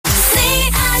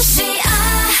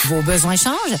Vos besoins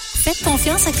changent? Faites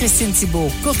confiance à Christine Thibault,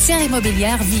 courtière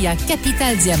immobilière via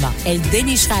Capital Diamant. Elle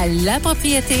dénichera la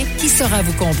propriété qui saura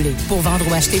vous combler. Pour vendre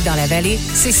ou acheter dans la vallée,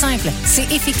 c'est simple, c'est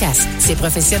efficace, c'est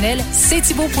professionnel, c'est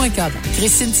Thibault.com.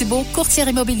 Christine Thibault, courtière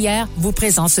immobilière, vous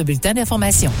présente ce bulletin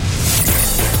d'information.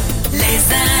 Les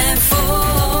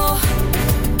infos.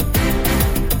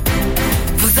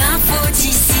 Vos infos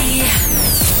d'ici.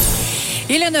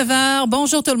 Il est 9h.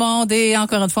 Bonjour tout le monde et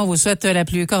encore une fois, on vous souhaite la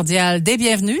plus cordiale des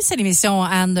bienvenues. C'est l'émission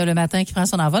Anne le matin qui prend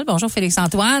son envol. Bonjour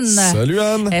Félix-Antoine. Salut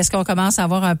Anne. Est-ce qu'on commence à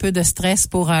avoir un peu de stress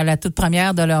pour la toute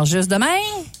première de l'heure juste demain?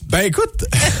 Ben écoute,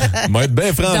 je vais être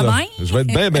bien franc. Demain? Je vais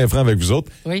être bien franc avec vous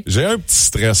autres. Oui. J'ai un petit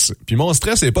stress. Puis mon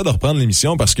stress, c'est pas de reprendre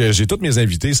l'émission parce que j'ai tous mes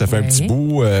invités. Ça fait un petit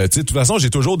bout. Tu sais, de toute façon, j'ai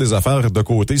toujours des affaires de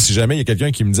côté. Si jamais il y a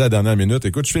quelqu'un qui me dit à la dernière minute,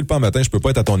 écoute, je fais le pas matin, je peux pas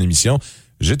être à ton émission.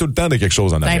 J'ai tout le temps de quelque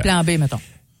chose en arrière. Plan B, mettons.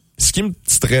 Ce qui me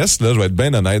stresse, là, je vais être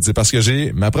bien honnête, c'est parce que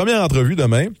j'ai ma première entrevue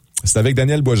demain. C'est avec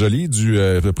Daniel Boisjoli, du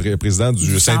président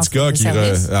du syndicat qui...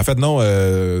 en fait, non,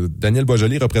 Daniel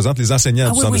Boisjoli représente les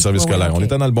enseignants du centre des services scolaires. Okay. On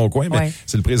était dans le bon coin, mais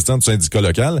c'est le président du syndicat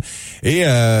local. Et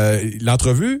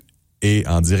l'entrevue est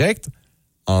en direct,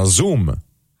 en Zoom.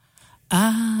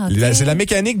 Ah, okay. C'est la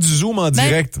mécanique du Zoom en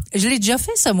direct. Je l'ai déjà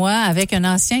fait, ça, moi, avec un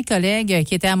ancien collègue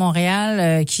qui était à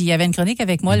Montréal, qui avait une chronique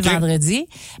avec moi le vendredi.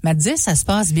 Il m'a dit, ça se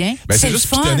passe bien. Ben, c'est juste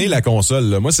pitonner la console,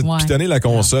 là. Moi, c'est de pitonner la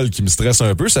console qui me stresse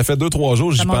un peu. Ça fait 2-3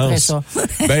 jours, j'y pense. Ça.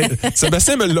 Ben,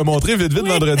 Sébastien me l'a montré vite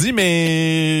vendredi,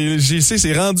 mais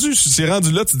c'est rendu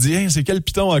là, tu te dis, hey, c'est quel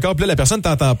piton encore? Puis là, la personne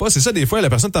t'entend pas. C'est ça, des fois, la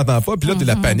personne t'entend pas. Puis là, t'es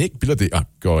la panique. Puis là,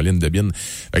 Caroline de Bine.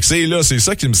 Fait que c'est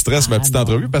ça qui me stresse, ma petite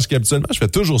entrevue, parce qu'habituellement, je fais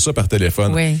toujours ça par téléphone.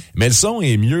 Oui. Mais le son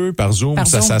est mieux par Zoom.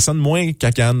 Ça sonne moins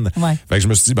cacane. Ouais. Fait que je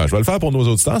me suis dit, je vais le faire pour nos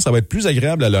auditeurs. Ça va être plus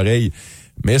agréable à l'oreille.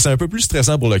 Mais c'est un peu plus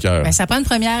stressant pour le cœur. Ben, ça prend une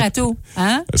première à tout,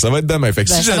 hein? Ça va être demain. Fait que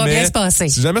ça va bien se passer.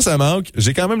 Si jamais ça manque,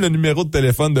 j'ai quand même le numéro de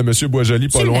téléphone de M. Boisjoli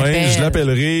pas loin. Je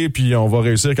l'appellerai, puis on va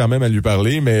réussir quand même à lui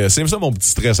parler. Mais c'est ça mon petit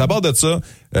stress. À part de ça,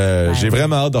 j'ai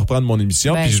vraiment hâte de reprendre mon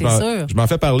émission. Puis je m'en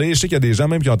fais parler. Je sais qu'il y a des gens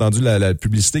même qui ont entendu la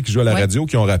publicité qui joue à la radio,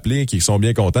 qui ont rappelé, qui sont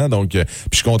bien contents. Donc, puis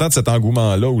je suis content de cet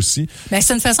engouement-là aussi. Ben,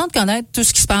 c'est une façon de connaître tout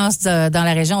ce qui se passe dans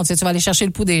la région. Tu sais, tu vas aller chercher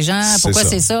le pouls des gens. Pourquoi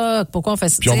c'est ça? Pourquoi on fait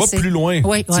ça? Puis on va plus loin.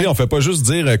 Oui. On fait pas juste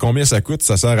dire combien ça coûte,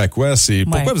 ça sert à quoi, c'est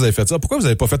pourquoi vous avez fait ça, pourquoi vous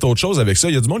avez pas fait autre chose avec ça.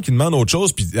 Il y a du monde qui demande autre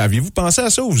chose, puis avez-vous pensé à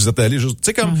ça ou vous êtes allé juste, tu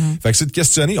sais comme, fait que c'est de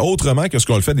questionner autrement que ce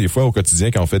qu'on le fait des fois au quotidien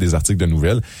quand on fait des articles de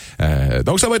nouvelles.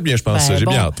 Donc ça va être bien, je pense. J'ai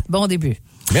bien hâte. Bon début.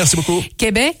 Merci beaucoup.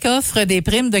 Québec offre des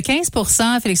primes de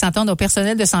 15%, Félix-Antoine, au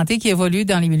personnel de santé qui évolue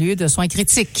dans les milieux de soins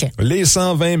critiques. Les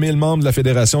 120 000 membres de la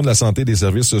Fédération de la santé et des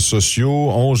services sociaux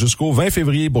ont jusqu'au 20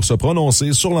 février pour se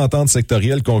prononcer sur l'entente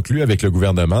sectorielle conclue avec le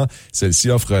gouvernement. Celle-ci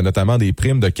offre notamment des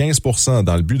primes de 15%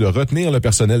 dans le but de retenir le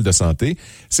personnel de santé.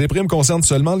 Ces primes concernent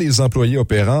seulement les employés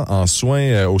opérant en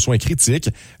soins, aux soins critiques.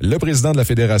 Le président de la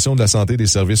Fédération de la santé et des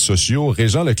services sociaux,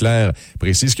 Régent Leclerc,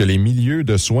 précise que les milieux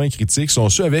de soins critiques sont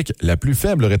ceux avec la plus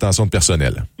faible rétention de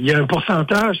personnel. Il y a un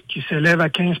pourcentage qui s'élève à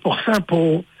 15%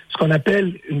 pour ce qu'on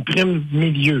appelle une prime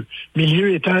milieu.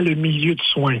 Milieu étant le milieu de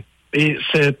soins. Et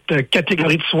cette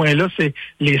catégorie de soins-là, c'est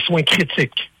les soins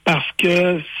critiques. Parce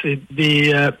que c'est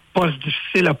des postes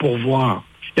difficiles à pourvoir.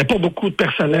 Il n'y a pas beaucoup de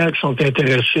personnel qui sont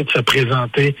intéressés de se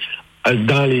présenter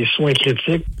dans les soins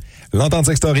critiques. L'entente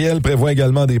sectorielle prévoit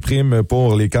également des primes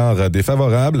pour les quarts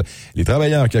défavorables. Les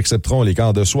travailleurs qui accepteront les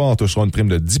quarts de soir toucheront une prime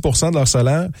de 10% de leur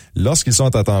salaire lorsqu'ils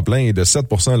sont à temps plein et de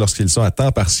 7% lorsqu'ils sont à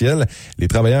temps partiel. Les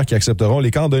travailleurs qui accepteront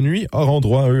les quarts de nuit auront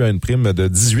droit, eux, à une prime de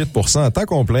 18% à temps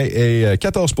complet et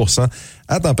 14%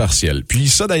 à temps partiel. Puis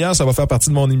ça, d'ailleurs, ça va faire partie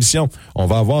de mon émission. On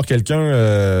va avoir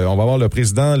on va avoir le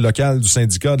président local du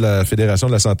syndicat de la Fédération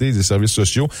de la santé et des services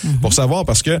sociaux pour savoir,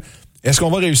 parce que est-ce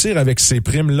qu'on va réussir avec ces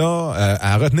primes-là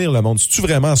à retenir le monde? C'est-tu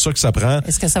vraiment ça que ça prend?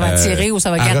 Est-ce que ça va attirer ou ça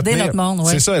va garder notre monde?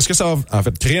 C'est ça. Est-ce que ça va en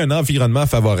fait créer un environnement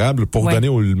favorable pour donner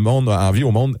envie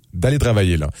au monde d'aller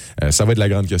travailler là? Ça va être la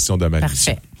grande question de ma vie.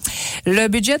 Parfait. Le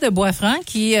budget de Boisfranc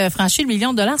qui franchit $1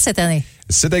 million cette année.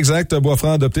 C'est exact.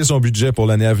 Boisfranc a adopté son budget pour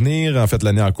l'année à venir, en fait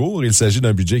l'année en cours. Il s'agit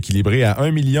d'un budget équilibré à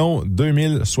 1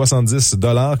 270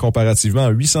 $ comparativement à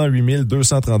 808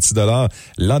 236 $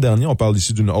 l'an dernier. On parle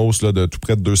ici d'une hausse là, de tout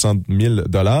près de 200 000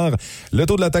 $. Le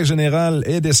taux de la taxe générale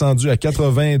est descendu à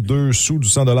 82 sous du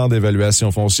 100 $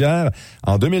 d'évaluation foncière.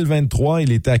 En 2023,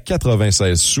 il était à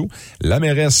 96 sous. La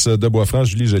mairesse de Boisfranc,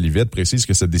 Julie Jolivette, précise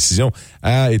que cette décision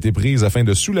a été prise afin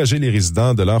de soulager les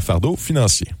résidents de leur fardeau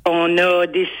financier. On a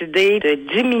décidé de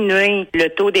diminué le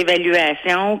taux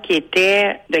d'évaluation qui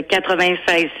était de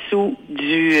 96 sous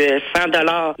du 100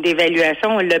 $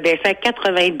 d'évaluation. On l'a baissé à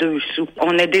 82 sous.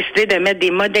 On a décidé de mettre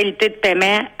des modalités de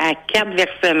paiement à 4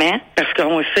 versements parce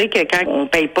qu'on sait que quand on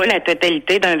paye pas la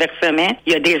totalité d'un versement,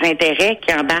 il y a des intérêts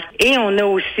qui embarquent. Et on a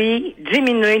aussi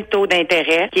diminué le taux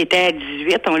d'intérêt qui était à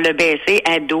 18. On l'a baissé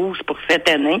à 12 pour cette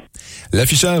année.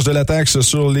 L'affichage de la taxe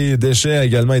sur les déchets a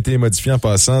également été modifié en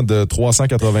passant de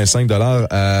 385 $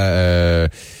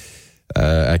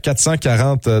 à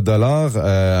 440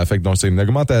 $. Fait que donc c'est une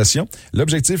augmentation.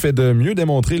 L'objectif est de mieux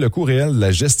démontrer le coût réel de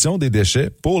la gestion des déchets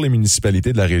pour les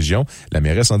municipalités de la région. La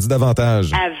mairesse en dit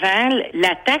davantage. Avant,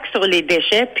 la taxe sur les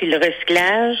déchets puis le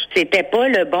recyclage, c'était pas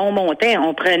le bon montant.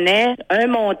 On prenait un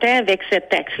montant avec cette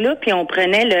taxe-là, puis on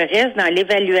prenait le reste dans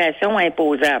l'évaluation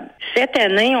imposable. Cette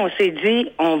année, on s'est dit,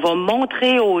 on va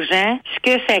montrer aux gens ce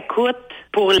que ça coûte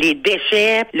pour les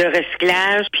déchets, le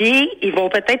recyclage, puis ils vont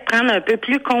peut-être prendre un peu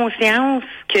plus conscience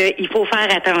qu'il faut faire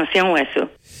attention à ça.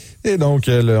 Et donc,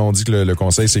 on dit que le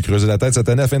conseil s'est creusé la tête cette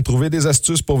année afin de trouver des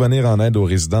astuces pour venir en aide aux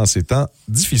résidents en ces temps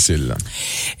difficiles.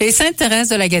 Et Sainte-Thérèse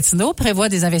de la Gatineau prévoit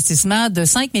des investissements de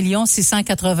 5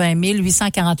 680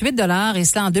 848 $ et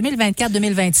cela en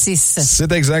 2024-2026.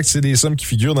 C'est exact. C'est des sommes qui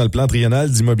figurent dans le plan triennal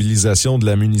d'immobilisation de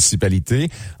la municipalité.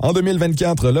 En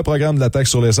 2024, le programme de la taxe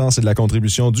sur l'essence et de la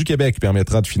contribution du Québec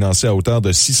permettra de financer à hauteur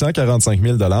de 645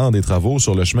 000 $ des travaux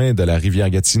sur le chemin de la rivière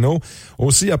Gatineau.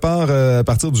 Aussi, à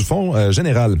partir du fonds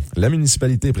général, la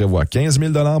municipalité prévoit 15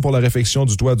 000 $ pour la réfection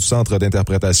du toit du centre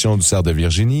d'interprétation du cerf de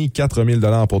Virginie, 4 000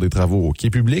 $ pour des travaux au quai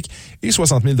public et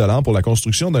 60 000 $ pour la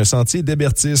construction d'un sentier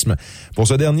d'hébertisme. Pour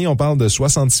ce dernier, on parle de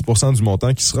 66 % du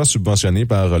montant qui sera subventionné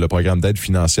par le programme d'aide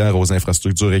financière aux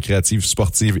infrastructures récréatives,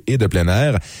 sportives et de plein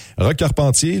air. Roch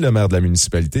Carpentier, le maire de la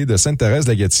municipalité de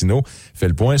Sainte-Thérèse-de-la-Gatineau, fait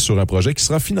le point sur un projet qui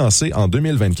sera financé en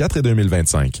 2024 et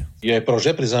 2025. Il y a un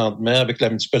projet présentement avec la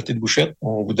municipalité de Bouchette.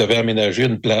 Vous devez aménager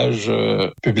une plage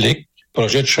publique. Le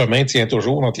projet de chemin tient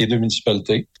toujours entre les deux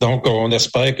municipalités. Donc, on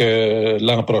espère que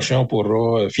l'an prochain, on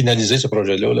pourra finaliser ce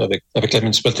projet-là là, avec la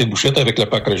municipalité de Bouchette, avec le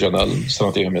parc régional du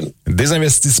 31 000. Des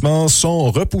investissements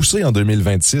sont repoussés en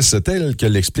 2026, tel que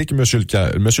l'explique monsieur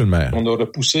le maire. On a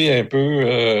repoussé un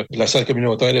peu la salle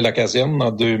communautaire et la caserne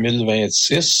en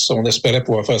 2026. On espérait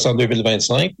pouvoir faire ça en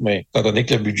 2025, mais étant donné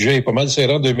que le budget est pas mal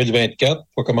serré en 2024,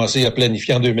 on va commencer à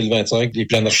planifier en 2025 les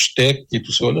plans d'architectes et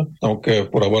tout ça. Là. Donc,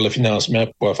 pour avoir le financement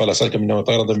pour pouvoir faire la salle communautaire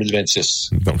en 2026.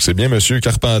 Donc, c'est bien Monsieur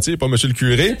Carpentier, pas Monsieur le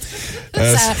curé.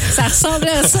 Ça ressemblait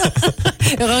à ça.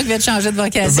 Roch vient de changer de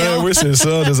vocation. Ben oui, c'est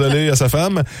ça. Désolé à sa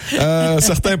femme.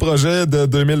 Certains projets de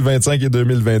 2025 et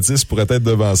 2026 pourraient être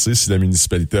devancés si la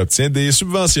municipalité obtient des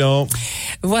subventions.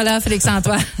 Voilà,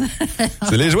 Félix-Antoine.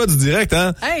 C'est les joies du direct,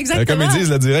 hein? Exactement. Comme ils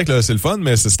disent, le direct, là, c'est le fun,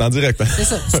 mais c'est en direct. Hein? C'est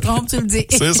ça. Tu te trompes, tu le dis.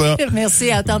 C'est ça.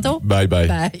 Merci. À tantôt. Bye, bye.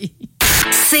 Bye.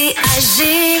 C-A-G-A.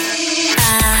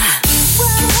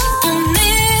 On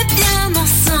est bien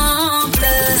ensemble.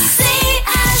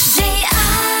 C-A-G-A.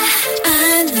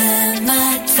 Le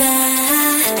matin.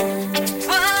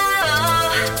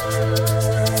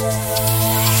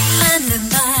 Le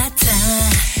matin.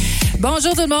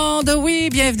 Bonjour tout le monde. Oui,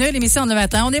 bienvenue à l'émission Le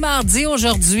Matin. On est mardi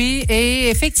aujourd'hui et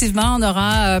effectivement, on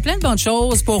aura plein de bonnes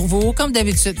choses pour vous, comme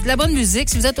d'habitude. De la bonne musique.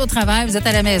 Si vous êtes au travail, vous êtes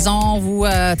à la maison, vous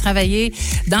travaillez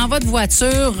dans votre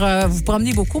voiture, vous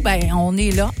promenez beaucoup, ben on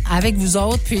est là avec vous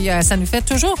autres. Puis ça nous fait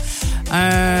toujours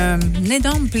un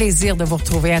énorme plaisir de vous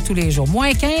retrouver à tous les jours.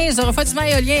 Moins 15, le refroidissement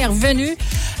éolien est revenu.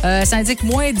 Ça indique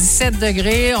moins 17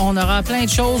 degrés. On aura plein de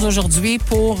choses aujourd'hui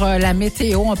pour la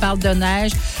météo. On parle de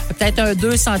neige, peut-être un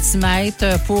 2 cm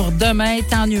pour demain,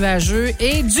 temps nuageux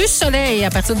et du soleil à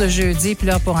partir de jeudi. Puis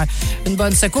là, pour une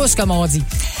bonne secousse, comme on dit.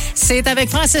 C'est avec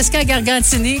Francesca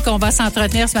Gargantini qu'on va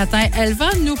s'entretenir ce matin. Elle va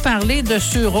nous parler de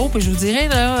sureau. Puis je vous dirais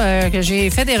là, que j'ai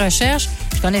fait des recherches.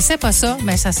 Je connaissais pas ça,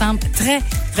 mais ça semble très,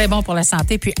 très bon pour la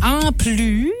santé. Puis en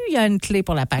plus, il y a une clé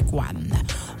pour la Pacouane.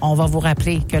 On va vous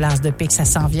rappeler que l'As de pique, ça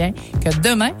s'en vient, que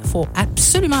demain, il faut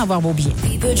absolument avoir vos billets.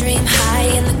 People dream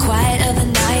high in the quiet of the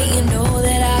night. You know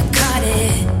that I caught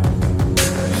it.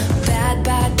 Bad,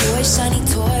 bad boy, shiny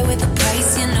toy with a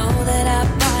price. You know that I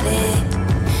bought it.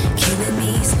 Killing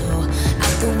me slow,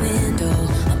 out the window.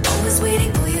 I'm always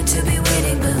waiting for you to be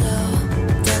waiting below.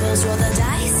 Devils roll the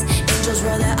dice, angels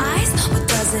roll their eyes. What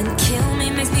doesn't kill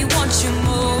me makes me want you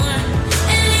more.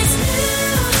 And it's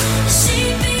blue,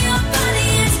 shape in your body.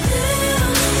 It's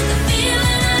blue, the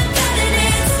feeling I got it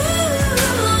is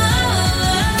blue.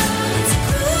 It's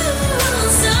cruel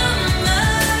summer.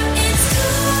 It's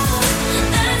cool.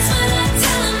 That's what I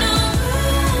tell 'em, no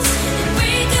rules. And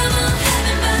break 'em all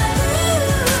heaven by rule.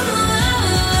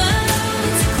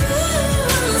 It's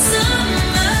cruel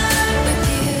summer with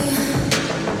you.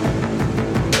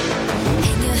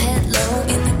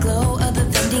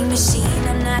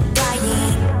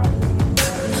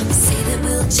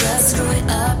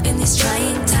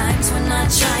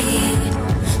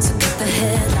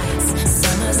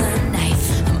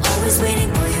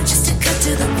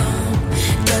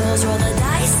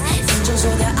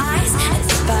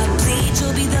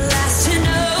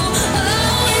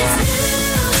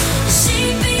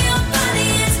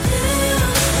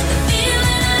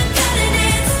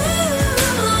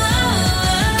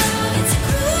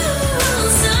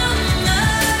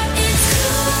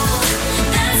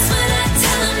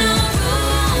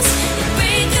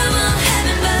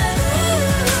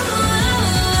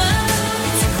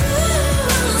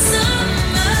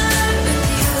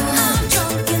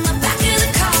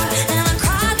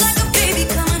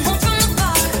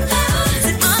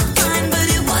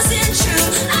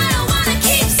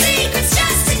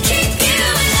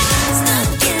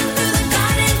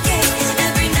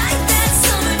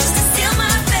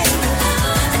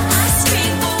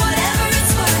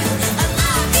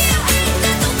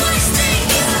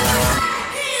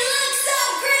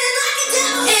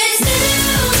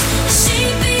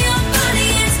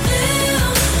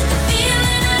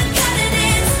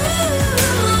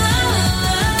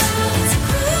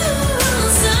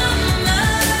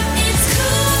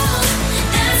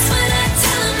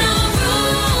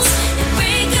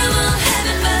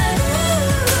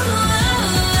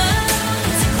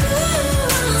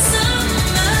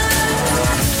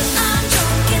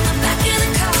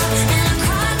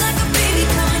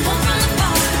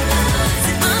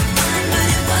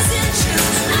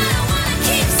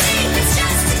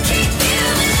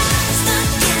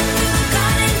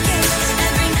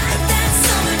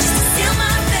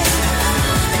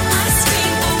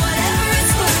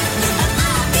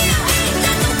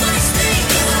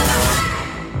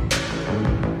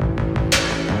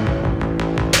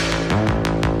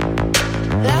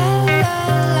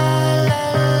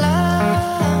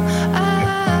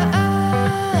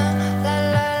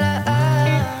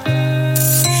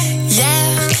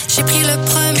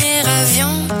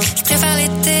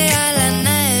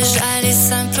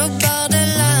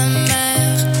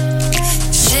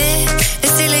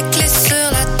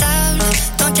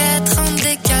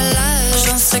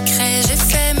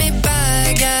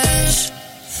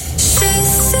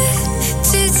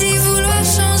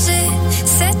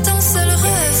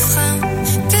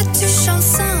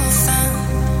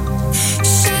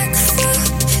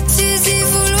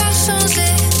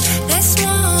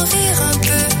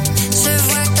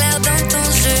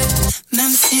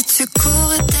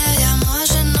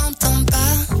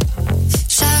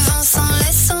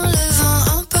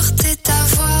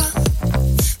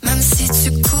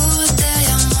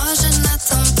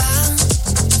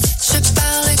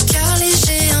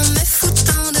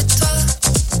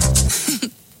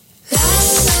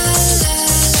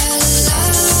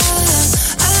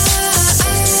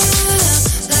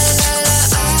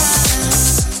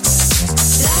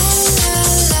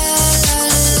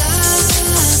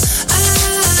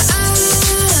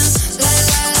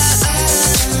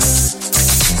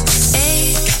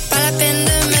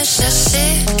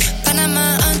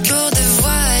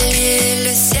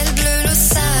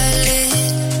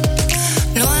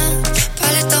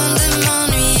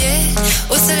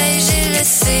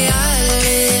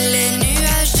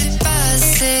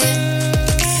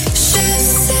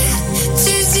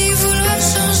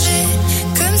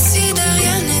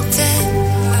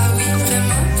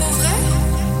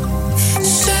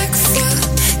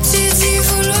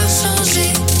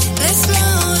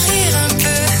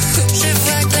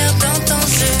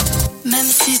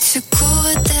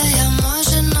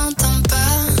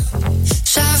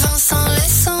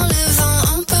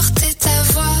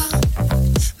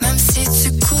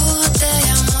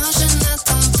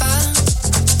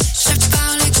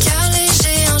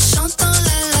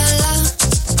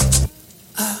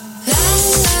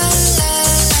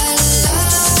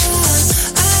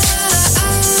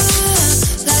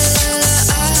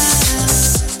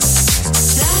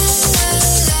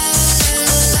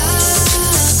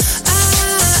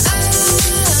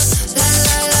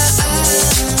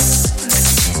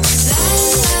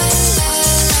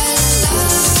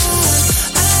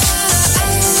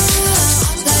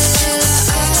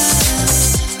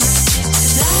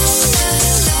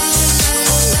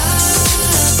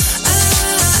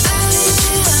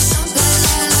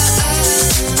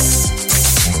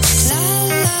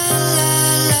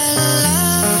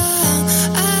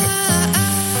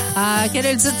 Quel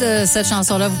est le titre de cette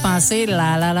chanson-là, vous pensez?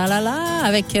 La la la la la,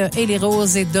 avec Ellie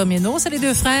Rose et Domino. C'est les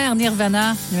deux frères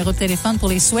Nirvana. Numéro de téléphone pour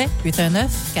les souhaits,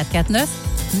 819-449-9730.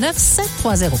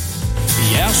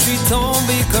 Hier, je suis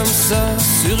tombé comme ça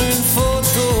sur une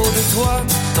photo de toi.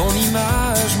 Ton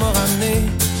image m'a ramené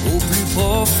au plus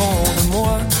profond de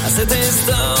moi. À cet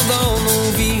instant dans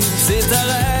nos vies, s'est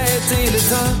arrêté le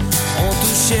temps. On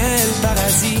touchait le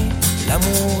paradis,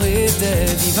 l'amour était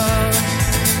vivant.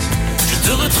 Je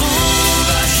te retrouve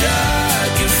à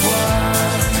chaque fois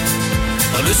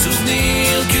dans le souvenir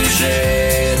que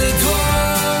j'ai de toi.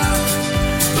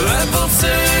 Peu importe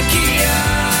ce qui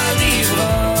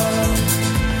arrivera,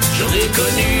 j'aurais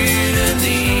connu le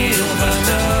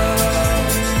Nirvana.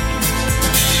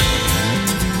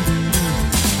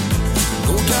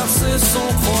 Nos cœurs se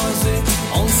sont croisés,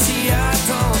 on ne s'y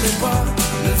attendait pas.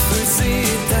 Le feu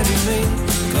s'est allumé,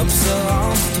 comme ça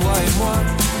entre toi et moi.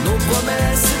 Nos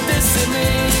promesses de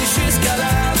s'aimer jusqu'à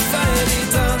la fin des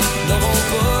temps n'auront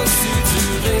pas su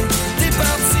durer. T'es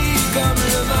parti comme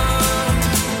le vent.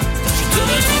 Je te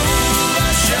retrouve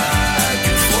à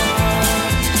chaque fois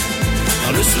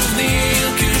dans le souvenir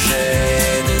que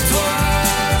j'ai de toi.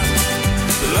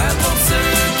 Peu importe ce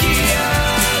qui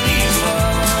arrivera,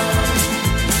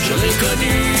 j'aurais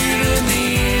connu le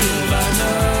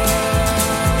Nirvana.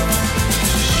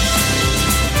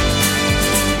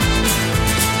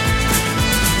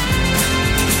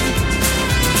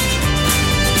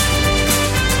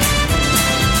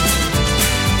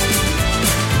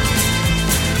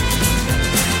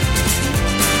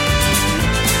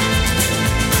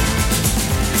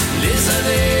 Les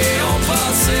années ont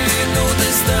passé, nos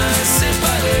destins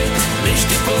séparés, mais je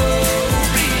t'ai pas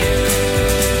oublié.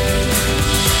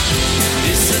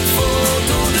 Et cette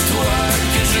photo de toi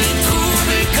que j'ai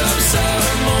trouvée comme ça,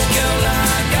 mon cœur la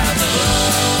gardera.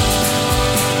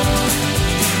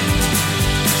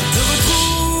 Je te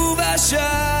retrouve à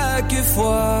chaque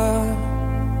fois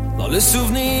dans le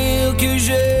souvenir que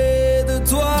j'ai de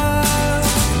toi.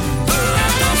 Peu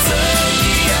importe ce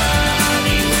qui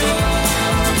arrivera,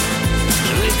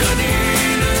 j'aurais connu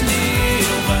le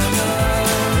Nirvana.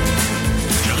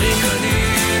 J'aurais connu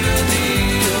le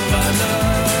Nirvana.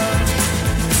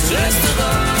 Tu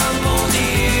resteras mon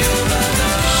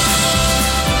Nirvana.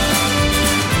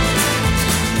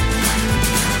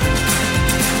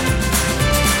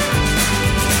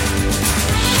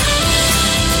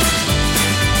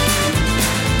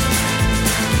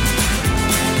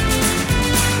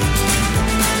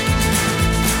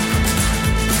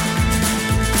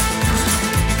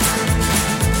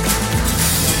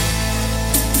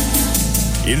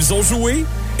 Ils ont joué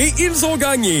et ils ont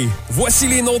gagné. Voici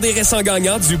les noms des récents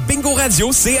gagnants du Bingo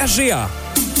Radio CHGA.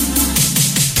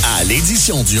 À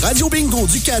l'édition du Radio Bingo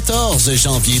du 14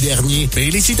 janvier dernier,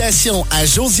 félicitations à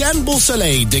Josiane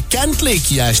Beausoleil de Cantley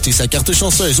qui a acheté sa carte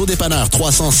chanceuse au dépanneur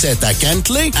 307 à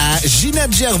Cantley, à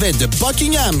Ginette Gervais de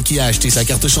Buckingham qui a acheté sa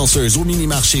carte chanceuse au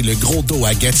mini-marché Le Gros Dos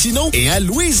à Gatineau et à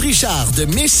Louise Richard de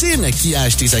Messine qui a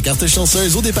acheté sa carte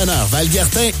chanceuse au dépanneur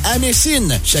Valgartin à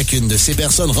Messine. Chacune de ces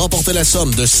personnes remporte la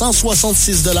somme de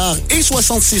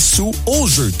 166,66 $ au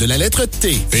jeu de la lettre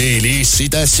T.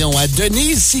 Félicitations à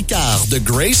Denise Sicard de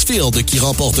Gracefield qui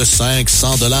remporte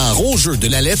 500 $ au jeu de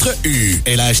la lettre U.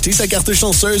 Elle a acheté sa carte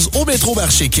chanceuse au métro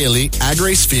marché Kelly à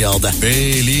Gracefield.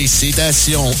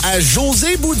 Félicitations à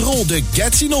José Boudreau de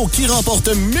Gatineau qui remporte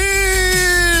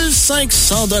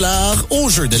 1500 $ au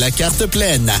jeu de la carte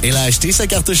pleine. Elle a acheté sa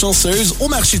carte chanceuse au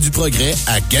marché du Progrès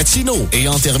à Gatineau. Et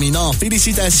en terminant,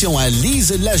 félicitations à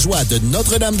Lise Lajoie de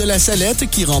Notre-Dame-de-la-Salette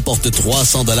qui remporte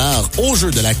 300 $ au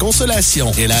jeu de la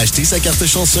consolation. Elle a acheté sa carte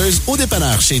chanceuse au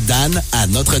dépanneur chez Dan à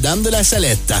Notre-Dame-de-la-Salette.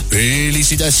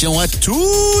 Félicitations à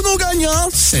tous nos gagnants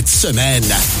cette semaine.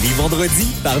 Les vendredis,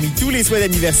 parmi tous les souhaits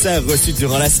d'anniversaire reçus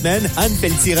durant la semaine, Anne fait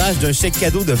le tirage d'un chèque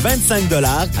cadeau de 25 $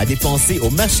 à dépenser au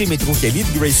marché Métro-Cali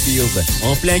de Gracefield.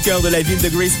 En plein cœur de la ville de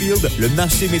Gracefield, le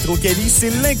marché Métro-Cali,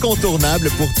 c'est l'incontournable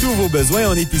pour tous vos besoins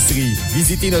en épicerie.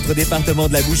 Visitez notre département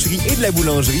de la boucherie et de la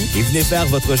boulangerie et venez faire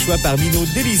votre choix parmi nos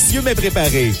délicieux mets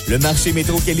préparés. Le marché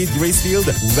Métro-Cali de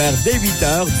Gracefield, ouvert dès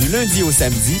 8h du lundi au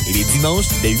samedi et les dimanches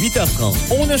dès 8h30.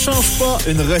 On ne change pas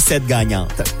une recette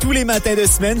gagnante. Tous les matins de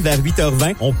semaine, vers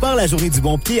 8h20, on part la journée du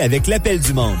bon pied avec l'appel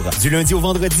du membre. Du lundi au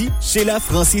vendredi, Sheila,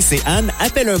 Francis et Anne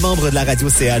appellent un membre de la radio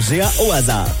CHGA au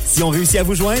hasard. Si on réussit à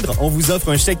vous joindre, on vous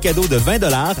offre un chèque cadeau de 20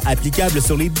 $ applicable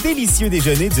sur les délicieux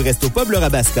déjeuners du Resto Pub Le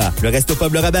Rabasca. Le Resto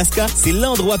Pub Le Rabasca, c'est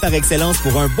l'endroit par excellence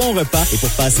pour un bon repas et pour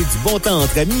passer du bon temps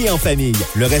entre amis et en famille.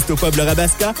 Le Resto Pub Le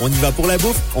Rabasca, on y va pour la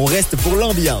bouffe, on reste pour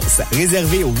l'ambiance.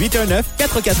 Réservé au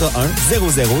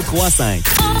 819-441-0035.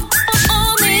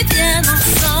 On est bien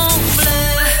ensemble.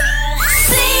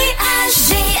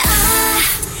 CHGA.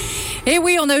 Et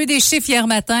oui, on a eu des chiffres hier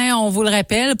matin, on vous le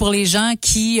rappelle, pour les gens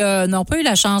qui n'ont pas eu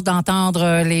la chance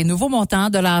d'entendre les nouveaux montants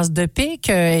de l'as de pique.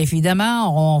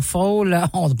 Évidemment, on frôle,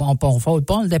 on frôle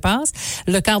pas, on le dépasse.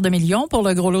 Le quart de million pour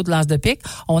le gros lot de l'as de pique.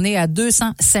 On est à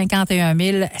 251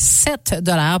 007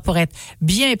 $ pour être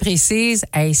bien précise.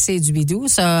 Hey, c'est du bidou,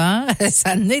 ça, hein?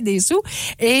 Ça naît des sous.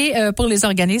 Et pour les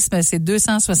organismes, c'est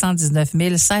 279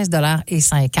 016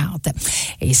 $50.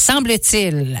 Et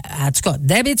semble-t-il, en tout cas,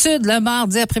 d'habitude, le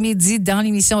mardi après-midi, dans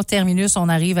l'émission Terminus, on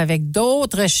arrive avec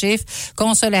d'autres chiffres.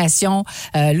 Consolation,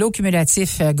 lot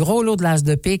cumulatif, gros lot de l'as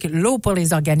de pique, lot pour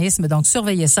les organismes. Donc,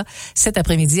 surveillez ça cet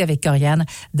après-midi avec Corianne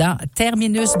dans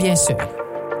Terminus, bien sûr.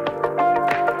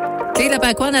 Clé de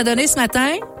Pacoine a donné ce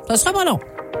matin. Ça sera pas long.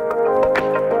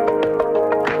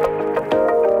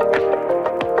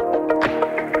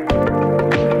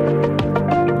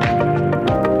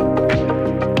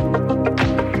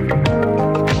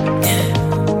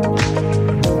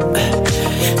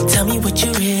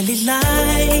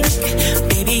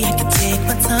 Baby, I can take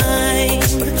my time.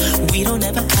 We don't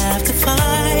ever have to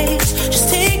fight. Just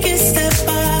take it step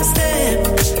by step.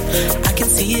 I can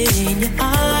see it in your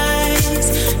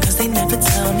eyes, 'cause they never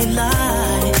tell me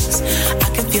lies. I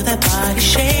can feel that body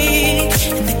shake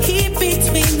and the heat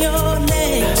between your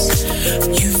legs.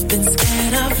 You've been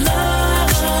scared of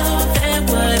love and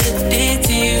what it did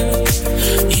to you.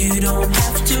 You don't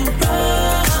have to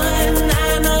run.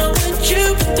 I know what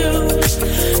you've been through.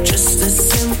 Just a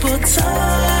simple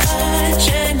touch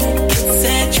and you can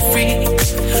set you free.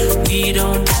 We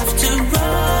don't have to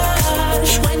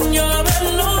rush when you're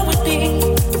alone with me.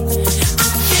 I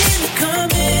feel it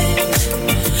coming.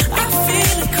 I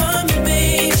feel it coming,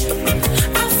 babe.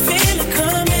 I feel it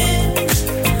coming.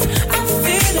 I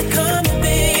feel it coming,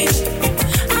 babe.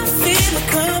 I feel it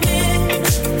coming.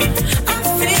 I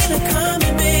feel it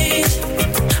coming, babe.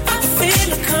 I feel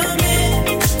it coming.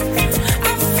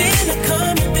 I feel it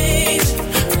coming, babe.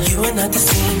 You are not the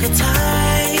single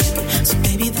type, so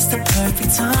baby, this the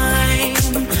perfect time.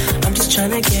 I'm just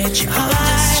trying to get you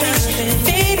high,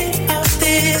 faded off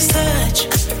this touch.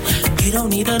 You don't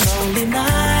need a lonely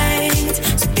night,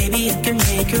 so baby, I can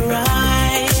make it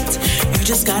right. You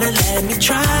just gotta let me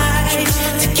try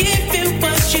to give you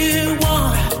what you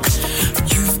want.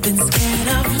 You've been scared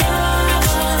of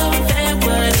love and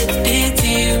what it did to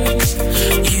you.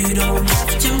 You don't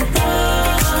have to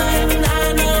run.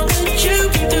 I know what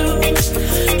you've been through.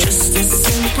 Just a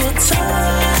simple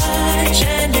touch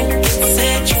and it can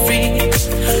set you free.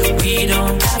 We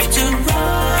don't have to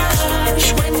rush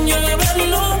when you're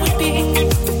alone with me.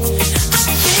 I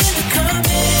feel it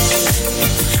coming.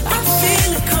 I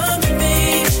feel it coming,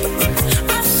 babe.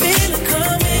 I feel it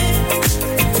coming.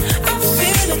 I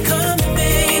feel it coming,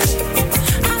 babe.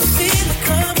 I feel it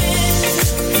coming.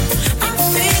 I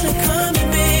feel it coming,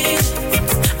 babe.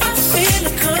 I feel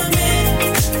it coming.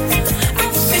 I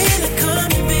feel it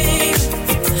coming, babe.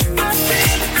 I feel it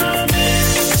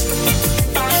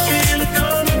coming. I feel it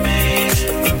coming, babe.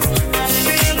 I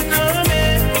feel it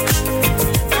coming.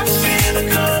 I feel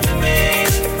it coming, babe.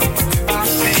 I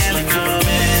feel it coming.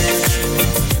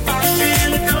 I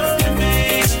feel it coming,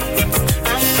 babe.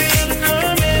 I feel it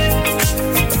coming.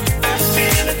 I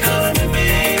feel it coming,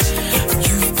 babe.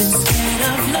 You've been scared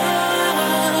of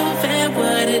love and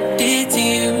what it did to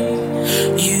you.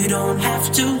 You don't have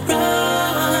to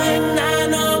run. I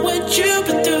know what you've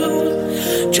been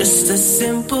through. Just a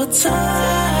simple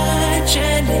touch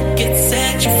and it can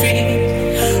set you free.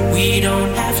 We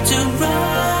don't have to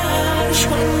rush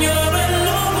when you're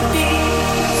alone with me.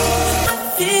 I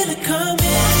feel it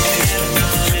coming.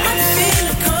 I feel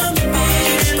it coming,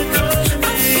 babe.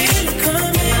 I feel it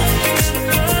coming.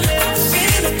 I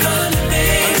feel it coming,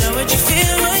 babe. I know what you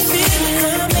feel like. Feel it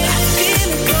coming. I feel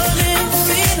it coming.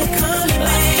 Feel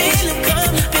it coming. I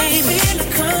feel it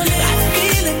coming, babe.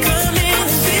 Feel it coming.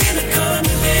 I feel it coming. I feel it coming,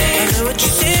 babe. I know what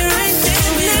you feel right there.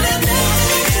 Feel it coming.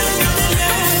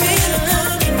 Feel it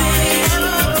coming, babe.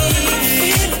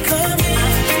 Feel it coming.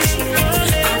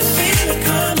 I feel it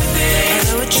coming, babe. I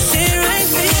know what you feel right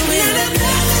there. Feel it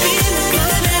coming. Feel it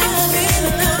coming. I feel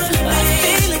it coming, babe.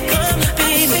 Feel it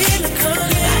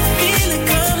coming. I feel it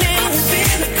coming. I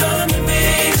feel it coming,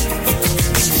 babe.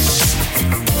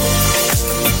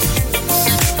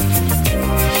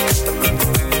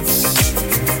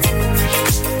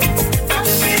 I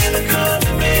feel it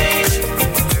coming, babe.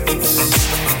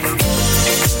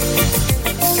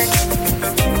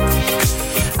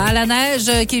 À la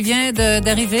neige qui vient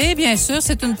d'arriver, bien sûr,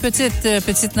 c'est une petite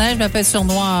neige, je m'appelle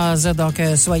surnoise, donc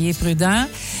soyez prudents.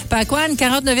 Pacoine,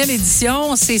 49e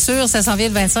édition, c'est sûr, ça s'en vient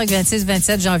le 25, 26,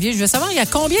 27 janvier. Je veux savoir, il y a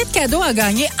combien de cadeaux à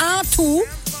gagner en tout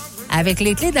avec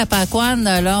les clés de la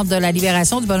Pacoane lors de la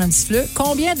libération du ballon siffleux.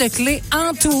 Combien de clés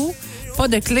en tout? Pas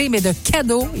de clés, mais de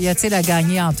cadeaux y a-t-il à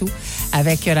gagner en tout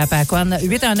avec la Pacoane?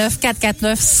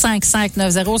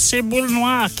 819-449-5590. C'est Boule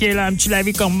Noire qui est là, un petit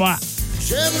lavis comme moi.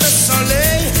 J'aime le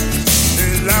soleil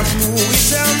et l'amour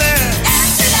éternel.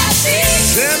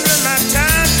 J'aime le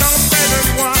matin quand près de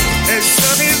moi elle se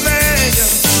réveille.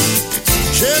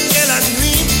 J'aime bien la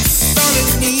nuit dans le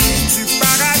nid du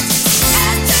paradis.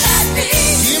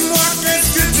 Dis-moi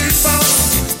qu'est-ce que tu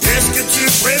penses, qu'est-ce que tu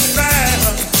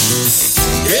préfères?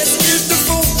 Qu'est-ce qu'il te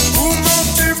faut pour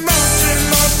monter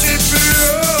plus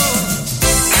haut?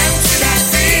 Aimes-tu la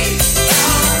vie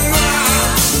comme moi?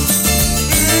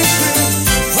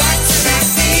 Vois-tu la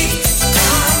vie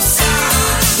comme ça?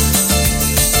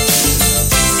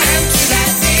 Aimes-tu la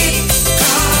vie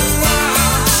comme moi?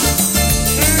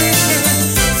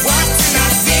 Vois-tu la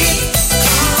vie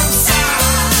comme ça?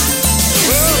 Oh,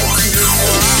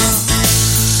 dis-le-moi.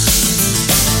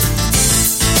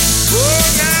 Oh,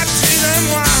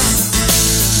 dis-le-moi.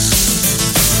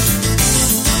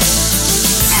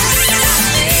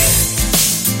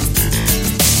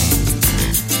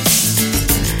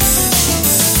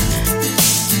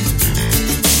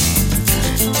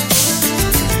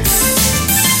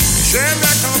 J'aime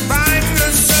la campagne, le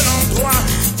seul endroit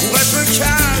pour être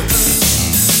calme.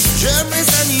 J'aime les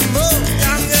animaux,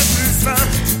 y'a rien de plus fin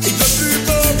et de plus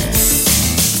beau.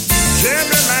 J'aime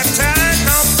le matin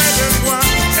quand près de moi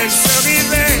elle se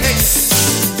réveille.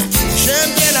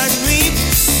 J'aime bien la nuit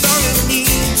dans le nid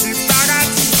du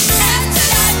paradis.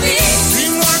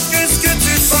 Dis-moi qu'est-ce que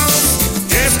tu penses,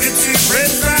 qu'est-ce que tu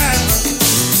préfères?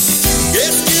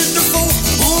 Qu'est-ce qu'il te faut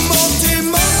pour monter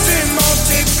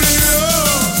plus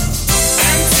haut?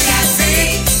 Aimes-tu la vie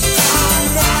comme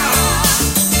moi?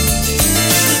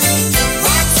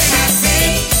 Vois-tu la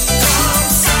vie comme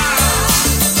ça?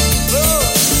 Oh,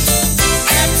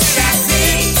 aimes-tu la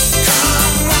vie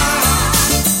comme moi?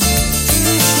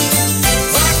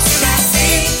 Vois-tu la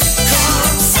vie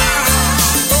comme ça?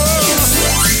 Oh,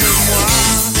 dis-le-moi.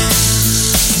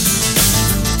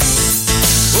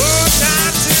 Oh,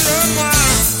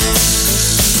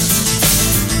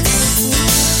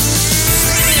 dis-le-moi.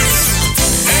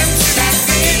 Aimes-tu la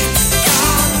vie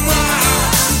comme moi?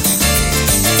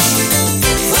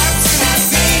 Vois-tu la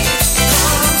vie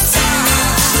comme ça?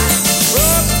 Oh,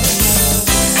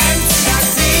 aimes-tu la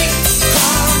vie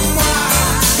comme moi?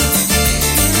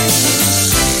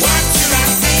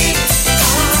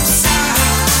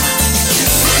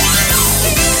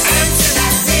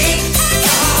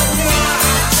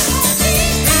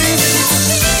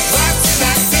 Vois-tu la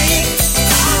vie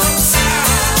comme ça?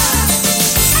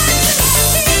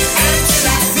 Aimes-tu la vie comme moi? Vois-tu la vie comme ça? Aimes-tu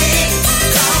la vie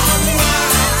comme moi?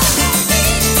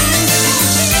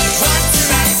 Vois-tu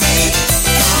la vie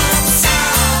comme ça?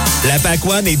 La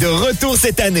Pacoane est de retour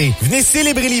cette année. Venez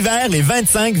célébrer l'hiver les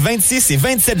 25, 26 et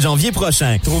 27 janvier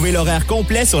prochains. Trouvez l'horaire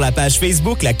complet sur la page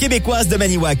Facebook La Québécoise de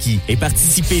Maniwaki et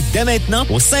participez dès maintenant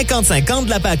aux 50-50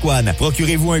 de la Pacoane.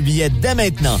 Procurez-vous un billet dès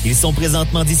maintenant. Ils sont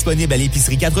présentement disponibles à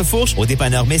l'épicerie 4 Fourches, au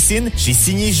dépanneur Messine, chez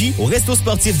Signéji, au resto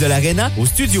sportif de l'Arena, au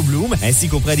Studio Bloom, ainsi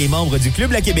qu'auprès des membres du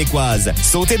Club La Québécoise.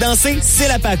 Sautez danser, c'est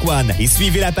la Pacoane. Et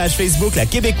suivez la page Facebook La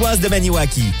Québécoise de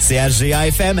Maniwaki.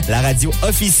 CHGA-FM, la radio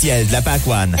officielle de la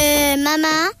Pacoane. Maman,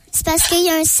 c'est parce qu'il y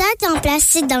a un sac en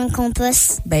plastique dans le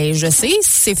compost. Ben, je sais,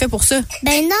 c'est fait pour ça.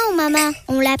 Ben non, maman,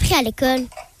 on l'a appris à l'école.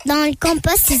 Dans le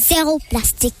compost, c'est 0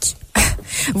 plastique.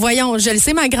 Voyons, je le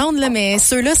sais, ma grande, là, mais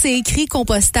ceux-là, c'est écrit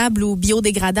compostable ou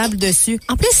biodégradable dessus.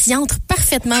 En plus, ils entrent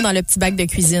parfaitement dans le petit bac de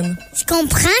cuisine. Je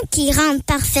comprends qu'ils rentrent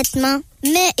parfaitement,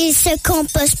 mais ils se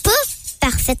compostent pas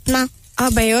parfaitement. Ah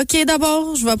ben OK,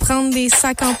 d'abord, je vais prendre des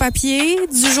sacs en papier,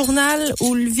 du journal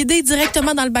ou le vider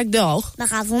directement dans le bac dehors.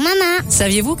 Bravo, maman!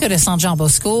 Saviez-vous que le Centre Jean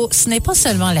Bosco, ce n'est pas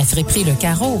seulement la friperie Le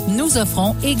Carreau. Nous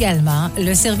offrons également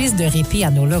le service de répit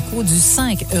à nos locaux du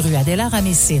 5 rue Adélard à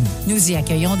Messine. Nous y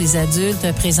accueillons des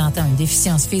adultes présentant une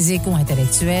déficience physique ou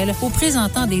intellectuelle ou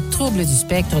présentant des troubles du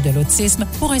spectre de l'autisme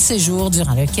pour un séjour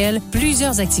durant lequel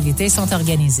plusieurs activités sont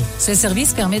organisées. Ce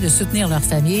service permet de soutenir leur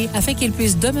famille afin qu'ils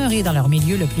puissent demeurer dans leur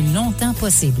milieu le plus longtemps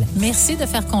possible. Merci de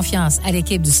faire confiance à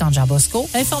l'équipe du Centre Jean Bosco.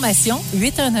 Information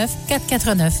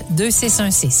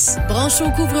 819-449-2616.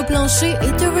 Brancho Couvre-Plancher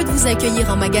est heureux de vous accueillir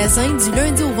en magasin du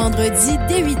lundi au vendredi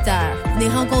dès 8h. Venez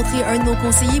rencontrer un de nos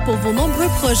conseillers pour vos nombreux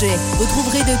projets. Vous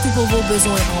trouverez de tout pour vos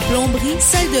besoins en plomberie,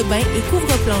 salle de bain et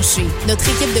couvre-plancher. Notre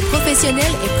équipe de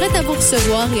professionnels est prête à vous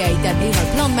recevoir et à établir un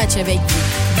plan de match avec vous.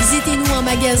 Visitez-nous en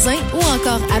magasin ou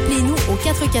encore appelez-nous au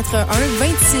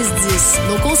 481-2610.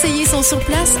 Nos conseillers sont sur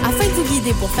place afin de vous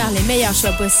guider pour faire les meilleurs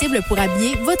choix possibles pour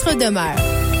habiller votre demeure.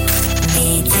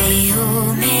 Météo,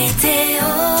 météo.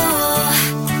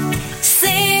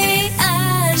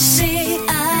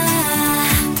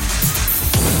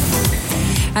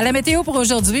 À la météo pour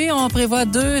aujourd'hui, on prévoit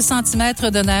 2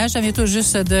 cm de neige. Ça vient tout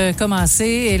juste de commencer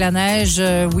et la neige,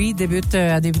 a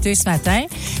débuté ce matin.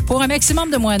 Pour un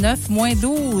maximum de -9,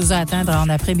 -12 à atteindre en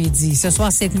après-midi. Ce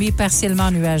soir, cette nuit,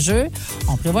 partiellement nuageux.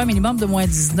 On prévoit un minimum de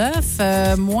 -19,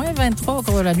 -23 au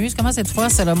cours de la nuit. Ça commence à être froid,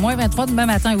 c'est le -23 demain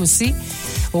matin aussi.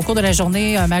 Au cours de la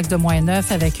journée, un max de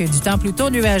 -9 avec du temps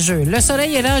plutôt nuageux. Le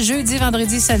soleil est là jeudi,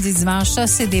 vendredi, samedi, dimanche. Ça,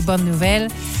 c'est des bonnes nouvelles.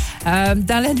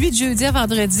 Dans la nuit de jeudi à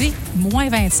vendredi,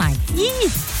 -25.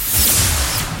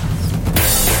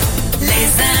 Les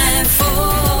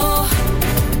infos.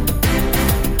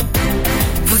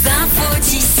 Vos infos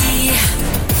d'ici.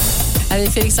 Avec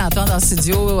Félix-Antoine dans le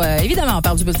studio. Évidemment, on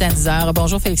parle du bulletin à 10h.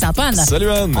 Bonjour Félix-Antoine. Salut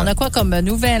Anne. On a quoi comme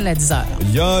nouvelle à 10h?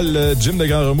 Il y a le gym de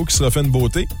Grand Remous qui se refait une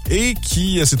beauté et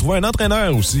qui s'est trouvé un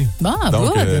entraîneur aussi. Bon,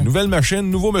 donc, nouvelle machine,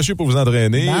 nouveau monsieur pour vous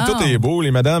entraîner. Bon. Tout est beau.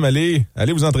 Les madames, allez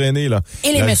vous entraîner, là.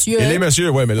 Et les messieurs. Et les messieurs,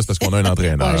 ouais, mais là, c'est parce qu'on a un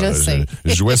entraîneur. Ouais, je sais.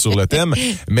 Je jouais sur le thème.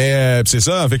 Mais c'est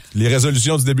ça, avec les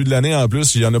résolutions du début de l'année, en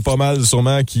plus, il y en a pas mal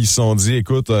sûrement qui se sont dit,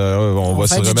 écoute, on va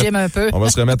se remettre. Gym un peu. On va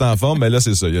se remettre en forme. Mais là,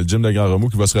 c'est ça. Il y a le gym de Grand Remous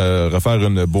qui va se refaire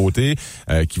une beauté.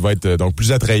 Qui va être donc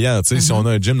plus attrayant. Tu sais, si on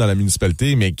a un gym dans la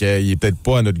municipalité, mais qu'il est peut-être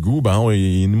pas à notre goût,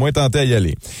 il est moins tenté à y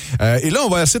aller. Et là, on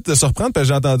va essayer de se reprendre parce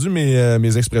que j'ai entendu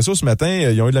mes expressos ce matin.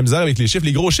 Ils ont eu de la misère avec les chiffres.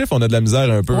 Les gros chiffres, on a de la misère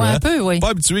un peu. Ouais, un peu, oui. Pas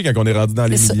habitué quand on est rendu dans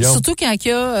les millions. Surtout quand il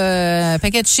y a un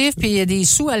paquet de chiffres puis il y a des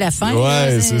sous à la fin.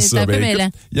 Ouais, c'est ça. Un peu mêlant.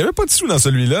 Il y avait pas de sous dans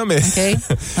celui-là, mais okay.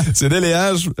 c'est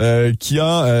Déléage qui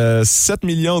a 7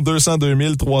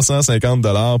 202 350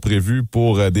 $ prévus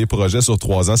pour des projets sur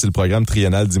 3 ans. C'est le programme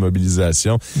triennal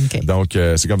d'immobilisation. Okay. Donc,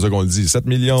 c'est comme ça qu'on le dit. 7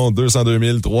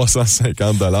 202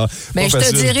 350 $. Mais je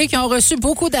te dirais qu'ils ont reçu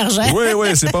beaucoup d'argent. Oui,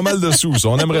 c'est pas mal de sous.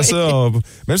 On aimerait ça.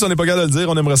 Même si on n'est pas capable de le dire,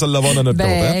 on aimerait ça l'avoir dans notre compte.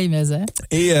 Hein? Mais ça.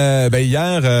 Et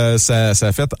hier, ça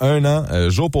a fait 1 an,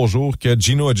 jour pour jour, que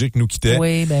Gino Odjick nous quittait.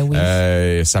 Oui.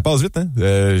 Ça passe vite, hein?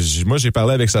 Moi, j'ai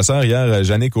parlé avec sa sœur hier,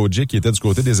 Jannick Odjick, qui était du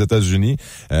côté des États-Unis.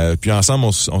 Puis ensemble,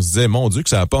 on se disait, mon Dieu, que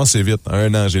ça a passé vite.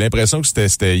 1 an. J'ai l'impression que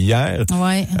c'était hier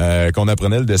qu'on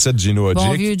apprenait le décès de Gino Odjick.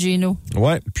 Bon vieux Gino.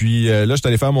 Ouais. Puis là, je suis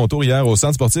allé faire mon tour hier au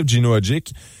centre sportif Gino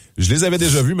Odjick. Je les avais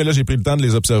déjà vus, mais là, j'ai pris le temps de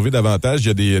les observer davantage.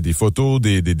 Il y a des photos,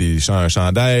 des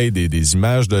chandails, des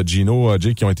images de Gino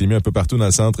Odjick qui ont été mis un peu partout dans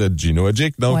le centre de Gino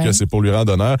Odjick. Donc, c'est pour lui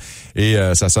rendre honneur. Et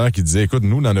sa sœur qui disait, écoute,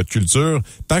 nous, dans notre culture,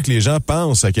 tant que les gens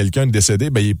pensent à quelqu'un de décédé,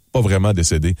 il est pas vraiment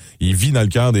décédé. Il vit dans le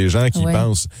cœur des gens qui y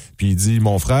pensent. Puis il dit,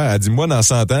 mon frère, elle dit, moi, dans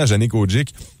 100 ans, Jannick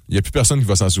Odjick, il n'y a plus personne qui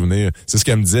va s'en souvenir. C'est ce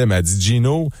qu'elle me disait. Elle m'a dit,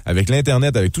 Gino, avec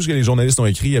l'Internet, avec tout ce que les journalistes ont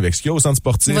écrit, avec ce qu'il y a au centre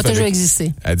sportif. Il va toujours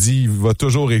exister. Elle dit, il va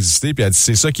toujours exister. Puis elle dit,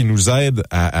 c'est ça qui nous aide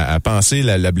à penser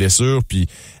la blessure, puis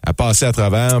à passer à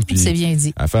travers. Puis c'est bien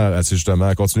dit. À faire, justement,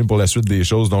 à continuer pour la suite des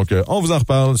choses. Donc, on vous en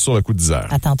reparle sur le coup de 10h.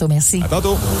 À tantôt, merci. À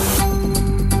tantôt.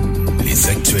 Les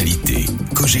actualités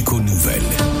Cogeco Nouvelles.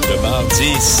 Le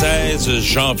mardi 16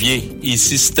 janvier,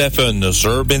 ici Stephen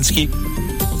Zerbinski.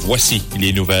 Voici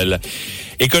les nouvelles.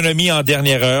 Économie en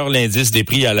dernière heure, l'indice des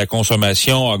prix à la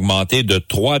consommation a augmenté de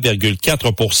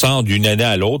 3,4 % d'une année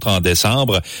à l'autre en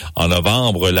décembre. En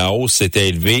novembre, la hausse s'était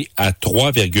élevée à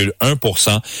 3,1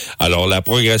 %. Alors, la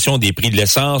progression des prix de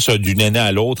l'essence d'une année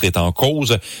à l'autre est en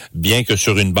cause, bien que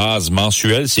sur une base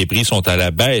mensuelle, ces prix sont à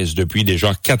la baisse depuis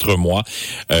déjà 4 mois.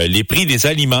 Les prix des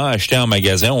aliments achetés en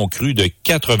magasin ont cru de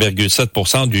 4,7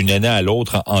 % d'une année à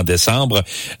l'autre en décembre.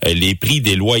 Les prix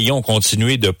des loyers ont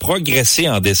continué de progresser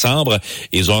en décembre.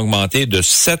 Ils ont augmenté de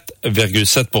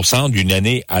 7,7 % d'une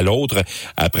année à l'autre,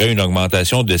 après une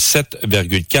augmentation de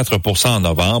 7,4 % en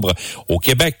novembre. Au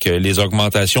Québec, les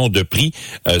augmentations de prix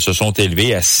se sont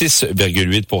élevées à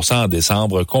 6,8 % en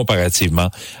décembre, comparativement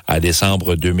à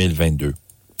décembre 2022.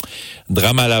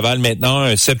 Drame à Laval maintenant,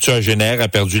 un septuagénaire a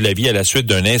perdu la vie à la suite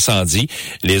d'un incendie.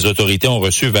 Les autorités ont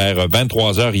reçu vers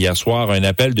 23 heures hier soir un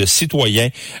appel de citoyens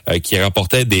qui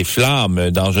rapportaient des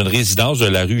flammes dans une résidence de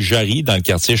la rue Jarry dans le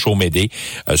quartier Chaumédé.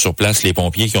 Sur place, les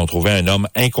pompiers qui ont trouvé un homme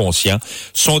inconscient.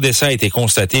 Son décès a été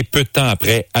constaté peu de temps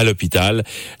après à l'hôpital.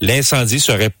 L'incendie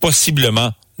serait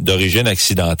possiblement d'origine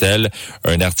accidentelle.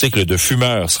 Un article de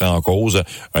fumeur serait en cause.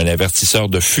 Un avertisseur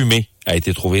de fumée a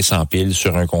été trouvé sans pile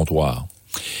sur un comptoir.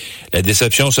 La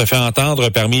déception se fait entendre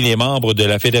parmi les membres de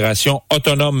la Fédération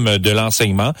autonome de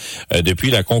l'enseignement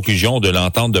depuis la conclusion de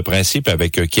l'entente de principe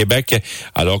avec Québec,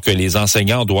 alors que les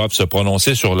enseignants doivent se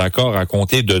prononcer sur l'accord à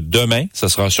compter de demain. Ça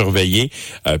sera surveillé.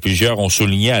 Plusieurs ont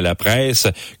souligné à la presse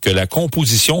que la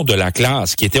composition de la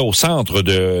classe qui était au centre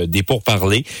des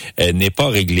pourparlers n'est pas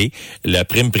réglée. La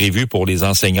prime prévue pour les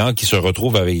enseignants qui se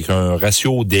retrouvent avec un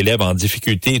ratio d'élèves en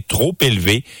difficulté trop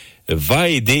élevé va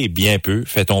aider bien peu,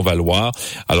 fait-on valoir.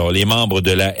 Alors, les membres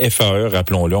de la FAE,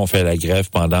 rappelons-le, ont fait la grève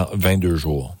pendant 22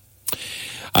 jours.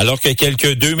 Alors que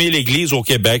quelques 2000 églises au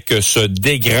Québec se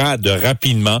dégradent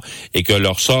rapidement et que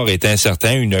leur sort est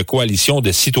incertain, une coalition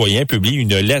de citoyens publie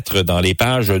une lettre dans les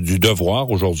pages du Devoir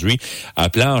aujourd'hui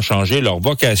appelant à changer leur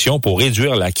vocation pour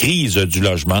réduire la crise du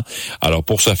logement. Alors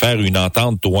pour ce faire, une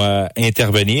entente doit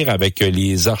intervenir avec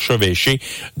les archevêchés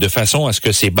de façon à ce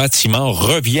que ces bâtiments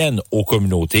reviennent aux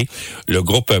communautés. Le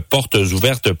groupe Portes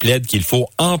ouvertes plaide qu'il faut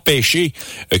empêcher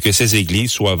que ces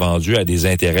églises soient vendues à des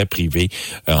intérêts privés.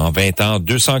 En 20 ans,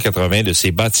 280 de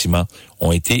ces bâtiments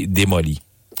ont été démolis.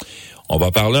 On va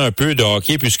parler un peu de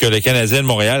hockey puisque le Canadien de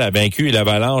Montréal a vaincu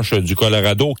l'Avalanche du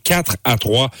Colorado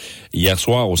 4-3 hier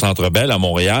soir au Centre Bell à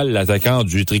Montréal. L'attaquant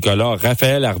du tricolore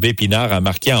Raphaël Harvey-Pinard a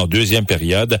marqué en deuxième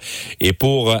période. Et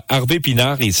pour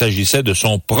Harvey-Pinard, il s'agissait de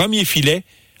son premier filet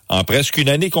en presque une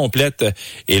année complète.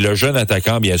 Et le jeune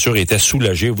attaquant, bien sûr, était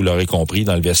soulagé, vous l'aurez compris,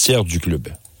 dans le vestiaire du club.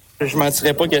 Je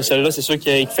mentirais pas que celui-là, c'est sûr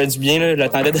qu'il fait du bien. Là. Je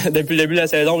l'attendais depuis le début de la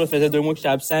saison. Ça faisait 2 mois que j'étais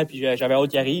absent, puis j'avais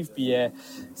hâte qu'il arrive. Puis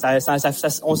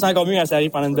on sent encore mieux quand ça arrive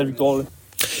pendant une belle victoire. Là.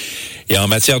 Et en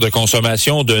matière de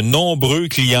consommation, de nombreux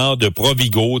clients de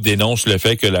Provigo dénoncent le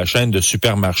fait que la chaîne de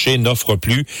supermarchés n'offre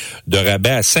plus de rabais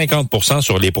à 50%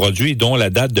 sur les produits dont la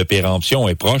date de péremption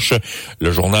est proche.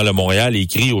 Le Journal de Montréal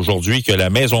écrit aujourd'hui que la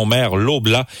maison mère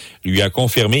Loblaw lui a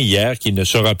confirmé hier qu'il ne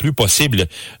sera plus possible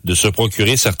de se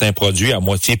procurer certains produits à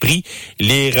moitié prix.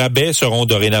 Les rabais seront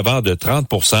dorénavant de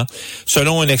 30%.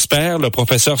 Selon un expert, le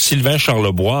professeur Sylvain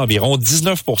Charlebois, environ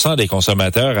 19% des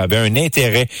consommateurs avaient un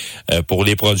intérêt pour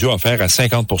les produits offerts à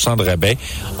 50% de rabais.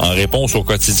 En réponse au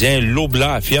quotidien, Loblaw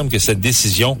affirme que cette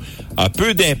décision a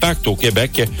peu d'impact au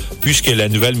Québec puisque la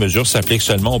nouvelle mesure s'applique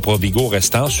seulement aux Provigo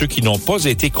restants, ceux qui n'ont pas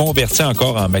été convertis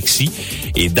encore en maxi.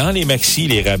 Et dans les maxi,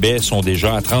 les rabais sont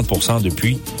déjà à 30%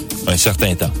 depuis un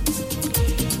certain temps.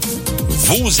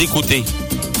 Vous écoutez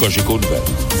Cogeco Nouvelles.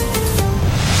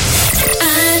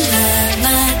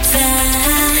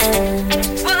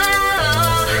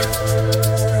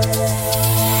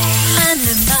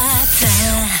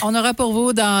 On aura pour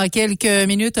vous dans quelques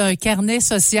minutes un carnet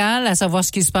social, à savoir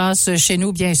ce qui se passe chez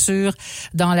nous, bien sûr,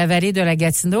 dans la vallée de la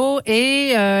Gatineau. Et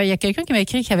il y a quelqu'un qui m'a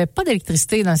écrit qu'il n'y avait pas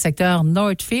d'électricité dans le secteur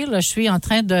Northfield. Je suis en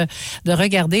train de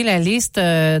regarder la liste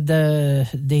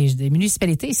des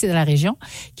municipalités ici de la région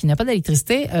qui n'a pas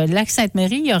d'électricité.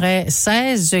 Lac-Sainte-Marie, il y aurait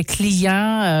 16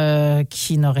 clients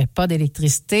qui n'auraient pas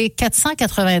d'électricité.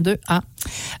 482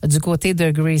 du côté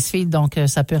de Gracefield. Donc,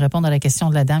 ça peut répondre à la question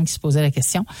de la dame qui se posait la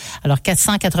question. Alors,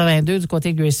 482 du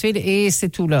côté de Gracefield et c'est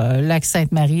tout là.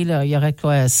 Lac-Sainte-Marie, là, il y aurait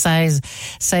quoi? 16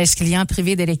 clients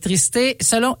privés d'électricité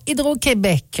selon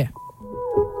Hydro-Québec.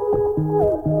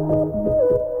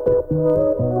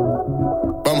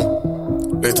 Vamos,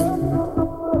 listo.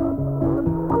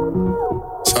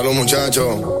 Salud,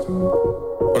 muchachos,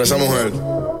 por esa mujer.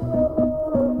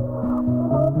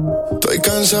 Estoy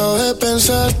cansado de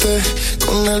pensarte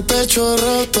con el pecho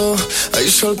roto. Hay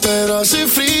sol pero hace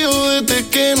frío desde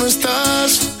que no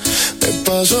estás. Me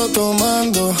paso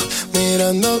tomando,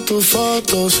 mirando tus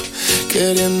fotos,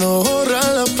 queriendo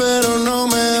borrarlas pero no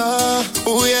me da.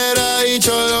 Hubiera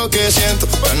dicho lo que siento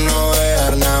para no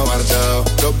dejar nada guardado.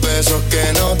 Los besos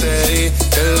que no te di,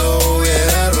 te los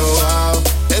hubiera robado.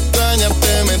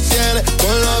 Extrañarte me tiene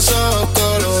con los ojos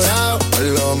colorados. No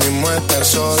es lo mismo estar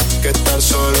solo que estar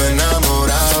solo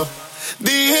enamorado.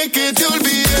 Dije que te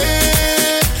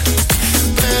olvidé,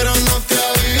 pero no te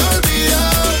había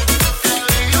olvidado.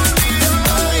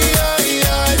 Ay, ay,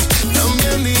 ay.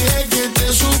 También dije que te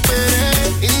superé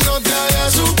y no te había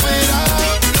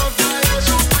superado.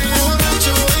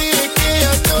 Borracho dije que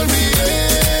ya te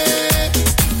olvidé,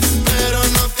 pero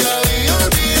no te había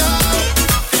olvidado.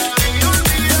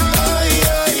 Ay,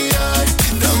 ay, ay.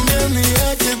 También dije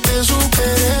que te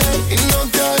superé y no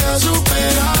te había superado.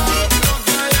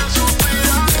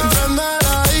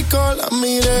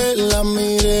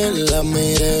 La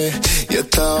miré y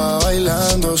estaba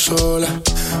bailando sola.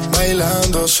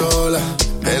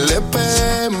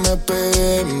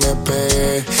 Me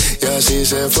pegué y así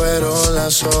se fueron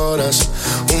las horas,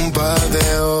 un par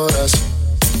de horas.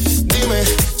 Dime,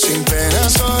 sin pena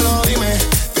solo dime,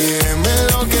 pídeme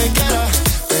lo que quieras,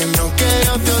 menos que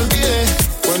yo te olvide.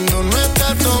 Cuando no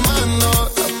estás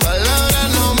tomando, las palabras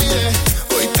no mide.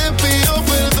 Hoy te pido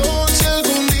perdón si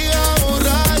algún día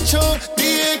borracho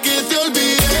dije que te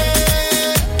olvidé,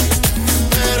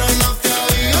 pero no te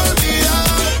había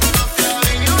olvidado.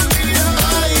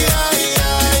 Ay, ay,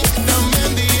 ay. También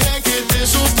dije que te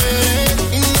superé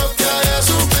y no te había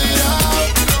superado.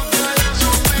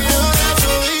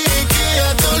 Borracho dije que ya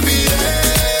te olvidé,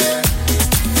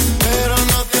 pero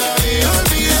no te había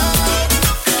olvidado.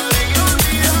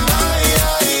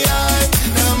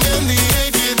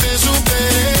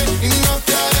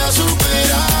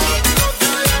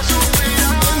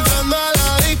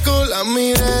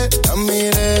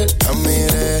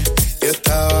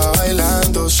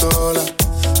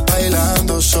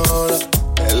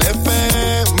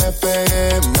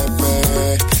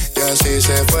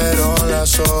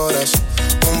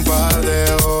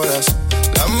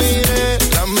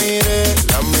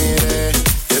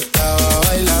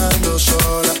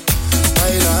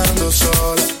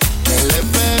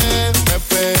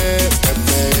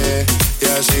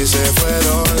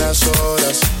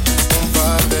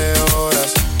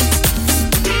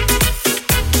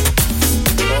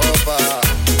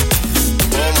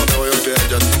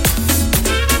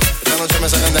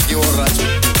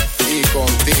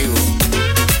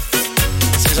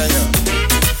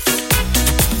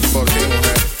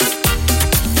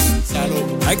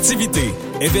 activités,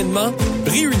 événements,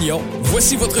 réunions,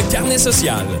 voici votre carnet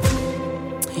social.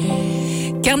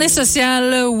 Carnet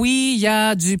social, oui, il y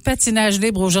a du patinage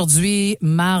libre aujourd'hui,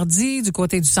 mardi, du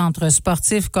côté du centre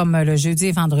sportif, comme le jeudi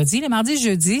et vendredi. Le mardi et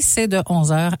jeudi, c'est de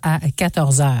 11h à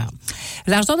 14h.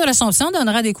 L'Argent de l'Assomption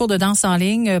donnera des cours de danse en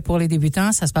ligne pour les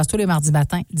débutants. Ça se passe tous les mardis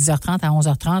matins, 10h30 à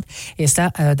 11h30, et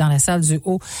ça dans la salle du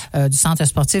haut du centre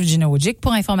sportif Gino Ogic.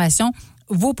 Pour information,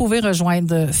 vous pouvez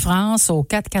rejoindre France au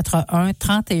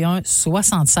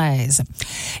 441-3176.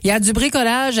 Il y a du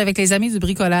bricolage avec les amis du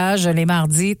bricolage les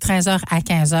mardis, 13h à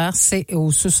 15h. C'est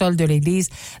au sous-sol de l'église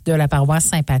de la paroisse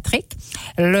Saint-Patrick.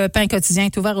 Le pain quotidien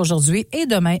est ouvert aujourd'hui et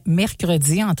demain,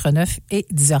 mercredi, entre 9 et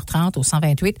 10h30 au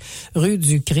 128 rue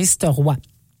du Christ-Roi.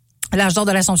 L'Argent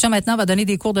de l'Assomption, maintenant, va donner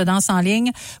des cours de danse en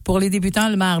ligne pour les débutants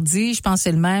le mardi. Je pense que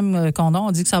c'est le même qu'on a.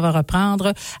 On dit que ça va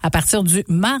reprendre à partir du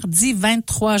mardi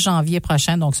 23 janvier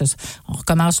prochain. Donc, on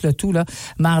recommence le tout, là,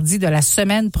 mardi de la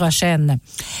semaine prochaine.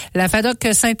 La FADOC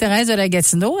Sainte-Thérèse de la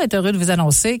Gatineau est heureux de vous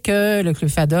annoncer que le Club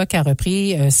FADOC a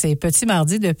repris ses petits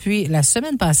mardis depuis la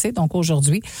semaine passée. Donc,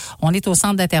 aujourd'hui, on est au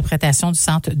centre d'interprétation du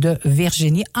centre de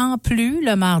Virginie. En plus,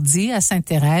 le mardi, à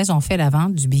Sainte-Thérèse, on fait la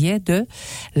vente du billet de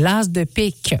l'As de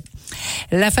pique.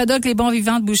 La FADOC Les Bons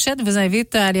Vivants de Bouchette vous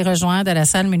invite à aller rejoindre à la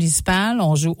salle municipale.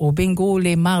 On joue au bingo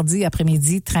les mardis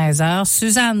après-midi, 13h.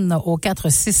 Suzanne au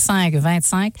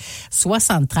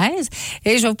 465-25-73.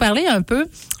 Et je vais vous parler un peu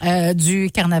du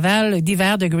carnaval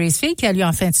d'hiver de Gracefield qui a lieu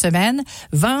en fin de semaine.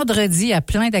 Vendredi, il y a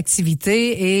plein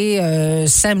d'activités et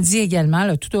samedi également,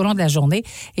 là, tout au long de la journée.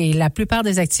 Et la plupart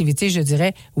des activités, je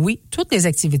dirais, oui, toutes les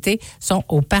activités sont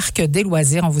au Parc des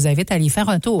Loisirs. On vous invite à aller y faire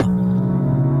un tour.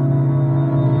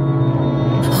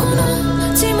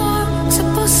 Dis-moi, c'est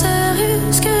pas sérieux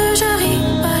ce que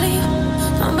j'arrive à lire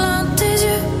dans blanc de tes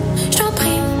yeux. Je t'en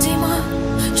prie, dis-moi,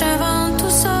 j'invente tout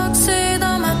ça que c'est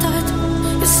dans ma tête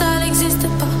et ça n'existe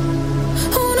pas.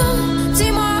 Oh non,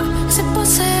 dis-moi, c'est pas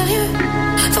sérieux.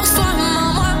 Force-toi,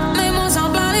 moi, mets-moi en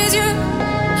blanc les yeux.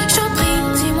 Je t'en prie,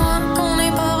 dis-moi qu'on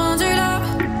n'est pas rendu là.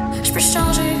 Je peux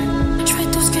changer, je fais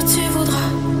tout ce que tu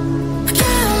voudras.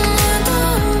 Regarde-moi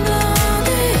dans le blanc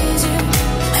des yeux,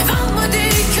 invente-moi des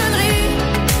conneries.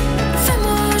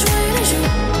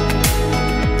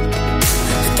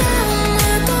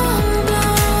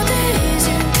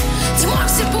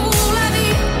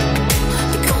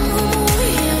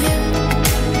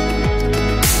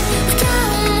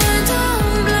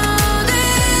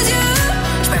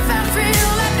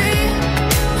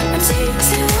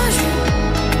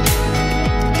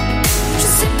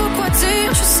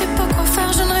 Je sais pas quoi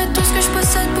faire, je donnerai tout ce que je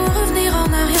possède pour revenir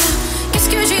en arrière. Qu'est-ce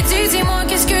que j'ai dit, dis-moi,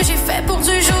 qu'est-ce que j'ai fait pour du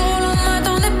jour au lendemain,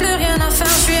 t'en as plus rien à faire.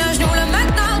 Je suis à genoux là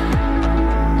maintenant,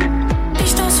 et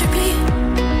je t'en supplie,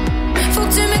 faut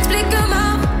que tu m'expliques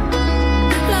comment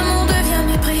l'amour devient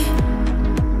mépris.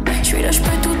 Je suis là, je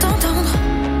peux tout entendre,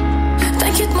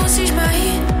 t'inquiète-moi si je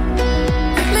m'haïs,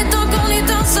 mais tant qu'on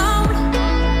est ensemble,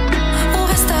 on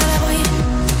reste à l'abri.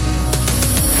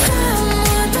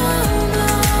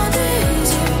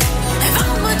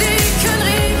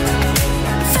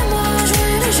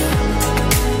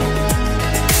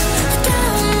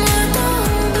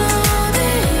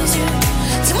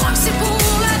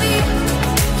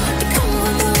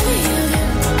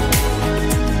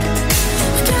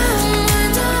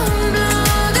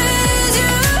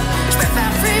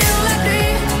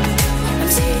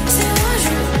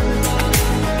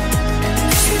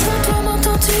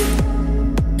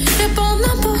 Réponds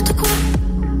n'importe quoi.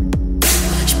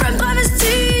 Je peux me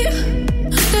travestir,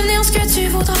 devenir ce que tu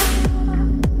voudras.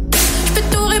 Je peux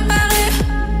tout réparer,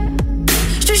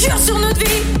 je te jure sur notre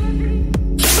vie.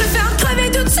 Je préfère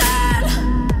crever toute seule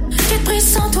qu'être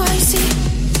prise sans toi ici.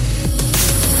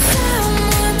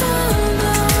 Regarde-moi dans le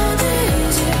blanc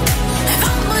des yeux,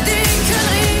 invente-moi des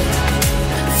conneries,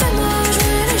 fais-moi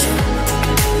jouer les jeux.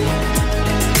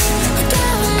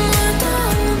 Regarde-moi dans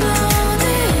le blanc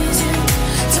des yeux,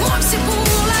 dis-moi que c'est pour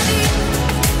la vie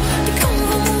et qu'on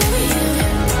va mourir vieux.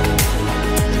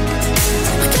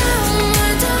 Regarde-moi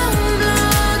dans le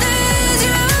blanc des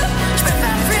yeux, je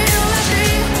préfère fuir la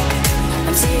pluie,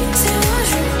 même si c'est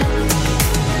orageux.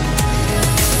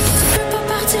 Tu peux pas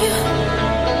partir,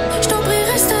 je t'en prie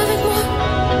reste avec moi.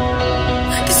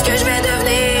 Qu'est-ce que je vais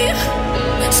devenir?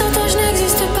 Sans toi je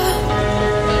n'existe pas.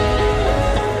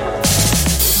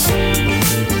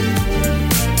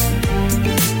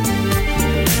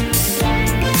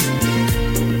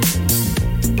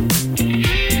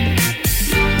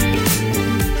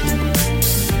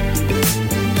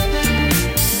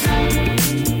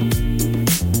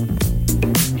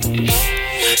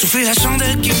 Souffler la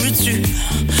chandelle qui me tue,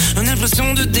 une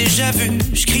impression de déjà vu.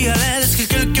 Je crie à l'aide, est-ce que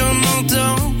quelqu'un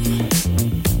m'entend?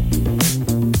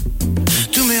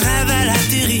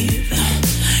 dérive.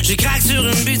 J'ai craque sur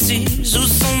une bêtise, où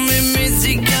sont mes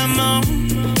médicaments?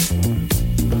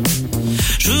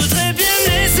 Je voudrais bien me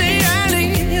laisser aller,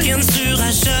 rien ne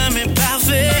sera jamais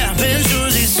parfait. À peine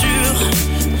chose est sûre,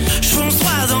 je fonce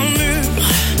droit dans le mur.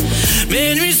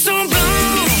 Mes nuits sont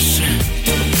blanches,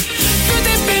 tout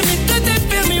est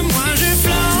permis, moi je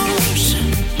flanche.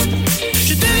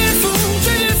 Je deviens fou,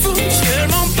 ce que le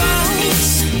monde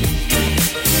pense.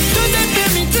 Tout est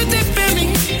permis. Tout est permis.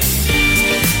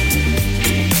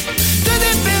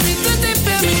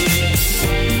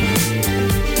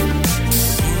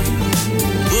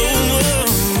 Oh, oh.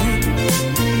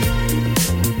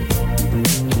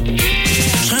 Je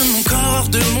traîne mon corps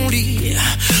de mon lit,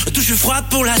 touche froide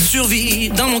pour la survie.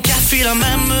 Dans mon café, la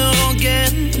même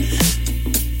rengaine.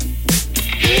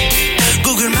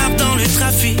 Google Maps dans le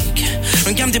trafic,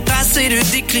 un gamme dépassé, le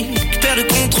déclic, perd le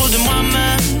contrôle de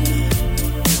moi-même.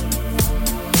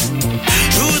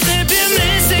 Je voudrais bien me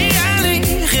laisser aller,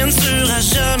 rien ne sera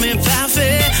jamais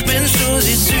parfait, mais une chose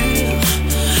est sûre,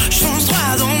 je fonce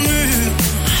droit dans le mur.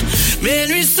 Mes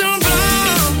nuits sont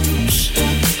blanches,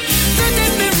 tout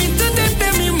est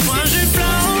permis, moi je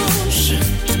flanche.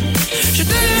 Je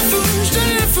deviens fou,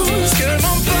 ce que le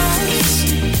monde pense.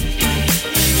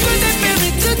 Tout est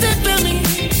permis.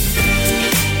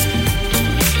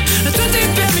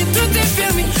 Tout est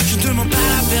permis, je demande pas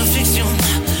la perfection.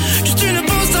 Juste une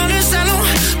pause dans le salon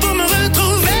pour me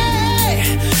retrouver.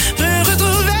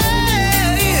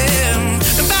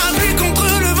 Un parapluie contre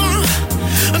le vent,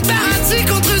 un paradis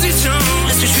contre du temps.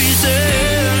 Est-ce que je suis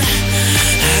seul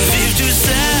à vivre tout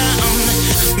ça?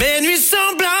 Mes nuits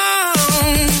sont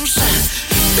blanches.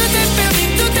 Tout est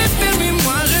permis,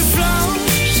 moi je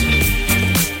flanche.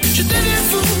 Je deviens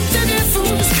fou,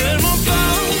 ce que le monde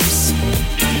pense.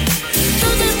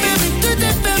 Tout est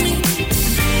permis.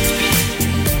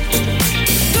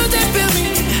 Tout est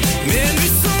permis, mes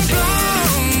nuits sont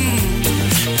blanches.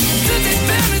 Tout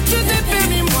est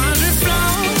permis, moi je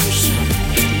flanche.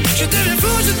 Je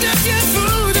deviens fou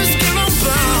de ce que l'on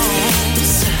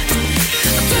pense.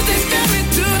 Tout est permis.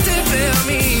 Tout est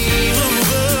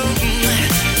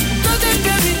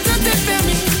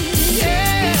permis, yeah.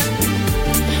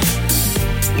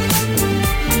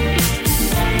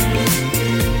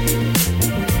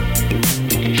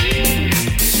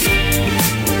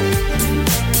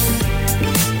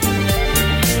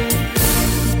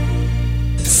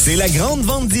 C'est la grande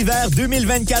vente d'hiver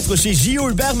 2024 chez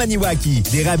J.O. Hubert Maniwaki.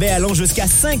 Des rabais allant jusqu'à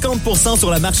 50% sur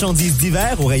la marchandise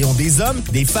d'hiver au rayon des hommes,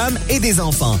 des femmes et des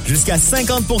enfants. Jusqu'à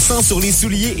 50% sur les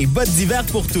souliers et bottes d'hiver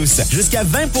pour tous. Jusqu'à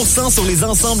 20% sur les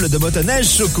ensembles de motoneige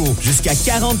Choco. Jusqu'à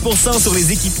 40% sur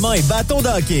les équipements et bâtons de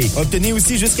hockey. Obtenez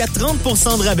aussi jusqu'à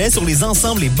 30% de rabais sur les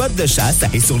ensembles et bottes de chasse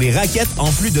et sur les raquettes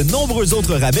en plus de nombreux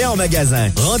autres rabais en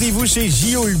magasin. Rendez-vous chez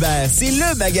J.O. Hubert. C'est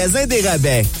le magasin des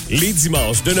rabais. Les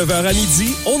dimanches de 9h à midi,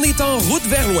 on est en route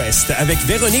vers l'Ouest avec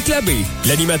Véronique Labbé.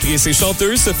 L'animatrice et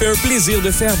chanteuse se fait un plaisir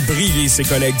de faire briller ses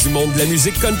collègues du monde de la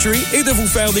musique country et de vous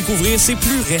faire découvrir ses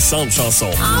plus récentes chansons.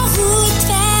 En route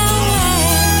vers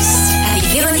l'Ouest avec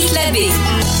Véronique Labbé.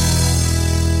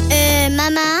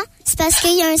 Maman, c'est parce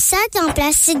qu'il y a un sac en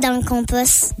plastique dans le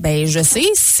compost. Ben, je sais,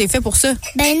 c'est fait pour ça.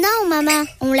 Ben non, maman,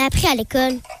 on l'a appris à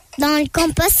l'école. Dans le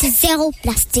compost, c'est 0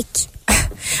 plastique.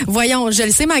 Voyons, je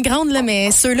le sais, ma grande, là,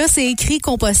 mais ceux-là, c'est écrit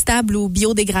compostable ou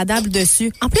biodégradable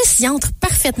dessus. En plus, ils entrent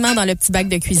parfaitement dans le petit bac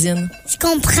de cuisine. Je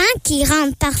comprends qu'ils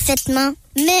rentrent parfaitement,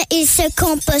 mais ils se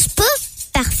compostent pas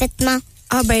parfaitement.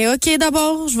 Ah ben OK,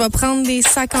 d'abord, je vais prendre des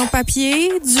sacs en papier,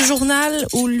 du journal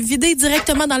ou le vider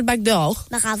directement dans le bac dehors.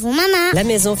 Bravo, maman! La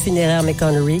Maison funéraire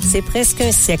McConnery, c'est presque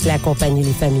un siècle à accompagner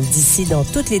les familles d'ici dans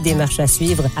toutes les démarches à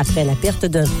suivre après la perte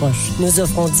d'un proche. Nous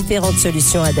offrons différentes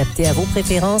solutions adaptées à vos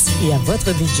préférences et à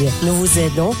votre budget. Nous vous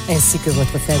aidons, ainsi que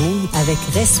votre famille, avec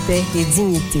respect et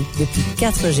dignité depuis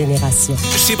 4 générations.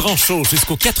 Chez Branchot,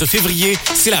 jusqu'au 4 février,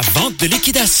 c'est la vente de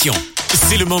liquidation.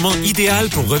 C'est le moment idéal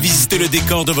pour revisiter le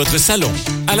décor de votre salon.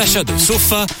 À l'achat d'un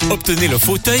sofa, obtenez le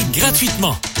fauteuil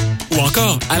gratuitement. Ou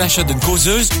encore, à l'achat d'une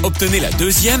causeuse, obtenez la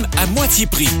deuxième à moitié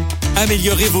prix.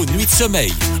 Améliorez vos nuits de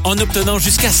sommeil en obtenant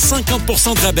jusqu'à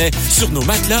 50% de rabais sur nos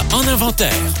matelas en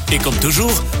inventaire. Et comme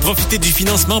toujours, profitez du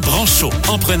financement Branchot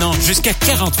en prenant jusqu'à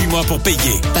 48 mois pour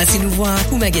payer. Passez nous voir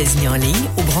ou magasinez en ligne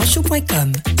au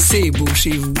branchot.com. C'est beau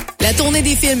chez vous. La tournée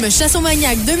des films Chasse aux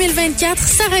maniaques 2024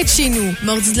 s'arrête chez nous.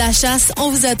 Mordu de la chasse, on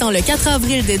vous attend le 4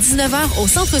 avril dès 19h au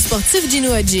Centre sportif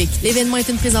Gino Hadjic. L'événement est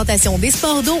une présentation des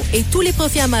sports d'eau et tous les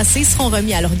profits amassés seront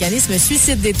remis à l'organisme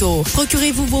Suicide Détour.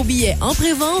 Procurez-vous vos billets en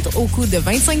pré-vente au coût de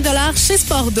 25$ chez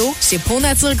Sport d'eau, chez Pro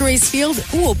Nature Gracefield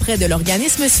ou auprès de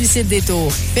l'organisme Suicide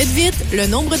Détour. Faites vite, le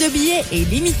nombre de billets est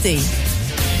limité.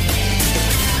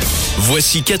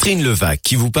 Voici Catherine Levac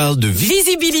qui vous parle de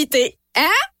visibilité. Hein?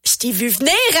 Je t'ai vu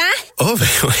venir, hein? Oh, ben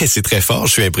ouais, c'est très fort,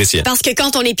 je suis impressionné. Parce que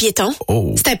quand on est piéton,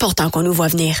 c'est important qu'on nous voit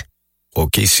venir.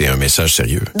 OK, c'est un message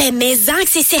sérieux. Ben, que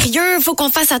c'est sérieux. Faut qu'on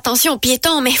fasse attention aux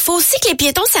piétons, mais faut aussi que les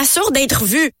piétons s'assurent d'être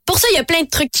vus. Pour ça, il y a plein de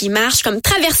trucs qui marchent, comme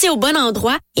traverser au bon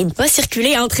endroit et ne pas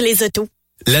circuler entre les autos.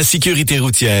 La sécurité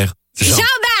routière.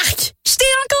 J'embarque! Je t'ai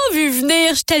encore vu venir,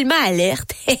 je suis tellement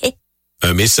alerte.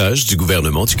 Un message du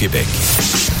gouvernement du Québec.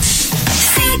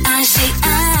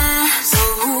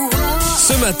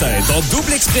 Ce matin, dans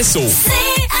Double Expresso.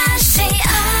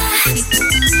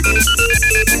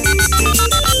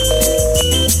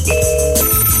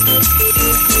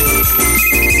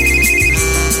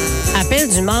 Appel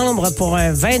du membre pour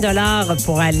un 20$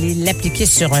 pour aller l'appliquer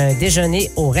sur un déjeuner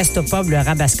au Resto Pub le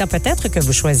Rabasca. Peut-être que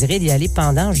vous choisirez d'y aller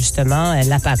pendant justement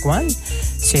la Pâquane.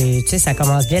 Tu sais, ça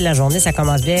commence bien la journée, ça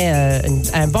commence bien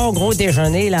un bon gros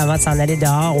déjeuner là, avant de s'en aller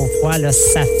dehors au froid. Là,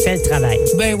 ça fait le travail.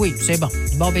 Ben oui, c'est bon.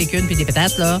 Du bon bacon puis des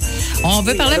patates, là. On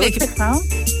veut parler avec... France.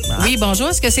 Oui, bonjour.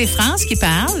 Est-ce que c'est France qui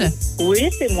parle? Oui,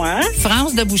 c'est moi.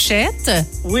 France de Bouchette?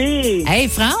 Oui. Hey,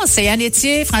 France, c'est Anne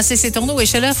Etier, FrancisEtourneau et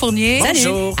Sheila Fournier.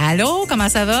 Bonjour. Allô, comment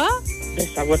ça va? Ben,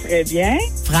 ça va très bien.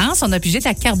 France, on a pigé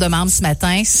ta carte de membre ce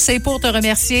matin. C'est pour te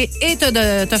remercier et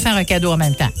te faire un cadeau en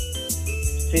même temps.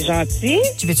 C'est gentil.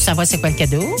 Tu veux-tu savoir c'est quoi le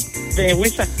cadeau? Ben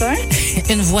oui, certain.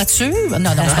 Une voiture?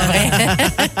 Non, c'est pas vrai.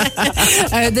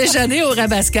 Un déjeuner au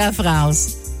Rabasca, France.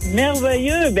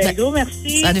 Merveilleux. Ben, gros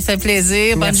merci. Ça nous fait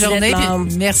plaisir. Bonne Merci journée. d'être membre.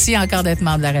 Puis merci encore d'être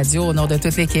membre de la radio au nom de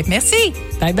toute l'équipe. Merci.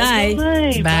 Bye bye.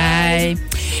 Bye. Bye.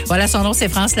 Voilà, son nom, c'est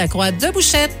France Lacroix de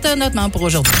Bouchette, notre membre pour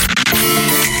aujourd'hui.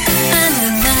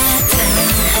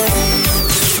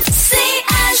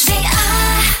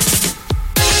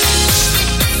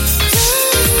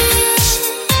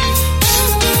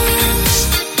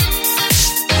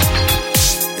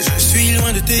 Je suis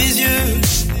loin de tes yeux,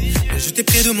 je t'ai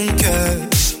près de mon cœur.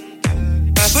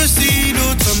 Pas possible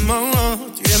autrement,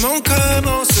 tu es mon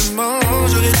commencement.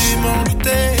 J'aurais dû m'en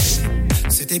douter,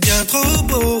 c'était bien trop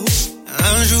beau.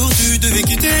 Un jour tu devais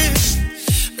quitter,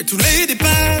 mais tous les départs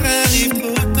arrivent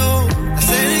trop tôt. À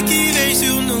celle qui veille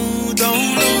sur nous dans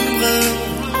l'ombre,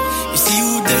 ici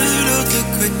ou de l'autre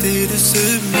côté de ce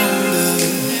monde.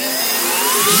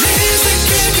 Mais c'est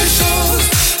quelque chose,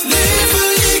 les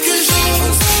folies que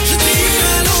j'ose, je tire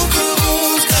à l'encre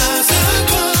rose grâce à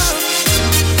toi.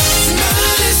 Tu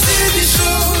m'as laissé des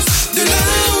choses, de là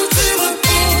où tu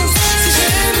reposes. Si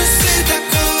j'aime, c'est à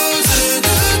cause de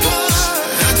toi.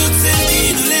 À toutes celles qui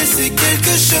nous laissent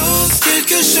quelque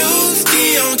chose qui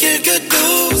en quelques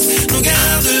doses nous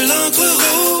garde l'encre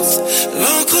rose,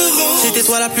 l'encre rose. C'était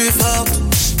toi la plus forte,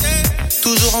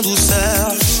 toujours en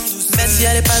douceur. Mais si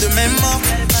elle n'est pas de même mort,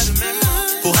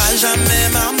 pourra jamais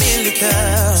m'armer le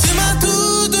cœur. Tu m'as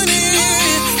tout donné,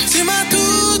 tu m'as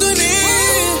tout donné.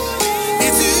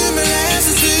 Et tu me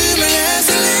laisses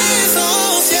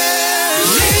l'essentiel.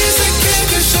 Mais c'est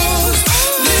quelque chose,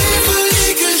 les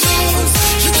folies que j'ose,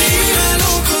 je tire à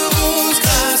l'encre rose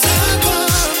grâce à toi.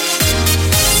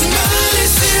 Tu m'as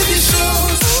laissé des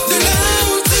choses, de là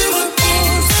où tu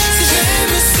reposes. Si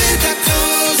j'aime, c'est à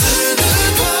cause de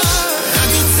toi. À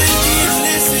toutes celles qui nous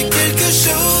laissent quelque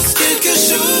chose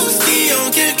qui en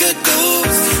quelques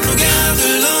doses nous garde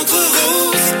l'encre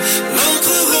rose,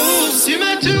 l'encre rose. Tu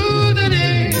m'as tout donné,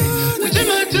 tu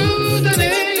m'as tout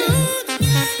donné.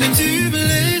 Et tu me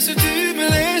laisses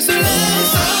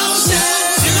l'essentiel.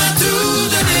 Tu m'as tout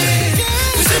donné,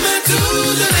 tu m'as tout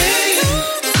donné.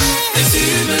 Et tu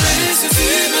me laisses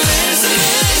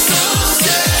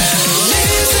l'essentiel. Mais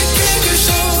c'est quelque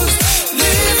chose,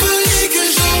 les folies que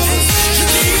j'ose, je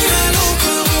tire à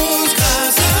l'encre rose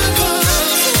grâce à toi.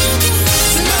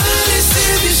 Tu m'as laissé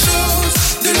des choses,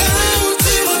 de là où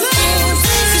tu reposes.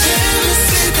 Si j'aime,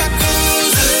 c'est à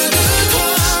cause de toi.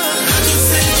 À toutes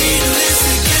celles qui nous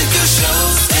laissent quelque chose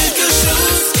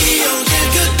qui en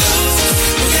quelques doses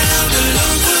nous garde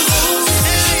l'encre rose,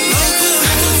 l'encre rose.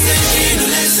 À toutes celles qui nous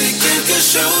laissent quelque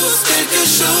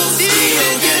chose qui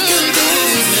en quelques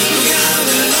doses nous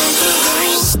garde l'encre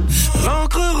rose,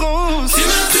 l'encre rose. Tu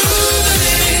m'as tout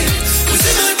donné, tu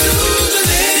m'as tout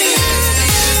donné.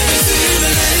 Et tu me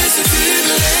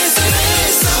laisses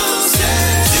l'essentiel.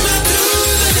 Tu m'as tout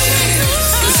donné,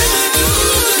 tu m'as tout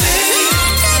donné.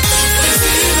 Et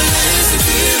tu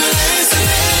me laisses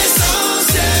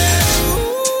l'essentiel.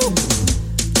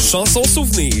 Chanson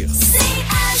souvenir.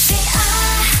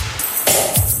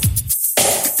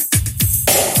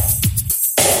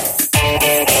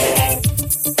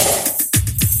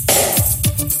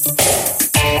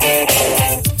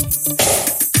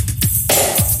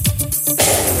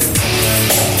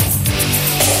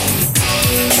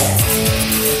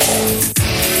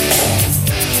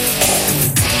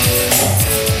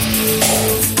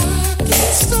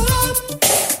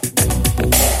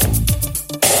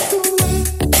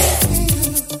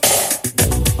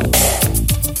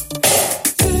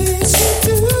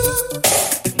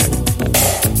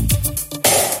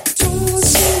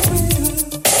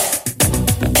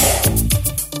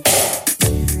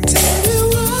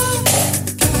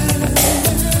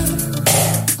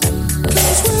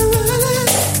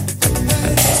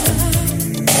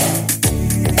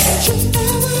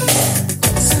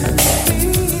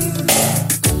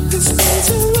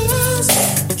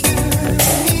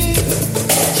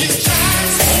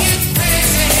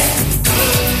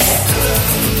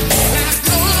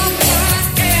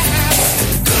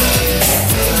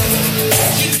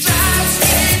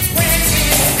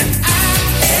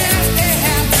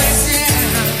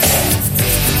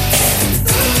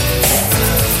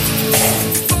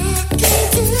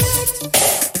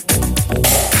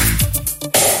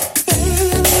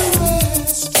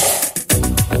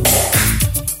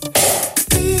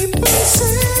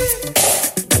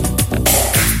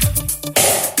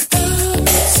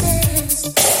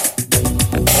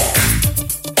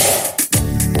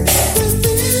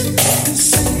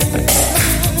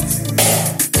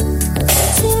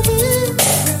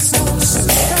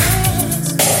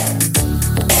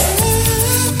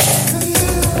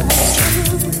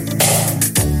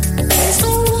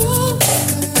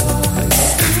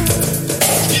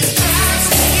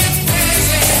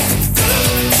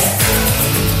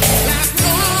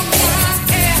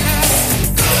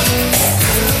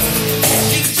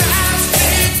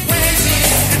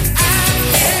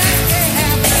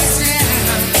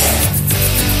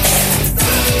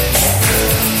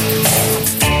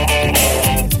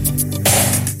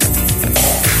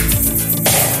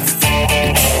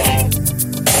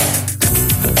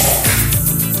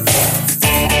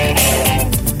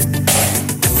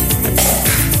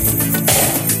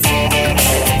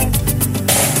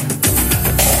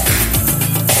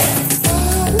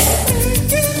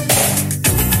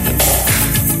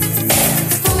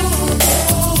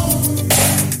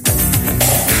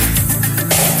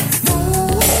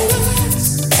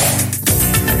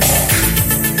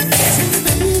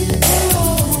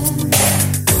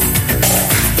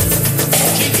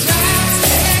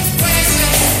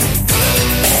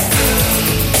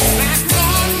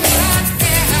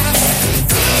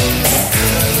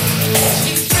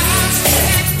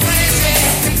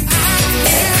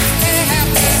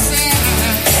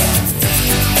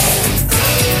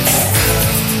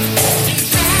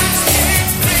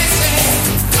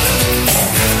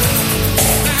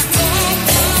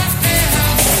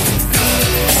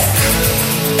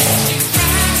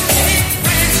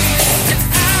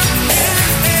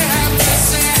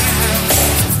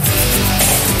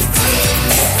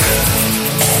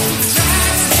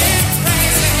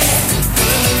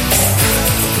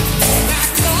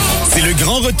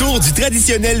 Grand retour du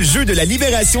traditionnel jeu de la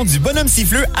libération du bonhomme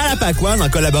siffleux à la Pacouane en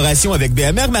collaboration avec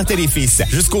BMR Martel et Fils.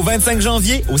 Jusqu'au 25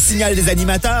 janvier, au signal des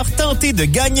animateurs, tentez de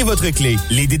gagner votre clé.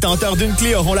 Les détenteurs d'une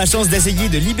clé auront la chance d'essayer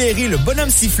de libérer le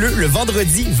bonhomme siffleux le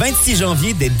vendredi 26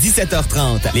 janvier dès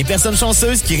 17h30. Les personnes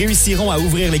chanceuses qui réussiront à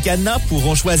ouvrir les cadenas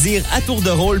pourront choisir à tour de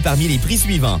rôle parmi les prix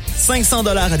suivants. 500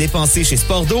 $ à dépenser chez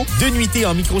Sportdo, 2 nuitées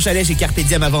en micro-chalet chez Carpe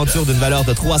Diem Aventure d'une valeur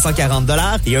de 340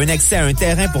 $ et un accès à un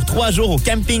terrain pour 3 jours au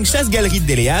camping Chasse-Galerie de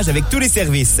Déléage avec tous les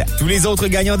services. Tous les autres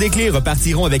gagnants des clés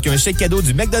repartiront avec un chèque cadeau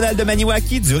du McDonald's de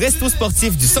Maniwaki, du resto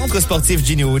sportif du centre sportif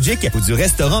Ginny Ojic ou du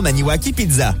restaurant Maniwaki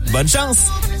Pizza. Bonne chance!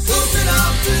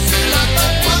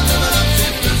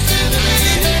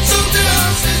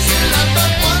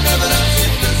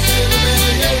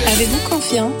 Avez-vous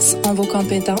confiance en vos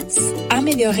compétences?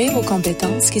 Améliorez vos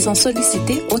compétences qui sont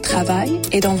sollicitées au travail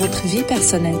et dans votre vie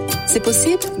personnelle. C'est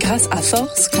possible grâce à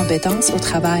Force Compétences au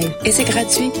travail. Et c'est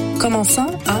gratuit. Commençons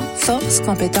à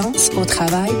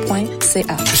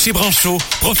forcecompétencesautravail.ca. Chez Brancho,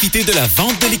 profitez de la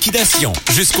vente de liquidation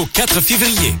jusqu'au 4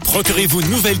 février. Procurez-vous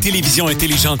une nouvelle télévision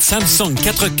intelligente Samsung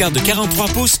 4K de 43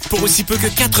 pouces pour aussi peu que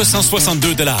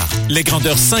 462 $. Les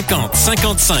grandeurs 50,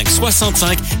 55,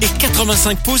 65 et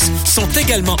 85 pouces sont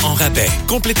également en rabais.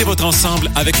 Complétez votre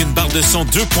ensemble avec une barre de son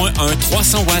 2.1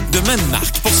 300 watts de même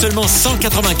marque pour seulement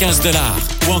 195 $.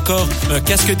 Ou encore un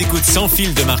casque d'écoute sans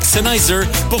fil de marque Sennheiser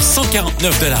pour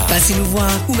 149 $. Passez nous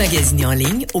voir ou magasinez en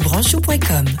ligne au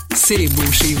brancho.com. C'est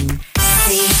beau chez vous.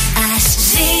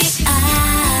 CHGA,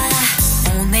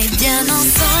 on est bien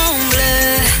ensemble.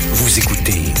 Vous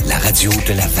écoutez la radio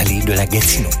de la vallée de la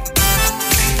Gatineau.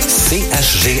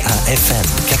 CHGA FM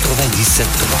 97.3.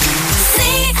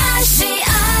 CHGA,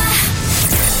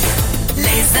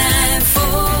 les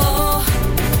infos.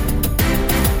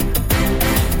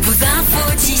 Vos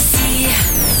infos d'ici.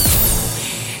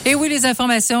 Et oui, les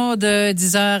informations de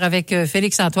 10h avec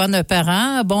Félix-Antoine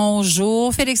Parent.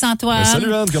 Bonjour, Félix-Antoine.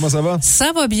 Salut Anne, comment ça va?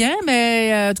 Ça va bien,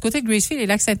 mais du côté de Gracefield et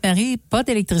Lac-Sainte-Marie, pas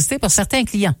d'électricité pour certains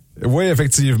clients. Oui,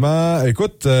 effectivement.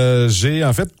 Écoute,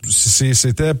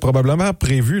 c'était probablement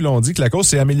prévu. Là, on dit que la cause,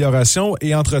 c'est amélioration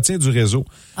et entretien du réseau.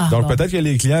 Donc, peut-être que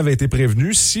les clients avaient été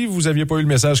prévenus. Si vous aviez pas eu le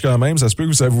message quand même, ça se peut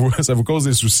que ça vous cause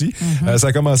des soucis. Mm-hmm. Ça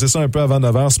a commencé ça un peu avant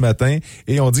 9h ce matin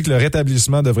et on dit que le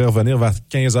rétablissement devrait revenir vers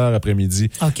 15h après-midi.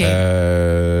 OK.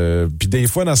 Puis des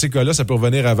fois, dans ces cas-là, ça peut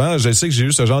revenir avant. Je sais que j'ai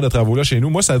eu ce genre de travaux-là chez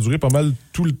nous. Moi, ça a duré pas mal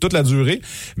toute la durée,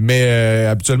 mais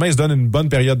habituellement, ils se donnent une bonne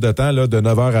période de temps, là, de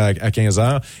 9h à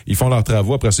 15h. Ils font leurs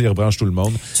travaux, après ça, ils rebranchent tout le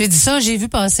monde. Tu dis ça, j'ai vu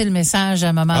passer le message à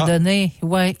un moment donné.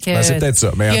 Ouais, que c'est peut-être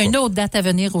ça. Mais il y a une autre date à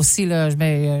venir aussi, là.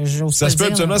 Mais j'ose ça pas se peut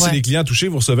dire, habituellement, si les clients touchés,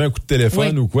 vous recevez un coup de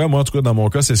téléphone ou quoi. Moi, en tout cas, dans mon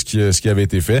cas, c'est ce qui avait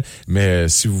été fait. Mais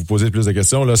si vous posez plus de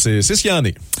questions, là, c'est ce qu'il y en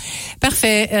est.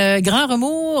 Parfait. Grand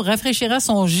Remous rafraîchira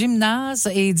son gymnase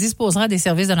et disposera des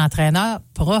services de l'entraîneur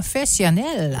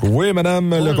professionnel. Oui, madame,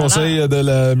 le conseil de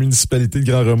la municipalité de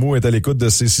Grand Remous est à l'écoute de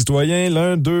ses citoyens.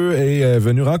 L'un d'eux est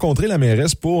venu rencontrer la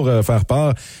mairesse pour faire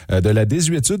part de la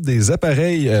désuétude des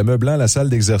appareils meublant la salle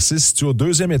d'exercice située au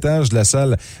 2e étage de la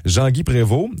salle Jean-Guy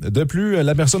Prévost. De plus,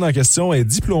 la personne en question est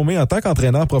diplômée en tant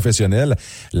qu'entraîneur professionnel.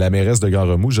 La mairesse de Grand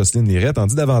Remous, Jocelyne Lirette, en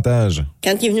dit davantage.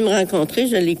 Quand il est venu me rencontrer,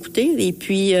 je l'ai écouté et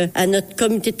puis à notre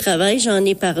comité de travail, j'en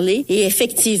ai parlé et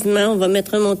effectivement, on va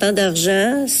mettre un montant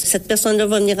d'argent. Cette personne-là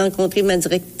va venir rencontrer ma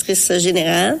directrice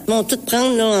générale. Ils vont tout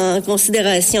prendre là, en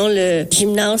considération le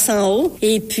gymnase en haut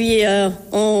et puis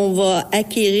on va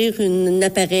acquérir un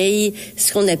appareil,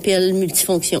 ce qu'on appelle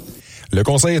multifonction. Le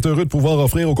conseil est heureux de pouvoir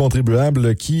offrir aux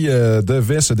contribuables qui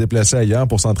devaient se déplacer ailleurs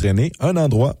pour s'entraîner un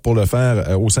endroit pour le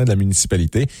faire au sein de la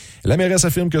municipalité. La mairesse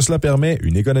affirme que cela permet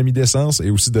une économie d'essence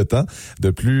et aussi de temps. De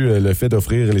plus, le fait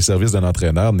d'offrir les services d'un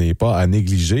entraîneur n'est pas à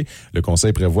négliger. Le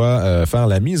conseil prévoit faire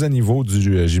la mise à niveau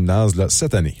du gymnase là,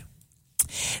 cette année.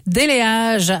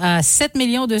 Déléage à 7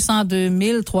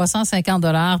 202 350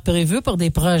 $ prévus pour des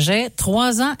projets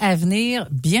 3 ans à venir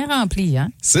bien remplis. Hein?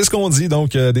 C'est ce qu'on dit,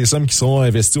 donc des sommes qui seront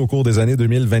investies au cours des années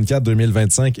 2024,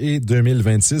 2025 et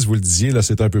 2026. Vous le disiez, là,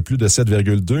 c'est un peu plus de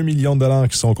 7,2 millions de $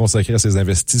 qui sont consacrés à ces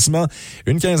investissements.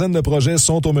 Une quinzaine de projets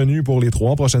sont au menu pour les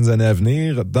 3 prochaines années à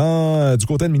venir. Du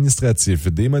côté administratif,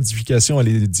 des modifications à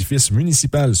l'édifice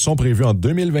municipal sont prévues en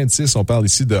 2026. On parle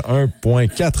ici de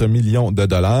 1,4 million de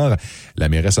 $. La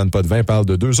mairesse Anne Potvin parle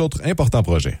de 2 autres importants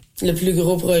projets. Le plus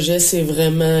gros projet, c'est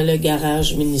vraiment le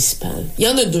garage municipal. Il y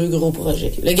en a 2 gros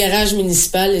projets. Le garage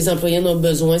municipal, les employés en ont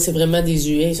besoin, c'est vraiment des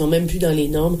UE, ils sont même plus dans les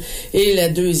normes. Et la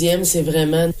deuxième, c'est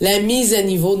vraiment la mise à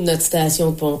niveau de notre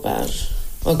station de pompage.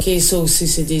 OK, ça aussi,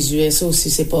 c'est des US, ça aussi,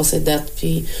 c'est passé de date,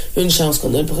 puis une chance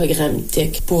qu'on a le programme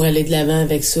tech pour aller de l'avant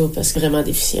avec ça, parce que c'est vraiment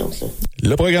déficiente, là.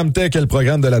 Le programme TEC est le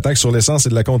programme de la taxe sur l'essence et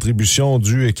de la contribution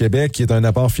du Québec, qui est un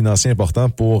apport financier important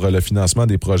pour le financement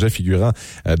des projets figurant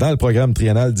dans le programme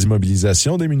triennal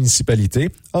d'immobilisation des municipalités.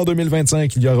 En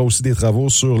 2025, il y aura aussi des travaux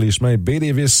sur les chemins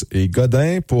Bay-Davis et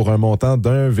Godin pour un montant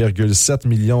d'1,7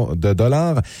 million de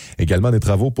dollars. Également des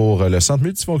travaux pour le centre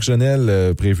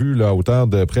multifonctionnel prévu là, à hauteur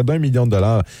de près d'1 million de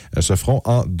dollars se feront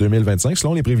en 2025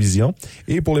 selon les prévisions.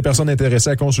 Et pour les personnes intéressées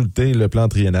à consulter le plan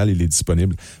triennal, il est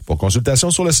disponible pour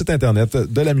consultation sur le site Internet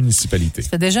de la municipalité. Ça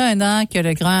fait déjà un an que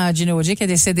le grand Gino Odjick est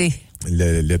décédé.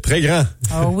 Le très grand.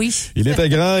 Ah oui. Il était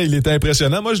grand, il était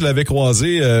impressionnant. Moi, je l'avais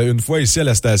croisé une fois ici à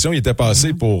la station. Il était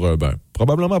passé pour,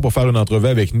 probablement pour faire une entrevue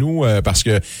avec nous parce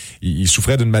que il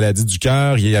souffrait d'une maladie du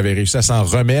cœur. Il avait réussi à s'en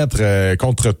remettre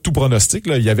contre tout pronostic.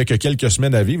 Là. Il y avait que quelques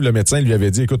semaines à vivre. Le médecin lui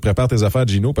avait dit, écoute, prépare tes affaires,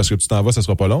 Gino, parce que tu t'en vas, ça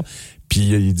sera pas long. Puis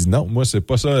il dit, non, moi, c'est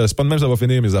pas ça. C'est pas de même, ça va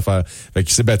finir mes affaires. Fait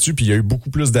qu'il s'est battu, puis il y a eu beaucoup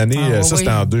plus d'années.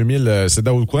 C'était en 2000, c'est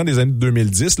au courant des années de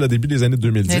 2010, là, début des années de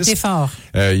 2010. Il a été fort.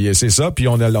 C'est ça. Puis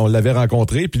on l'avait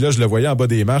rencontré, puis là je le voyais en bas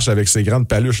des marches avec ses grandes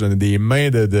paluches, là, des mains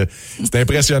de c'était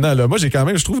impressionnant là. Moi j'ai quand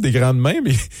même, je trouve, des grandes mains,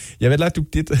 mais il avait de l'air tout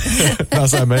petit dans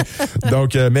sa main.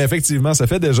 Donc mais effectivement, ça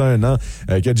fait déjà un an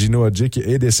que Gino Odjick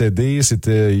est décédé.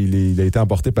 Il a été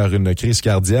emporté par une crise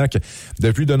cardiaque.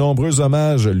 Depuis, de nombreux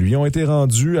hommages lui ont été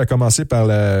rendus, à commencer par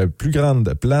la plus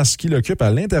grande place qu'il occupe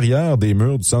à l'intérieur des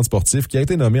murs du centre sportif qui a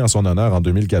été nommé en son honneur en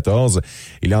 2014.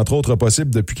 Il est entre autres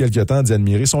possible depuis quelque temps d'y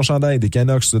admirer son chandail des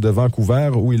Canucks de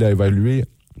Vancouver où il a évolué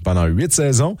pendant 8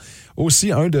 saisons.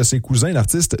 Aussi, un de ses cousins,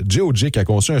 l'artiste Joe Odjick, a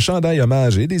conçu un chandail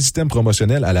hommage et des items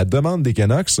promotionnels à la demande des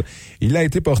Canucks. Il a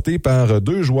été porté par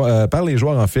les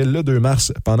joueurs en fait le 2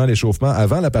 mars pendant l'échauffement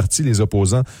avant la partie les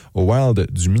opposants au Wild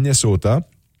du Minnesota.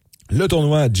 Le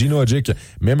tournoi Gino Odjick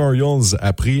Memorials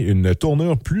a pris une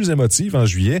tournure plus émotive en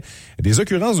juillet. Des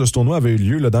occurrences de ce tournoi avaient eu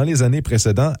lieu là, dans les années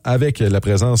précédentes avec la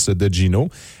présence de Gino.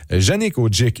 Jannick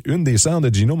Odjick, une des sœurs de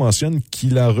Gino, mentionne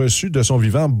qu'il a reçu de son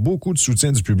vivant beaucoup de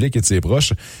soutien du public et de ses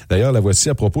proches. D'ailleurs, la voici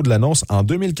à propos de l'annonce en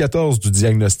 2014 du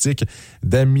diagnostic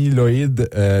d'amyloïdose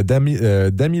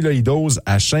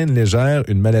à chaîne légère,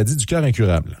 une maladie du cœur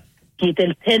incurable. Qui était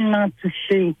tellement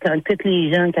touché quand tous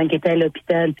les gens, quand ils étaient à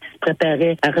l'hôpital, qui se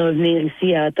préparaient à revenir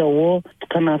ici à Ottawa pour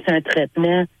commencer un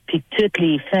traitement, puis tous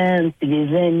les fans, puis les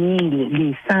amis,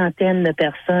 les centaines de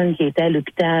personnes qui étaient à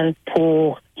l'hôpital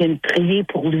pour qu'ils priaient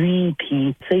pour lui,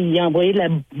 puis tu sais, il a envoyé de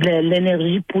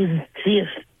l'énergie positive.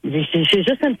 J'ai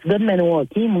juste un petit gars de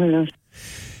Milwaukee, moi, là.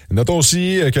 Notons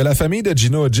aussi que la famille de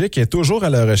Gino Odjick est toujours à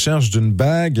la recherche d'une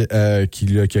bague qui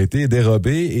a été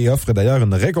dérobée et offre d'ailleurs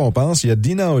une récompense. Il y a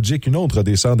Dina Odjick, une autre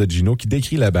des sœurs de Gino, qui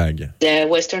décrit la bague. La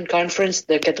Western Conference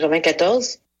de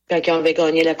 94, quand ils avaient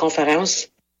gagné la conférence,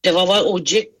 je vais avoir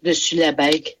Odjick dessus la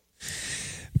bague.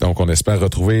 Donc, on espère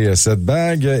retrouver cette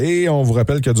bague. Et on vous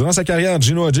rappelle que durant sa carrière,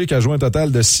 Gino Odjick a joué un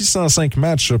total de 605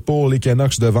 matchs pour les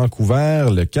Canucks de Vancouver,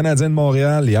 le Canadien de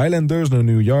Montréal, les Islanders de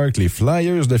New York, les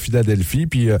Flyers de Philadelphie.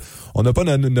 Puis, on n'a pas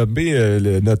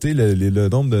noté le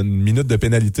nombre de minutes de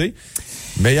pénalité.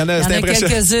 Mais il y en a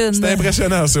quelques-unes. C'était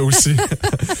impressionnant, ça aussi.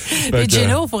 Et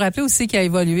Gino, il faut rappeler aussi qu'il a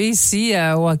évolué ici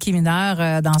au hockey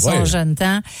mineur dans son jeune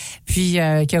temps, puis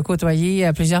qui a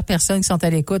côtoyé plusieurs personnes qui sont à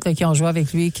l'écoute, qui ont joué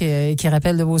avec lui, qui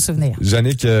rappellent de beaux souvenirs.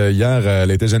 Jannick, hier,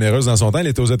 elle était généreuse dans son temps. Elle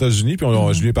était aux États-Unis, puis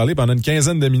je lui ai parlé pendant une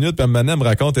quinzaine de minutes, puis elle me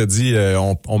raconte, elle dit,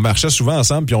 on marchait souvent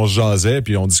ensemble, puis on se jasait,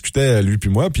 puis on discutait, lui puis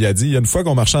moi, puis elle dit, il y a une fois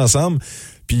qu'on marchait ensemble,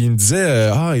 puis il me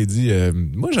disait,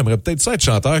 moi j'aimerais peut-être ça être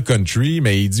chanteur country,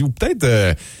 mais il dit, ou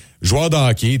peut-être joueur de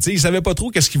hockey. Tu sais, il savait pas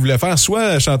trop qu'est-ce qu'il voulait faire,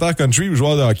 soit chanteur country ou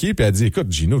joueur de hockey. Puis elle a dit, écoute,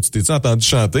 Gino, tu t'es-tu entendu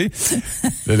chanter?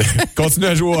 Continue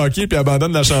à jouer au hockey puis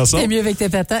abandonne la chanson. C'est mieux avec tes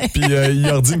patins. Puis il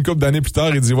a redit une couple d'années plus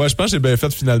tard, il dit, ouais, je pense que j'ai bien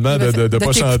fait finalement de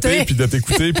pas chanter puis de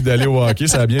t'écouter puis d'aller au hockey.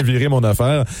 Ça a bien viré mon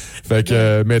affaire. Fait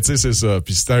que, mais tu sais, c'est ça.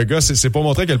 Puis c'est un gars, c'est pour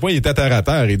montrer à quel point il était terre à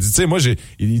terre. Il dit, tu sais, moi, j'ai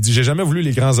jamais voulu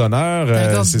les grands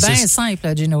honneurs. C'est bien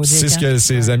simple, Gino. C'est ce que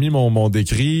ses amis m'ont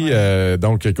décrit.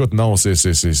 Donc, écoute, non, c'est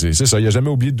ça. Il a jamais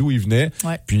oublié d'où il venait.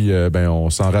 Ouais. Puis, on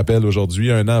s'en rappelle aujourd'hui,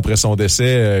 un an après son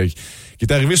décès, qui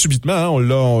est arrivé subitement.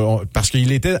 Hein, parce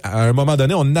qu'il était, à un moment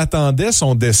donné, on attendait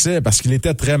son décès parce qu'il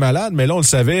était très malade, mais là, on le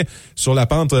savait sur la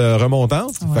pente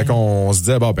remontante. Ouais. Fait qu'on se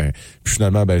disait, puis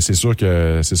finalement, c'est sûr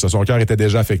que c'est ça. Son cœur était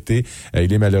déjà affecté.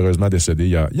 Il est malheureusement décédé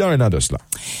il y a un an de cela.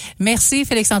 Merci,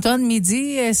 Félix-Antoine.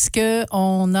 Midi, est-ce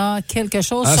qu'on a quelque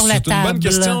chose sur la table? C'est une bonne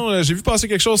question. J'ai vu passer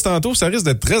quelque chose tantôt. Ça risque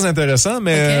d'être très intéressant,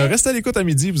 mais restez à l'écoute à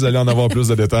midi. Vous allez en avoir plus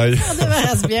de détails. On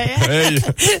démarre bien. Hey.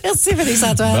 Merci,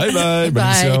 Félix-Antoine. Bye bye. Bonne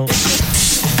émission.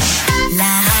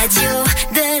 La radio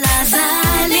de la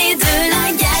vallée de la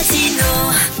Gatineau.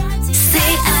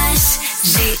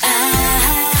 CHGA.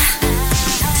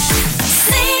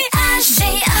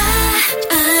 CHGA.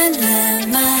 Le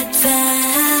matin.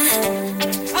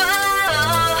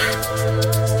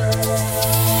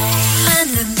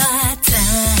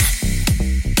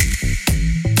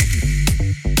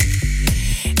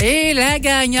 La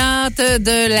gagnante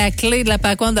de la clé de la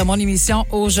Pacouane de mon émission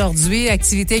aujourd'hui.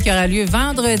 Activité qui aura lieu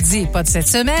vendredi, pas de cette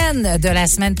semaine, de la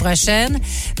semaine prochaine,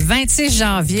 26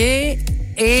 janvier.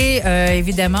 Et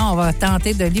évidemment, on va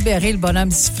tenter de libérer le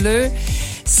bonhomme siffleux.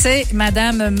 C'est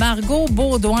Madame Margot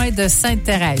Baudouin de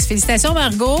Sainte-Thérèse. Félicitations,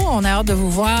 Margot. On a hâte de vous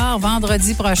voir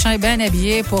vendredi prochain, bien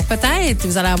habillé pour peut-être,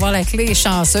 vous allez avoir la clé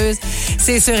chanceuse.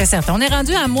 C'est sûr et certain. On est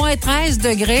rendu à moins 13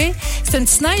 degrés. C'est une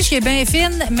petite neige qui est bien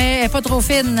fine, mais pas trop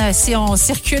fine si on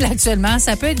circule actuellement.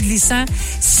 Ça peut être glissant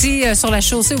si sur la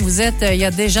chaussée où vous êtes, il y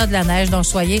a déjà de la neige. Donc,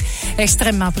 soyez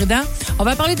extrêmement prudents. On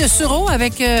va parler de sureau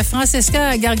avec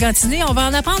Francesca Gargantini. On va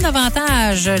en apprendre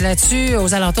davantage là-dessus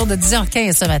aux alentours de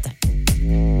 10h15 ce matin.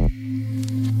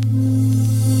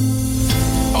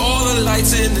 All the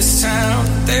lights in this town,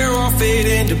 they're all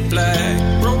fading to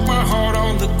black. Broke my heart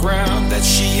on the ground that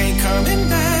she ain't coming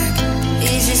back.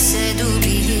 Et j'essaie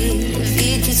d'oublier le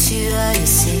vide que tu as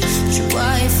laissé.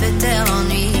 Joie et fête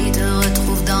l'ennui te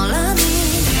retrouve dans la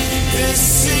nuit. The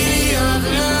city of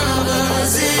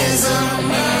lovers is a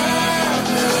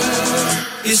murder.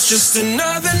 It's just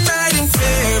another night in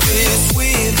Paris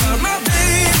without my baby.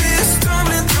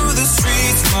 Stumbling through the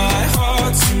streets, my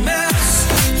heart's a mess.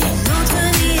 Notre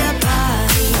nuit à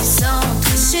Paris sans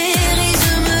toi chérie.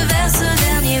 Je me verse le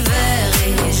dernier verre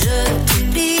et je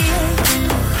t'oublie.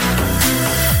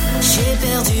 J'ai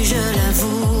perdu, je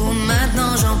l'avoue,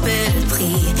 maintenant j'en paie le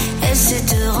prix. Essaie de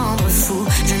te rendre fou,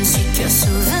 je ne suis que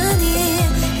souvenir.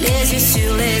 Les yeux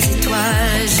sur les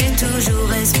étoiles, j'ai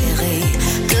toujours espéré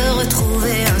te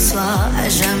retrouver un soir, à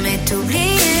jamais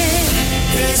t'oublier.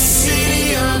 The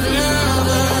city of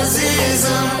lovers is a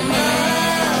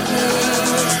murder.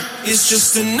 It's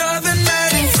just another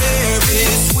night in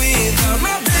Paris without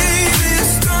my baby.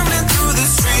 Stumbling through the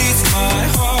streets, my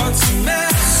heart's a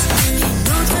mess.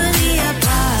 Notre nuit à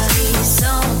Paris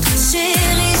sans toi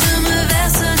chérie. Je me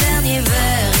verse le dernier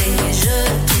verre et je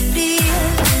t'oublie.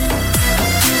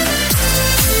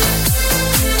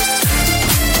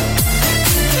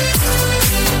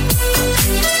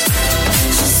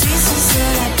 Je suis si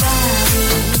seule à Paris.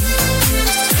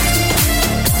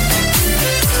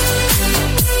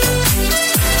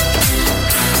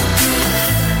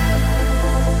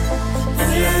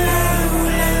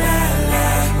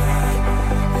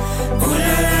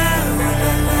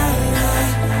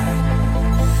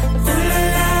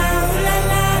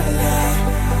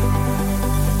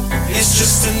 It's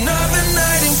just another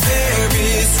night in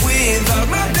Paris without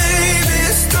my baby.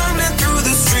 Stumbling through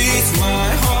the streets,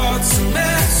 my heart's a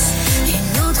mess.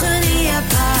 Une autre nuit à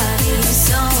Paris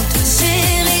sans toi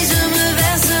chérie. Je me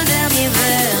verse le dernier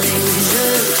verre et je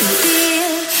t'oublie.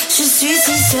 Je suis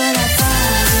si seule à Paris.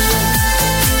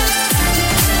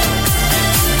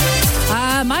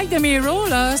 Mike DeMiro,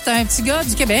 là, c'est un petit gars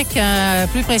du Québec,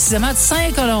 plus précisément de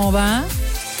Saint-Colomban.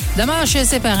 Demeure chez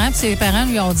ses parents, puis ses parents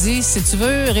lui ont dit, si tu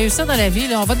veux réussir dans la vie,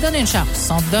 là, on va te donner une chance.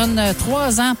 On te donne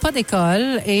 3 ans, pas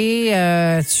d'école, et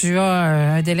tu as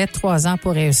un délai de 3 ans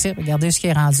pour réussir. Regardez ce qui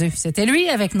est rendu. C'était lui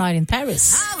avec Night in Paris.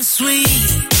 How sweet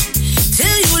till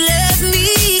you left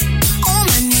me on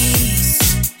my knees.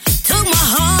 Took my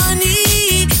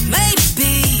honey, made it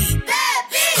be.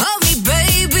 Hold me,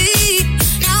 baby.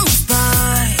 Now it's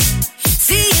fine.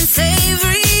 See and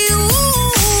savory.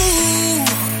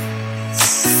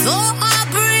 So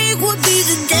heartbreak would be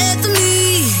the death of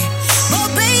me. But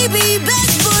baby,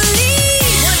 best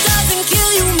believe what doesn't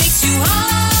kill you makes you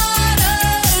harder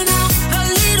now. A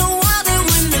little wilder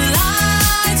when the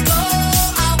lights go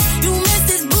out. You miss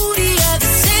this booty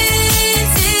ever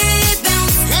since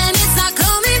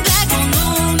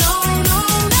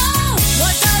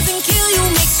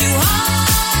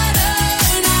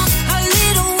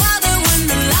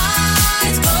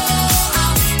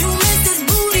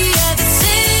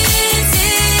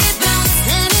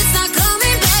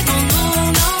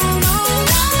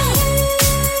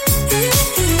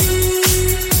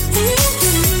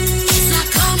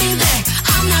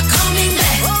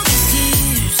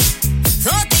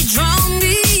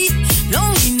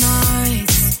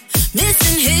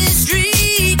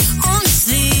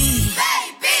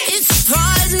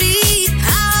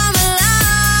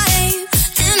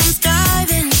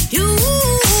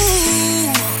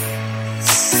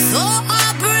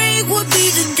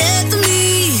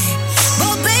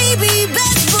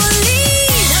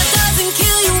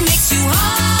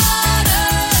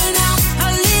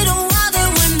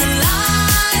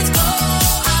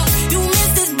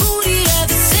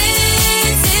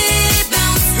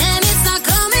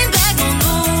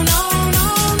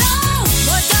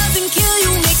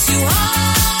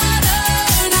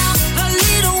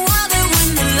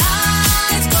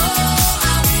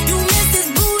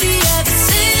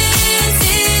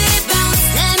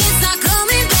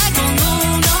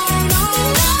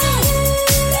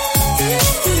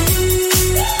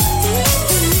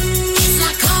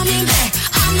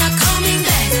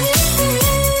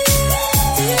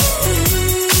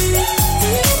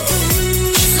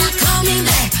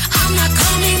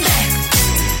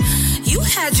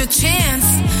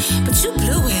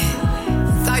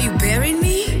Thought you buried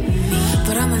me,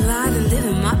 but I'm alive and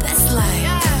living my best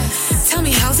life. Tell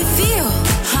me, how's it feel?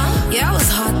 Huh? Yeah, I was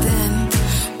hot then,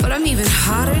 but I'm even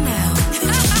hotter now.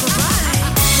 Bye-bye.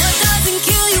 What doesn't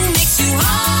kill you makes you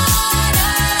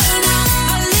harder now.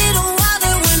 A little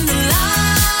wilder when the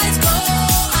lights go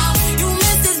out. You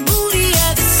miss this booty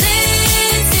ever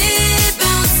since it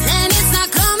bounced, and it's not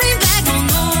coming back. No,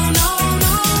 no, no,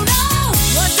 no, no.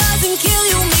 What doesn't kill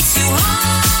you makes you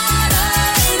harder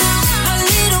now. A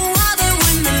little wilder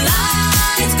when the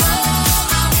lights go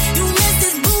out. You miss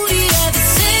this booty ever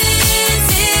since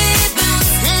it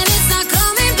bounced, and it's not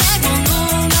coming back. No, no,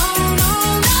 no, no, no.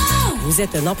 Vous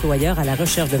êtes un employeur à la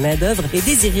recherche de main-d'œuvre et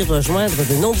désirez rejoindre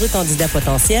de nombreux candidats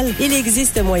potentiels? Il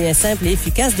existe un moyen simple et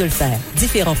efficace de le faire.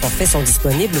 Différents forfaits sont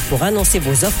disponibles pour annoncer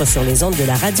vos offres sur les ondes de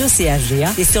la radio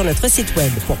CHGA et sur notre site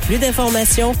web. Pour plus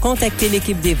d'informations, contactez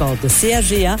l'équipe des ventes de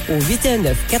CHGA au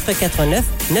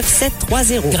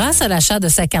 819-449-9730. Grâce à l'achat de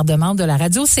sa carte de membre de la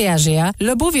radio CHGA,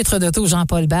 le beau vitre d'auto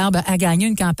Jean-Paul Barbe a gagné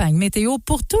une campagne météo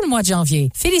pour tout le mois de janvier.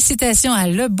 Félicitations à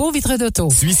le beau vitre d'auto.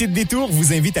 Suicide Détour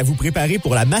vous invite à vous préparer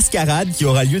pour la mascarade qui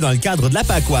aura lieu dans le cadre de la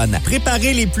Pâquane.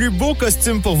 Préparez les plus beaux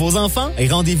costumes pour vos enfants et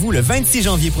rendez-vous le 26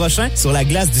 janvier prochain sur la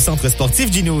glace du centre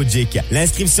sportif Gino Udjic.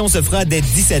 L'inscription se fera dès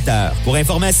 17h. Pour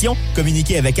information,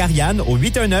 communiquez avec Ariane au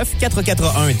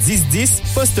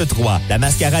 819-441-1010, poste 3. La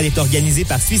mascarade est organisée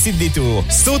par Suicide Détour.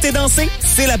 Sautez danser,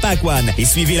 c'est la Pâquane. Et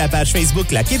suivez la page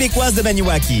Facebook La Québécoise de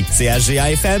Maniwaki.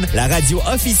 CHGA-FM, la radio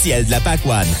officielle de la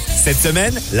Pâquane. Cette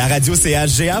semaine, la radio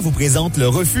CHGA vous présente le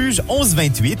refuge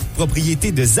 1128,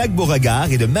 propriété de Zach Beauregard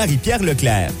et de Marie-Pierre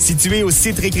Leclerc. Situé au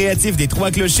site récréatif des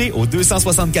Trois-Clochers, au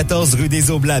 274 rue des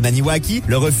Aublats à Maniwaki,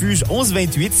 le refuge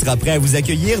 1128 sera prêt à vous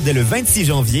accueillir dès le 26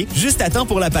 janvier, juste à temps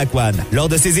pour la Pâquane. Lors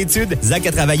de ses études, Zach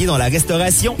a travaillé dans la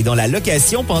restauration et dans la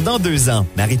location pendant 2 ans.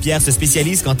 Marie-Pierre se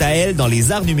spécialise quant à elle dans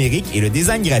les arts numériques et le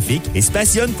design graphique et se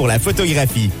passionne pour la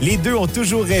photographie. Les deux ont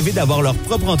toujours rêvé d'avoir leur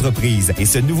propre entreprise et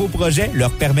ce nouveau projet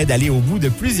leur permet d'aller au bout de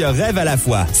plusieurs rêves à la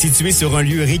fois. Situé sur un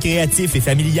lieu récréatif et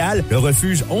familial, le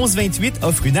refuge 1128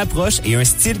 offre une approche et un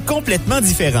style complètement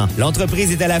différents.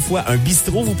 L'entreprise est à la fois un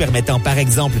bistrot vous permettant par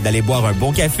exemple d'aller boire un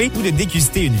bon café ou de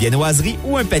déguster une viennoiserie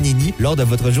ou un panini lors de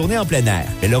votre journée en plein air.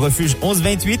 Mais le refuge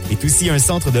 1128 est aussi un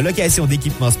centre de location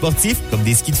d'équipements sportifs comme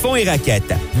des skis de fond et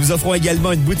raquettes. Nous offrons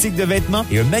également une boutique de vêtements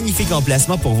et un magnifique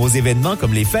emplacement pour vos événements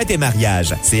comme les fêtes et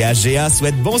mariages. CHGA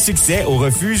souhaite bon succès au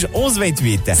refuge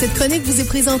 1128. Cette chronique vous est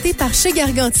présentée par Chez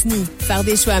Gargantini. Faire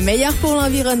des choix meilleurs pour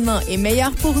l'environnement et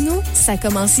meilleurs pour nous, ça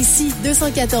commence ici,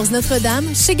 214 Notre-Dame,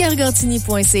 chez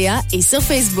gargantini.ca et sur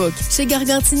Facebook. Chez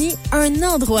Gargantini, un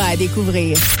endroit à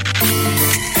découvrir.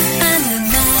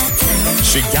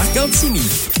 Chez Gargantini.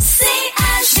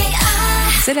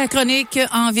 C'est la chronique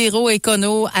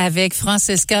Enviro-Écono avec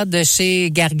Francesca de chez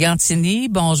Gargantini.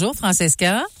 Bonjour,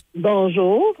 Francesca.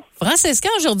 Bonjour. Francesca,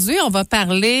 aujourd'hui, on va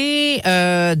parler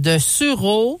de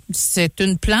sureau. C'est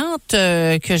une plante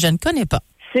que je ne connais pas.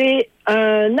 C'est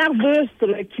un arbuste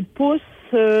qui pousse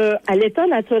à l'état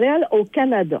naturel au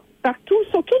Canada. Partout,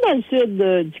 surtout dans le sud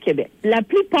du Québec. La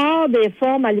plupart des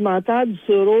formes alimentaires du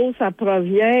sureau, ça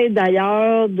provient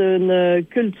d'ailleurs d'une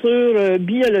culture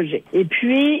biologique. Et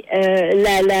puis,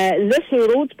 le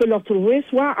sureau, tu peux le retrouver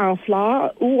soit en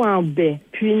fleurs ou en baies.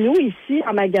 Puis nous, ici,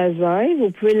 en magasin, vous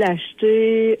pouvez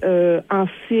l'acheter en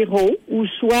sirop ou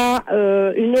soit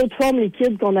une autre forme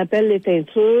liquide qu'on appelle les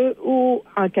teintures ou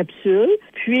en capsule.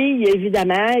 Puis,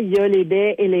 évidemment, il y a les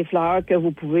baies et les fleurs que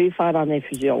vous pouvez faire en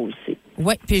infusion aussi.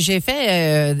 Oui, puis j'ai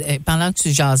fait, pendant que tu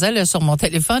jasais là, sur mon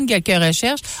téléphone, quelques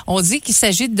recherches. On dit qu'il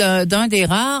s'agit d'un des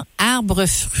rares arbres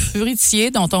fruitiers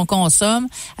dont on consomme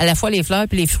à la fois les fleurs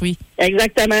et les fruits.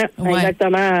 Exactement, ouais.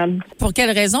 Exactement. Pour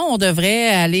quelle raison on devrait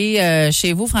aller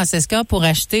chez vous, Francesca, pour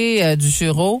acheter du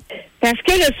sureau? Parce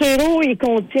que le sureau, il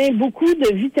contient beaucoup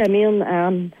de vitamines,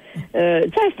 Anne. Tu sais,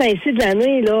 c'est ainsi de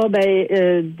l'année, là,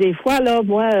 des fois, là,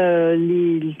 moi,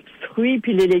 les fruits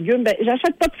puis les légumes,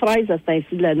 j'achète pas de fraises à ce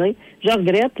temps-ci de l'année. Je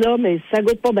regrette, là, mais ça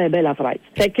goûte pas bien la fraise.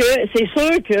 Fait que c'est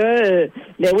sûr que,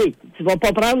 oui, tu vas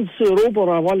pas prendre du sureau pour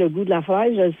avoir le goût de la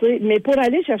fraise, je le sais, mais pour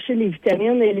aller chercher les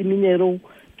vitamines et les minéraux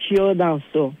qu'il y a dans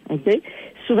ça, OK?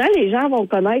 Souvent, les gens vont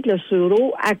connaître le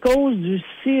sureau à cause du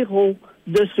sirop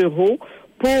de sureau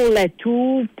pour la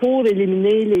toux, pour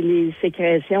éliminer les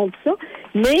sécrétions, tout ça.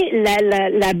 Mais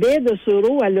la baie de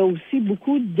sureau, elle a aussi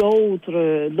beaucoup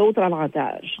d'autres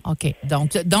avantages. OK.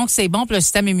 Donc c'est bon pour le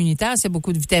système immunitaire. C'est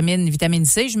beaucoup de vitamine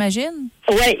C, j'imagine?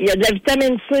 Oui, il y a de la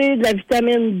vitamine C, de la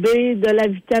vitamine B, de la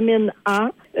vitamine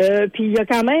A. Puis il y a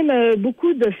quand même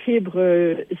beaucoup de fibres.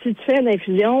 Si tu fais une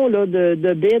infusion là,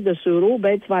 de baies, de sureau,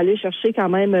 ben tu vas aller chercher quand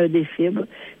même des fibres.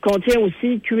 Contient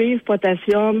aussi cuivre,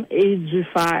 potassium et du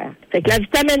fer. Fait que la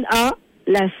vitamine A,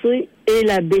 la C et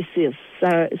la B6,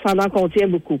 ça en contient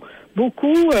beaucoup.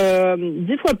 Beaucoup,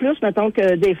 10 fois plus, mettons,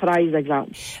 que des fraises,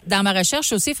 exemple. Dans ma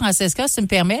recherche aussi, Francesca, si tu me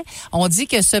permets, on dit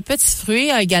que ce petit fruit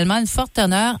a également une forte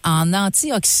teneur en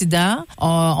antioxydants.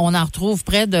 On en retrouve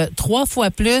près de 3 fois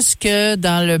plus que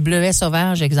dans le bleuet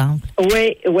sauvage, exemple.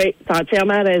 Oui, t'as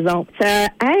entièrement raison. Ça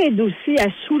aide aussi à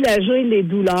soulager les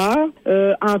douleurs,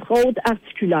 entre autres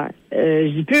articulaires.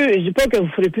 Je dis pas que vous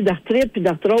ferez plus d'arthrite puis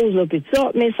d'arthrose là, puis tout ça,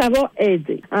 mais ça va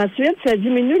aider. Ensuite, ça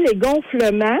diminue les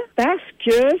gonflements parce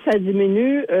que ça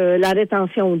diminue la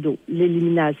rétention d'eau,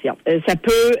 l'élimination. Ça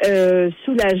peut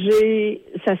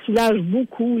ça soulage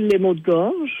beaucoup les maux de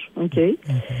gorge, OK?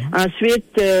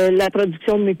 Ensuite, la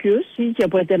production de mucus, qui n'a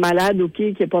pas été malade ou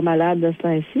qui n'est pas malade de ce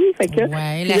temps-ci. Fait que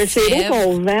le sirop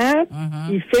qu'on vend,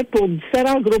 il fait pour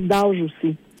différents groupes d'âge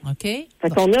aussi. OK. Fait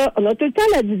qu'on a tout le temps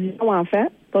la division enfant,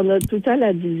 puis on a tout le temps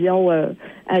la division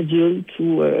adulte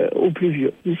ou au plus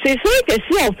vieux. C'est sûr que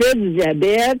si on fait du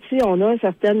diabète, si on a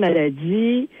certaines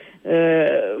maladies,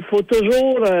 faut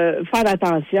toujours faire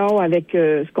attention avec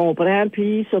ce qu'on prend,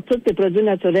 puis sur tous les produits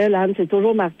naturels, Anne, c'est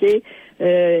toujours marqué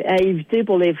à éviter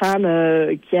pour les femmes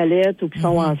qui allaitent ou qui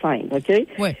sont enceintes, OK?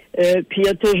 Oui. Puis il y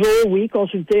a toujours,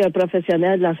 consulter un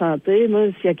professionnel de la santé. Moi,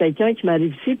 s'il y a quelqu'un qui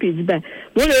m'arrive ici puis il dit,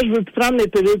 moi, là, je veux plus prendre mes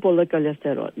pilules pour le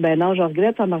cholestérol. Non, je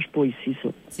regrette, ça marche pas ici, ça.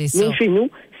 C'est ça. Nous, chez nous,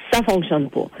 ça fonctionne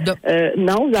pas.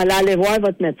 Non, vous allez aller voir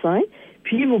votre médecin.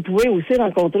 Puis, vous pouvez aussi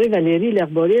rencontrer Valérie,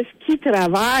 l'herboriste, qui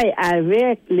travaille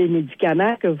avec les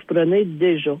médicaments que vous prenez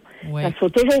déjà. Ouais. Il faut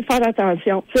toujours faire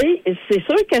attention. Tu sais, c'est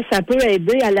sûr que ça peut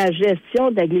aider à la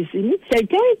gestion de la glycémie.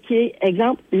 Quelqu'un qui est,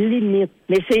 exemple, limite.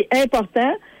 Mais c'est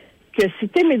important que si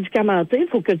tu es médicamenté, il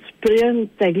faut que tu prennes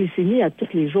ta glycémie à tous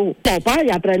les jours. Ton père,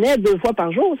 il apprenait 2 fois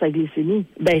par jour sa glycémie.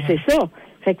 C'est ça.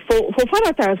 Fait qu'il faut faire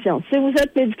attention. Si vous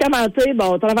êtes médicamenté,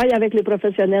 on travaille avec les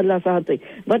professionnels de la santé.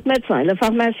 Votre médecin, le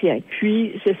pharmacien.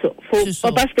 Puis, c'est ça.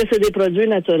 Pas parce que c'est des produits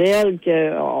naturels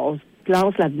qu'on se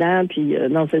lance là-dedans, puis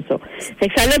non, c'est ça. Fait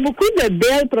que ça a beaucoup de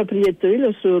belles propriétés,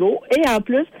 le sureau, et en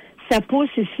plus, ça pousse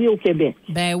ici au Québec.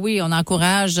 Ben oui, on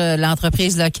encourage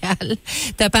l'entreprise locale.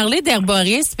 Tu as parlé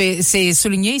d'herboriste, c'est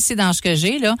souligné ici dans ce que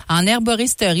j'ai, là. En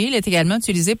herboristerie, il est également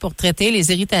utilisé pour traiter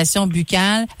les irritations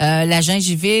buccales, la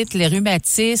gingivite, les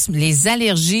rhumatismes, les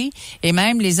allergies et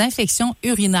même les infections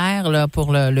urinaires là,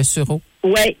 pour le sureau.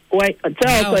 Oui. Tu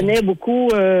sais, on connaît beaucoup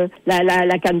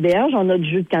la canneberge. On a du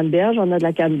jus de canneberge. On a de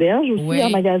la canneberge aussi en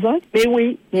magasin. Mais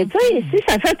oui. Mais tu sais, si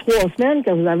ça fait 3 semaines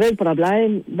que vous avez le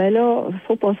problème, là,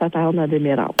 faut pas s'attendre à des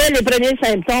miracles. Les premiers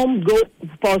symptômes, go,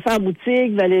 vous passez en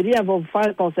boutique. Valérie, elle va vous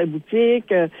faire conseil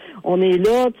boutique. On est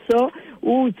là, tout ça.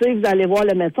 Ou, tu sais, vous allez voir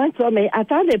le médecin, tout ça. Mais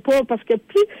attendez pas, parce que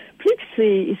plus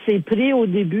que c'est pris au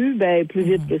début, plus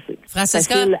vite que c'est.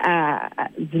 Francesca, facile à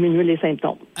diminuer les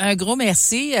symptômes. Un gros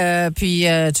merci. Puis,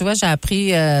 tu vois, j'ai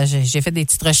appris, j'ai fait des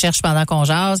petites recherches pendant qu'on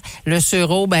jase. Le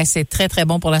sureau, c'est très, très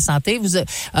bon pour la santé.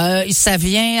 Ça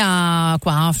vient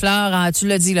en fleurs, tu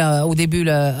l'as dit là au début,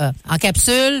 là, en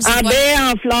capsule? En baie,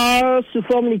 en fleurs, sous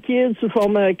forme liquide, sous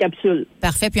forme capsule.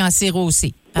 Parfait, puis en sirop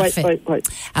aussi. Parfait. Oui.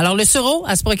 Alors, le sureau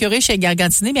à se procurer chez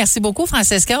Gargantini. Merci beaucoup,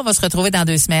 Francesca. On va se retrouver dans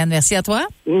 2 semaines. Merci à toi.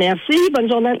 Merci.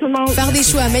 Bonne journée à tout le monde. Faire des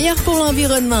choix meilleurs pour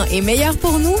l'environnement et meilleurs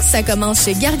pour nous, ça commence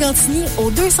chez Gargantini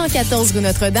au 214 rue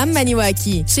Notre-Dame,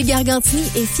 Maniwaki. Chez Gargantini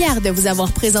est fier de vous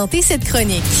avoir présenté cette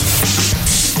chronique.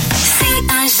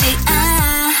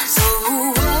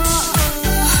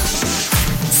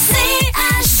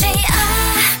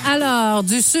 Alors,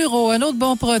 du sureau, un autre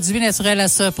bon produit naturel à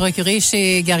se procurer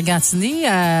chez Gargantini.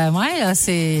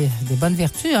 C'est des bonnes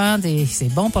vertus,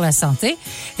 c'est bon pour la santé.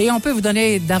 Et on peut vous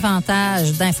donner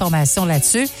davantage d'informations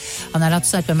là-dessus en allant tout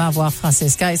simplement voir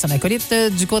Francesca et son acolyte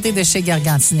du côté de chez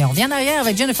Gargantini. On revient en arrière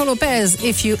avec Jennifer Lopez,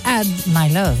 If You Had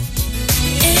My Love.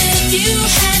 If you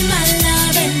had my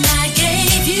love and I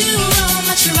gave you all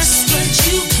my trust,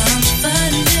 would you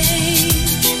comfort me?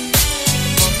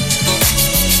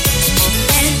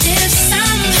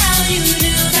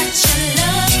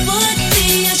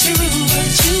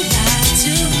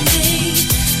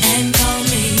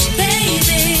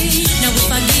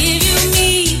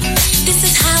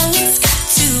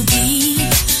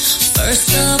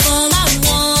 First of all, I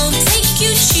won't take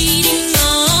you cheating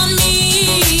on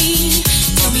me.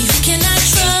 Tell me who can I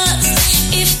trust?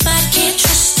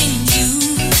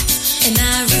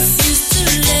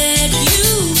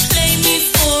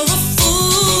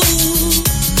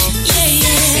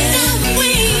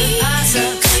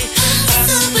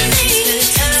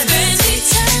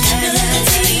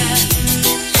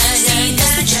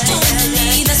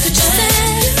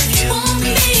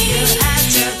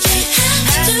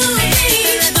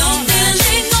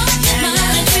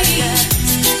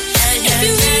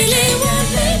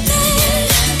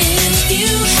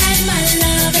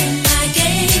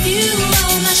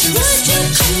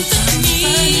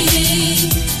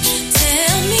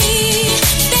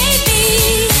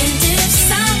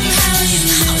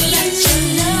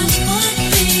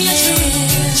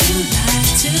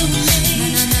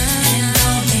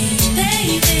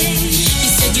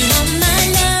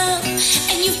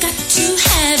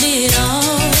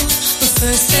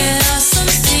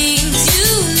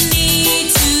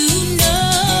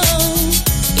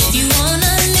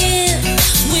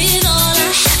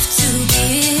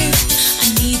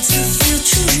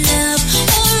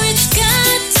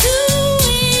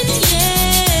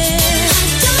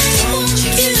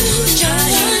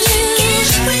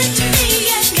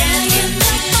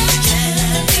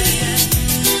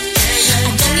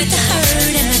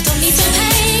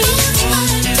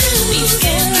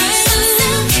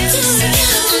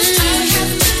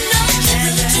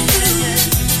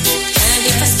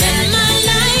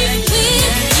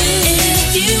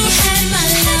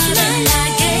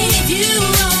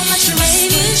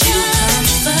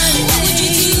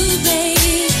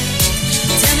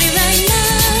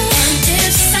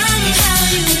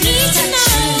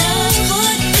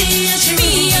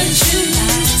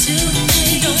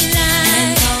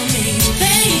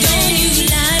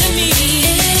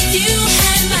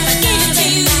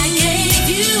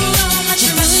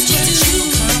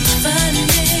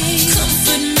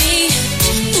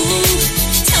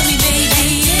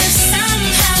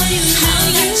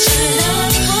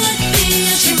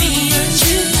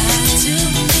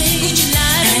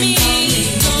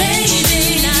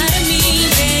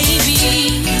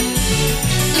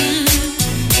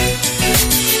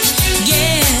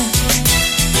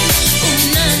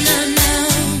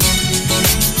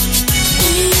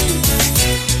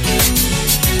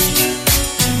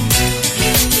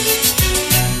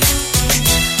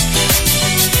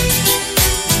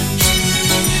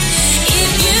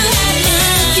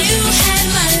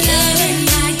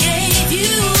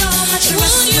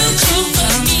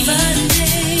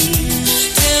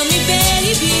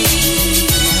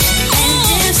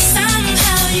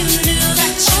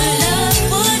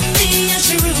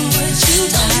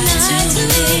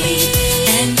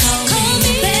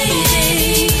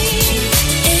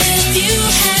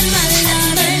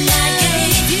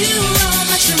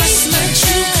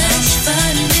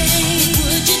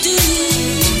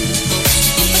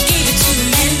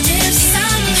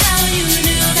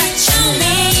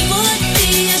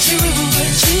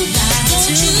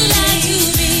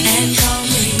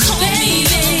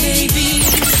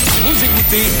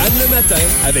 Écoutez Anne le matin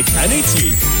avec Anne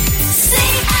Etier.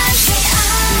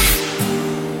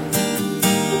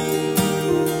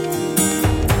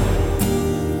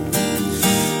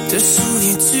 Te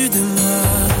souviens-tu de moi?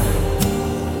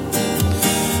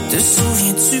 Te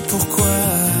souviens-tu pourquoi?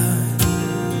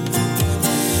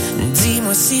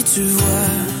 Dis-moi si tu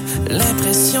vois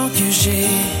l'impression que j'ai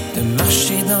de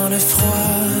marcher dans le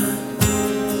froid.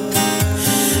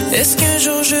 Est-ce qu'un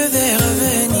jour je vais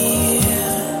revenir?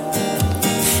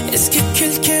 Est-ce que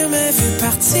quelqu'un m'a vu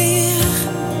partir?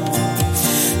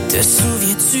 Te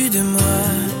souviens-tu de moi?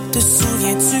 Te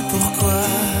souviens-tu pourquoi?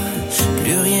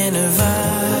 Plus rien ne va.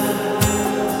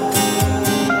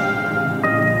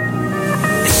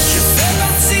 Je fais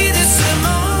partie de ce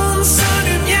monde sans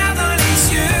lumière dans les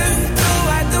yeux,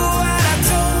 dos à la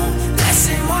tombe.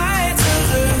 Laissez-moi être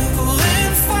heureux pour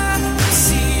une fois.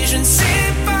 Si je ne sais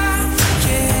pas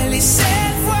quelle est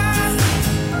cette voie,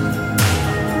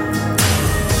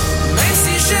 même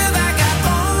si je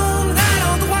vagabonde à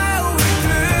l'endroit où il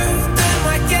pleut,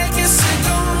 donne-moi quelques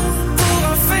secondes pour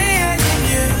enfin aller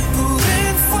mieux. Pour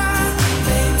une fois,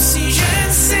 même si je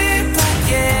ne sais pas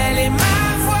quelle est ma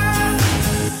voie,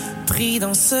 pris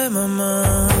dans ce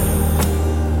moment,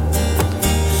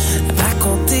 à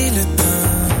compter le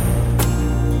temps,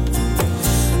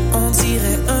 on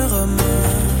dirait un roman,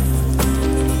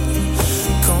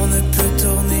 qu'on ne peut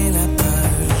tourner la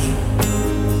page.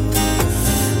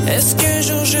 Est-ce qu'un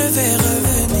jour je vais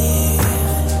revenir?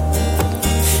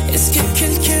 Est-ce que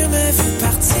quelqu'un m'a vu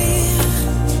partir?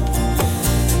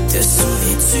 Te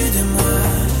souviens-tu de moi?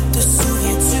 Te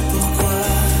souviens-tu pourquoi?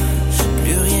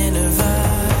 Plus rien ne va.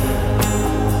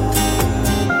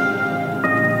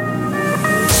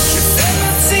 Je fais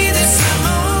partie de ce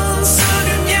monde sans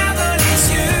lumière dans les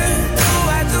yeux,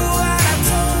 dos à la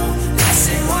tombe.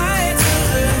 Laissez-moi être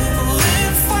heureux pour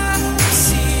une fois.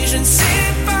 Si je ne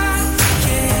sais pas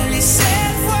quelle est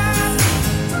cette voie,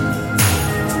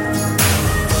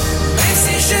 même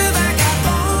si je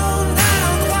vagabonde à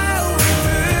l'endroit où il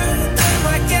pleut,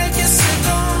 donne-moi quelques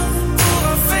secondes pour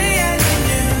enfin aller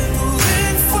mieux. Pour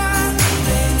une fois,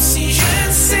 même si je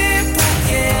ne sais pas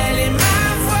quelle est ma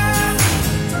voie.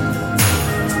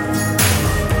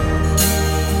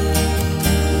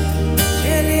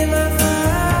 Quelle est ma voie?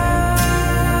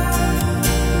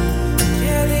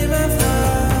 Quelle est ma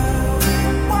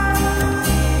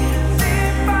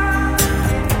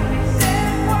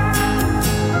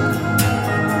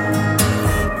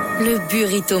Le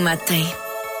burrito matin.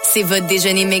 C'est votre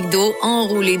déjeuner McDo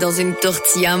enroulé dans une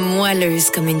tortilla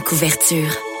moelleuse comme une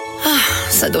couverture. Ah,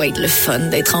 ça doit être le fun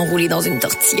d'être enroulé dans une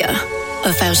tortilla.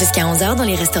 Offert jusqu'à 11h dans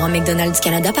les restaurants McDonald's du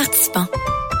Canada participants.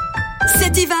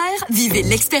 Cet hiver, vivez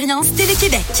l'expérience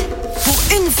Télé-Québec. Pour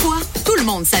une fois, tout le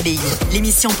monde s'habille.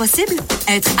 L'émission possible?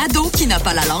 Être ado qui n'a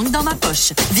pas la langue dans ma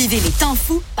poche. Vivez les temps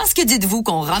fous parce que dites-vous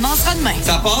qu'on ramassera demain.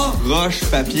 Ça part? Roche,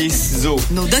 papier, ciseaux.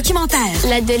 Nos documentaires.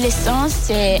 L'adolescence,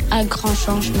 c'est un grand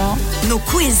changement. Nos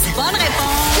quiz. Bonne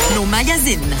réponse. Nos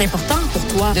magazines. C'est important pour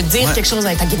toi de dire quelque chose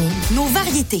avec ta guenille. Nos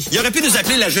variétés. Il aurait pu nous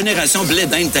appeler la génération blé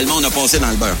d'Inde tellement on a passé dans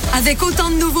le beurre. Avec autant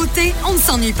de nouveautés, on ne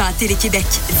s'ennuie pas à Télé-Québec.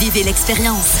 Vivez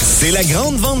l'expérience. C'est la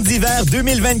grande vente d'hiver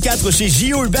 2024 chez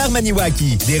J.O. Hubert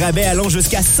Maniwaki. Des rabais allant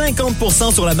jusqu'à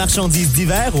 50% sur la marchandise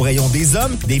d'hiver au rayon des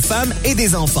hommes, des femmes et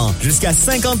des enfants. Jusqu'à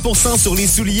 50% sur les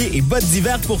souliers et bottes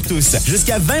d'hiver pour tous.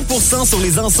 Jusqu'à 20% sur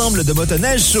les ensembles de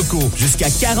motoneige Choco. Jusqu'à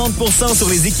 40% sur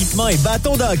les équipements et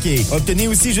bâtons de hockey. Obtenez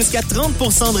aussi jusqu'à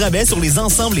 30% de rabais sur les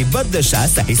ensembles et bottes de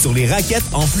chasse et sur les raquettes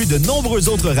en plus de nombreux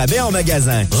autres rabais en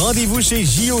magasin. Rendez-vous chez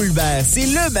J.O. Hubert. C'est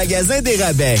le magasin des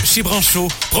rabais. Chez Branchot,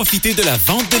 profitez de la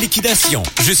vente de liquidation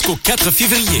jusqu'au 4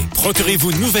 février.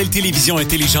 Procurez-vous une nouvelle télévision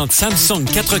intelligente Samsung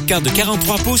 4K de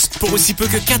 43 pouces pour aussi peu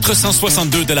que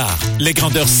 462 $. Les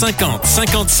grandeurs 50,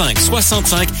 55,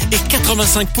 65 et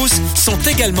 85 pouces sont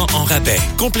également en rabais.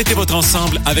 Complétez votre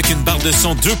ensemble avec une barre de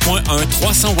son 2.1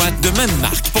 300 watts de même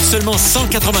marque pour seulement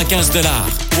 195 $.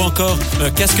 Ou encore un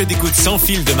casque d'écoute sans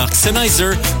fil de marque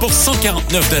Sennheiser pour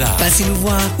 149 $. Passez nous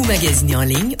voir ou magasinez en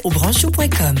ligne au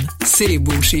branchot.com. C'est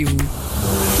beau chez vous.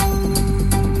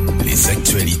 Les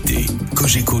actualités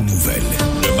Cogeco Nouvelles.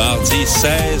 Le mardi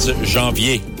 16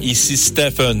 janvier, ici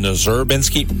Stephen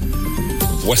Zerbinski.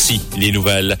 Voici les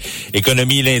nouvelles.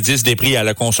 Économie, l'indice des prix à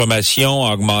la consommation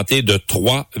a augmenté de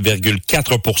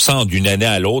 3,4 % d'une année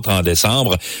à l'autre en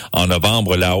décembre. En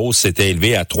novembre, la hausse s'était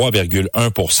élevée à 3,1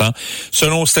 %.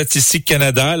 Selon Statistique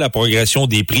Canada, la progression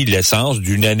des prix de l'essence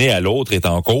d'une année à l'autre est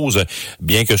en cause.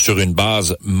 Bien que sur une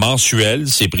base mensuelle,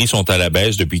 ces prix sont à la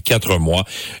baisse depuis 4 mois.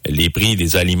 Les prix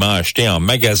des aliments achetés en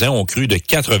magasin ont cru de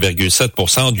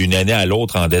 4,7 % d'une année à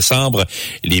l'autre en décembre.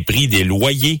 Les prix des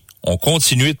loyers ont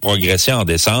continué de progresser en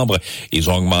décembre. Ils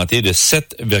ont augmenté de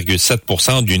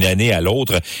 7,7 % d'une année à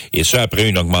l'autre, et ce après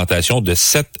une augmentation de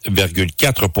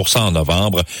 7,4 % en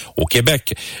novembre. Au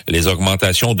Québec, les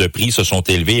augmentations de prix se sont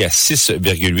élevées à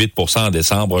 6,8 % en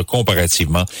décembre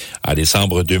comparativement à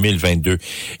décembre 2022.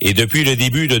 Et depuis le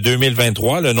début de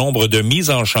 2023, le nombre de mises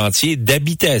en chantier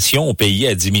d'habitations au pays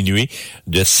a diminué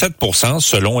de 7 %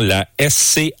 selon la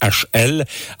SCHL.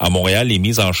 À Montréal, les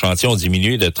mises en chantier ont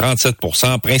diminué de 37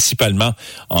 %, principalement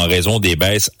en raison des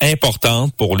baisses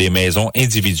importantes pour les maisons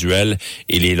individuelles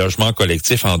et les logements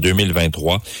collectifs en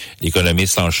 2023.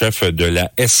 L'économiste en chef de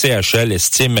la SCHL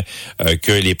estime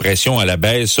que les pressions à la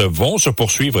baisse vont se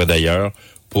poursuivre d'ailleurs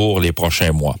pour les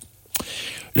prochains mois.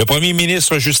 Le premier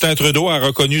ministre Justin Trudeau a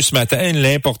reconnu ce matin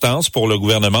l'importance pour le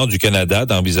gouvernement du Canada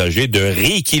d'envisager de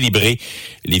rééquilibrer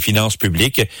les finances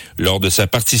publiques lors de sa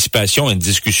participation à une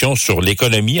discussion sur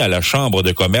l'économie à la Chambre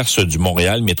de commerce du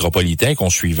Montréal métropolitain qu'on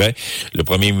suivait. Le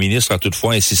premier ministre a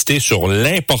toutefois insisté sur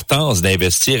l'importance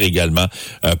d'investir également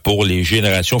pour les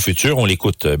générations futures. On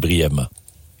l'écoute brièvement.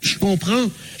 Je comprends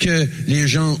que les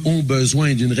gens ont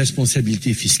besoin d'une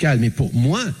responsabilité fiscale, mais pour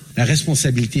moi, la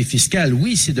responsabilité fiscale,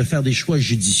 oui, c'est de faire des choix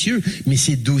judicieux, mais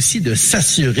c'est aussi de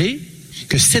s'assurer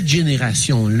que cette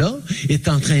génération-là est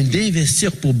en train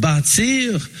d'investir pour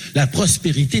bâtir la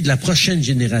prospérité de la prochaine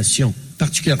génération,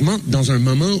 particulièrement dans un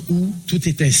moment où tout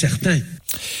est incertain.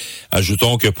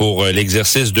 Ajoutons que pour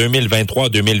l'exercice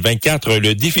 2023-2024,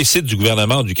 le déficit du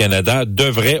gouvernement du Canada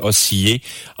devrait osciller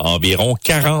à environ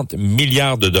 40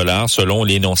 milliards de dollars selon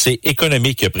l'énoncé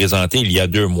économique présenté il y a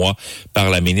 2 mois par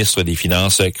la ministre des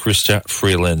Finances, Chrystia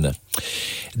Freeland.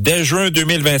 Dès juin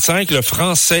 2025, le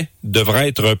français devra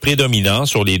être prédominant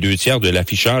sur les 2/3 de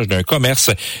l'affichage d'un commerce,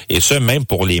 et ce, même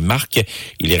pour les marques.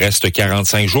 Il reste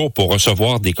 45 jours pour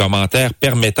recevoir des commentaires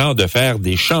permettant de faire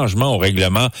des changements au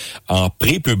règlement en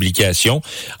pré-publication.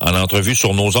 En entrevue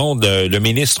sur nos ondes, le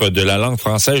ministre de la langue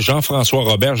française, Jean-François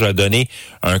Roberge, a donné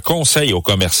un conseil aux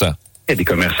commerçants. Il y a des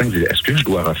commerçants qui disent, est-ce que je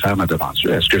dois refaire ma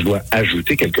devanture? Est-ce que je dois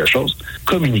ajouter quelque chose?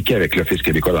 Communiquer avec l'Office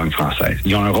québécois de langue française.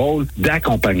 Ils ont un rôle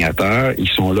d'accompagnateur. Ils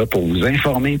sont là pour vous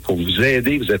informer, pour vous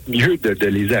aider. Vous êtes mieux de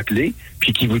les appeler,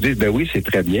 puis qu'ils vous disent, ben oui, c'est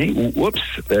très bien, ou oups,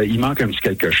 il manque un petit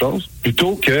quelque chose,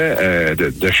 plutôt que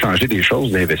de changer des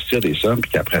choses, d'investir des sommes,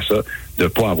 puis qu'après ça, de ne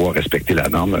pas avoir respecté la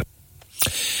norme.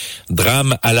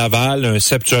 Drame à Laval, un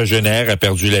septuagénaire a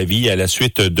perdu la vie à la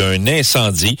suite d'un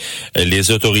incendie.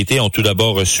 Les autorités ont tout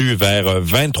d'abord reçu vers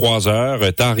 23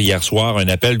 heures tard hier soir un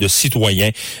appel de citoyens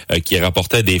qui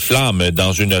rapportait des flammes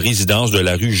dans une résidence de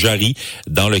la rue Jarry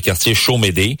dans le quartier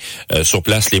Chaumédé. Sur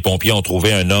place, les pompiers ont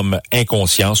trouvé un homme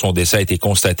inconscient. Son décès a été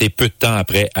constaté peu de temps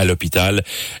après à l'hôpital.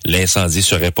 L'incendie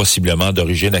serait possiblement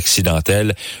d'origine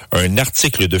accidentelle. Un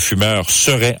article de fumeur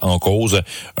serait en cause.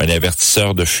 Un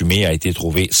avertisseur de fumée a été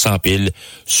trouvé sans pile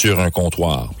sur un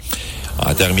comptoir.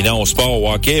 En terminant au sport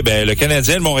au hockey, le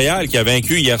Canadien de Montréal qui a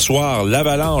vaincu hier soir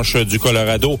l'Avalanche du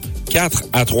Colorado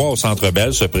 4-3 au Centre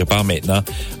Bell se prépare maintenant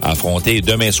à affronter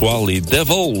demain soir les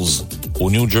Devils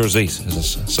au New Jersey.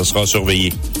 Ça sera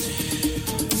surveillé.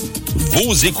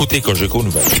 Vous écoutez Cogeco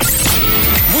Nouvelles.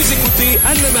 Vous écoutez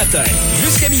Anne le matin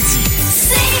jusqu'à midi.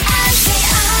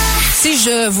 Si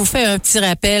je vous fais un petit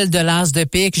rappel de l'as de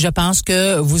pique, je pense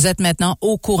que vous êtes maintenant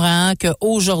au courant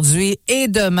qu'aujourd'hui et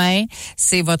demain,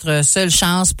 c'est votre seule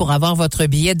chance pour avoir votre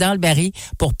billet dans le baril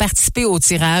pour participer au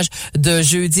tirage de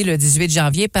jeudi le 18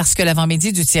 janvier parce que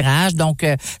l'avant-midi du tirage, donc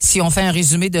si on fait un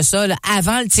résumé de ça, là,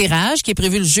 avant le tirage qui est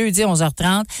prévu le jeudi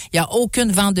 11h30, il n'y a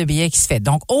aucune vente de billets qui se fait.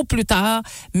 Donc au plus tard,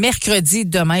 mercredi,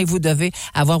 demain, vous devez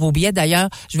avoir vos billets. D'ailleurs,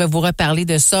 je vais vous reparler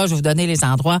de ça, je vais vous donner les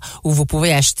endroits où vous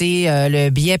pouvez acheter le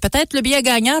billet. Peut-être le billet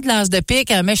gagnant de l'as de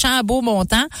pique, un méchant beau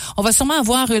montant. On va sûrement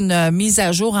avoir une mise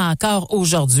à jour encore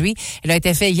aujourd'hui. Elle a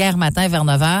été faite hier matin vers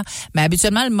 9h, mais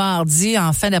habituellement le mardi,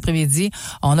 en fin d'après-midi,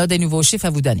 on a des nouveaux chiffres à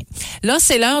vous donner. Là,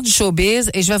 c'est l'heure du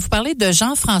showbiz et je vais vous parler de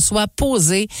Jean-François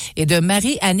Posé et de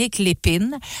Marie-Annick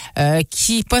Lépine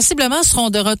qui possiblement seront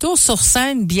de retour sur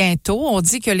scène bientôt. On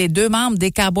dit que les 2 membres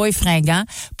des Cowboys fringants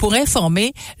pourraient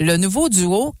former le nouveau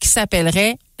duo qui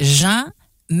s'appellerait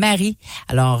Jean-Marie.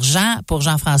 Alors, Jean pour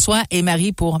Jean-François et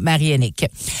Marie pour Marie-Annick.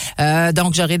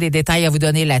 Donc, j'aurai des détails à vous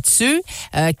donner là-dessus.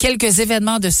 Quelques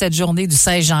événements de cette journée du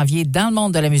 16 janvier dans le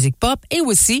monde de la musique pop et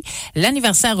aussi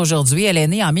l'anniversaire aujourd'hui. Elle est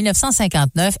née en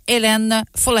 1959. Hélène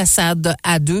Foulassade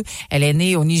Adou. Elle est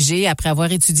née au Niger après avoir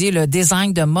étudié le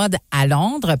design de mode à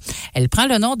Londres. Elle prend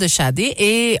le nom de Shadé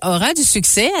et aura du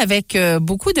succès avec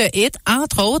beaucoup de hits,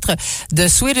 entre autres The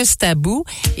Sweetest Taboo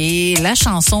et la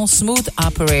chanson Smooth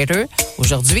Operator.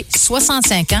 Aujourd'hui,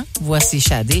 65 ans, voici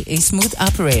Shadé et Smooth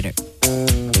Operator.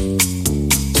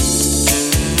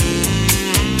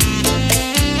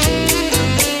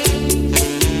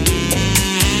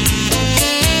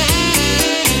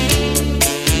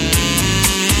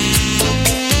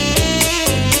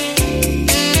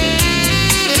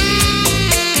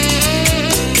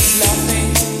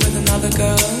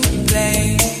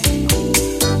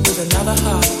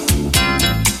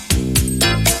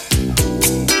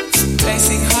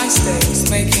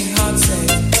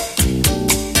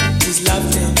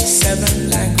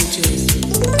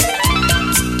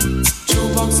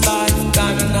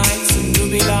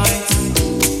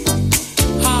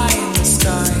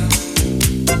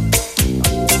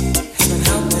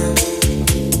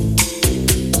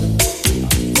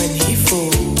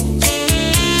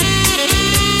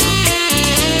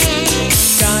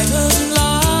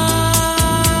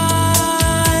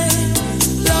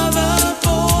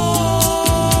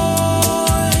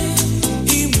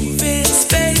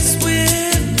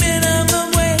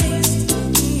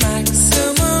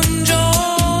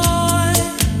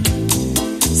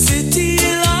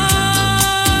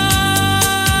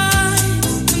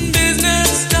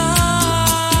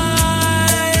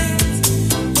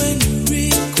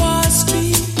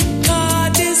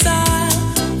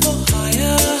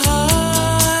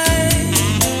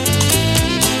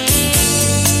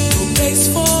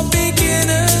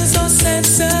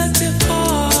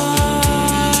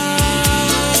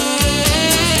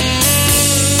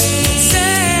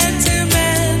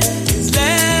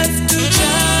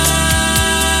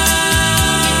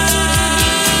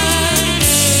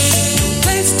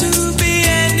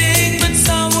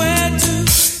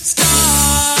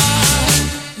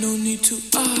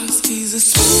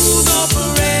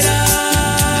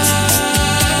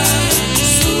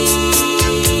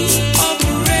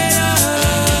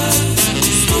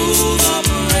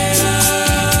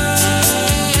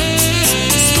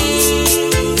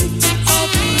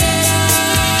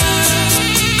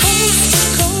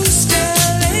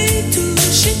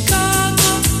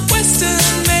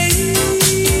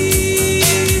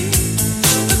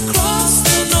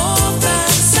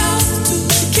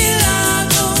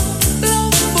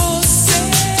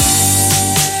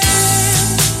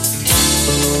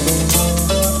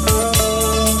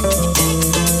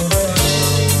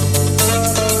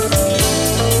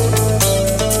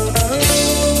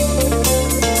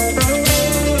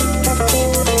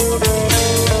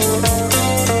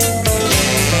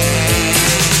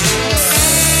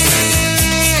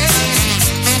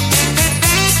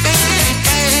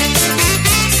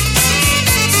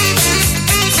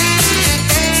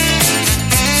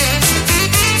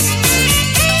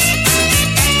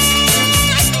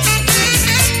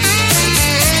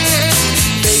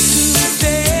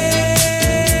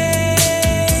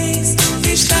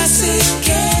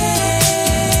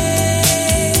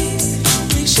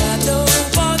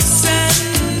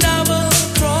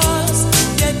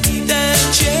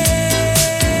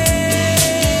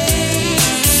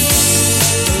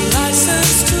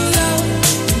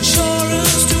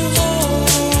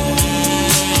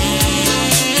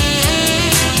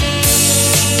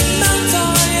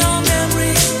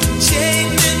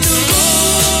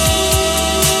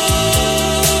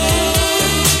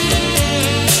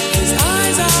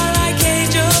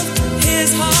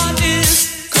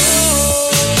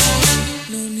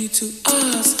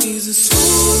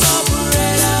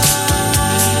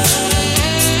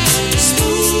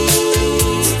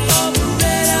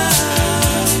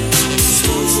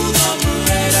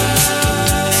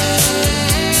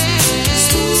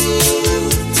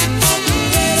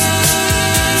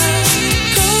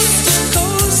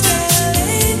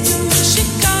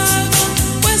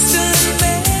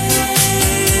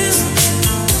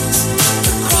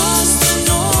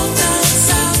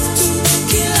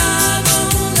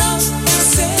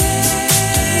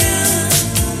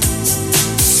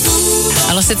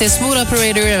 C'était Smooth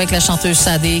Operator avec la chanteuse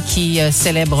Sadé qui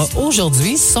célèbre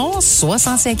aujourd'hui son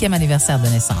 65e anniversaire de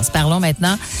naissance. Parlons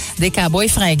maintenant des Cowboys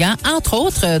fringants, entre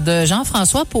autres de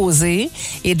Jean-François Posé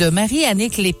et de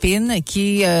Marie-Annick Lépine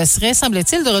qui serait,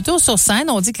 semble-t-il, de retour sur scène.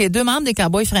 On dit que les deux membres des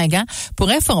Cowboys fringants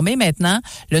pourraient former maintenant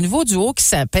le nouveau duo qui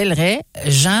s'appellerait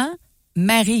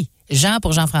Jean-Marie. Jean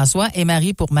pour Jean-François et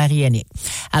Marie pour Marie-Annick.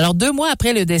 Alors, 2 mois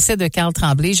après le décès de Carl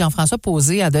Tremblay, Jean-François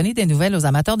Posé a donné des nouvelles aux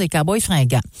amateurs des Cowboys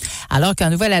fringants. Alors qu'un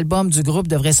nouvel album du groupe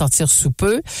devrait sortir sous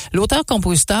peu,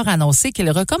 l'auteur-compositeur a annoncé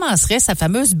qu'il recommencerait sa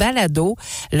fameuse balado,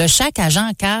 Le Shack à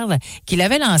Jean-Carl, qu'il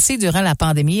avait lancé durant la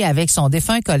pandémie avec son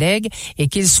défunt collègue et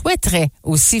qu'il souhaiterait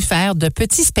aussi faire de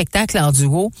petits spectacles en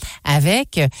duo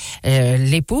avec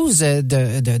l'épouse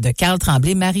de Carl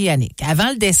Tremblay, Marie-Annick.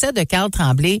 Avant le décès de Carl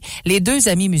Tremblay, les deux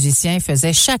amis musiciens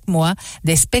faisaient chaque mois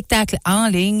des spectacles en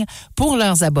ligne pour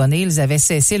leurs abonnés. Ils avaient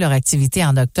cessé leur activité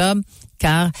en octobre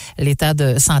car l'état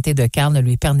de santé de Carl ne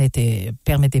lui permettait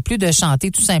plus de chanter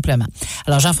tout simplement.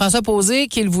 Alors Jean-François Posé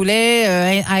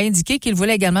a indiqué qu'il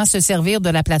voulait également se servir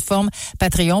de la plateforme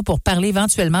Patreon pour parler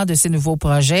éventuellement de ses nouveaux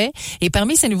projets. Et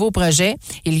parmi ces nouveaux projets,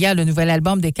 il y a le nouvel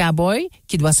album des Cowboys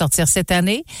qui doit sortir cette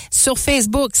année. Sur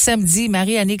Facebook, samedi,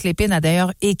 Marie-Annick Lépine a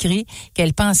d'ailleurs écrit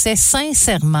qu'elle pensait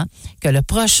sincèrement que le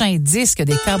prochain disque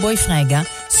des Cowboys fringants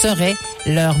serait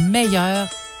leur meilleur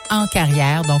en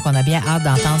carrière. Donc, on a bien hâte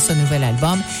d'entendre ce nouvel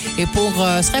album. Et pour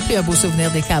se rappeler un beau souvenir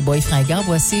des Cowboys fringants,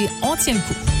 voici On tient le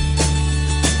coup.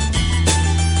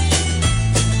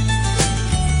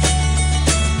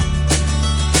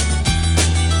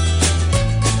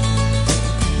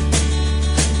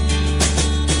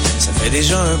 Ça fait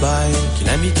déjà un bail qu'une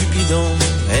amie Cupidon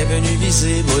est venue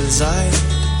viser Bullseye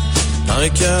dans le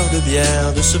cœur de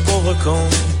bière de ce pauvre con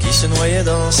qui se noyait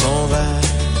dans son verre.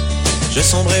 Je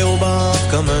sombrais au bord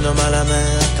comme un homme à la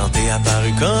mer quand t'es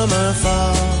apparu comme un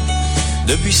phare.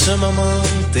 Depuis ce moment,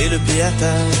 t'es le pied à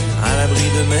terre, à l'abri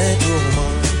de mes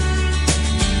tourments.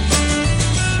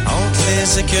 Entre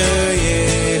les écueils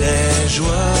et les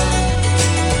joies,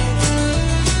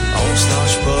 on se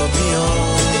lâche pas puis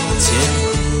on tient le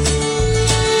coup.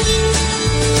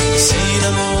 Si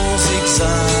l'amour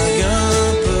zigzague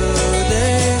un peu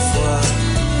des fois,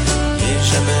 il est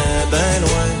jamais ben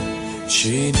loin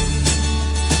chez nous.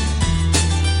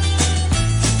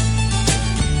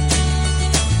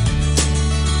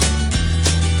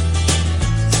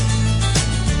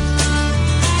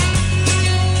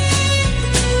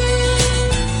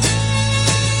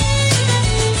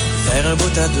 Un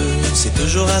bout à deux, c'est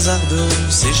toujours hasardeux,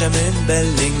 c'est jamais une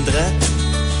belle ligne droite.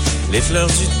 Les fleurs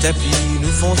du tapis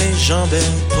nous font des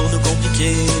jambettes pour nous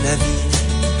compliquer la vie.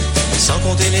 Sans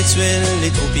compter les tuiles, les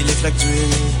troupes et les flaques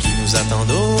d'huile qui nous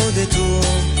attendent au détour.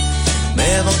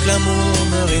 Mais avant que l'amour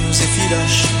meure et nous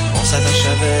effiloche, on s'attache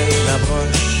avec la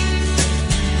broche.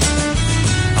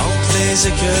 Entre les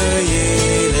écueils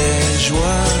et les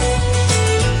joies,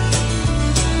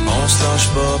 on se lâche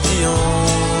pas puis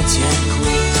on tient le coup.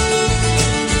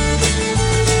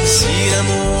 Si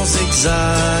l'amour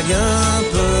zigzague un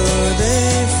peu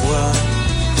des fois,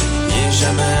 il est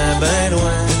jamais ben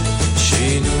loin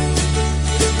chez nous.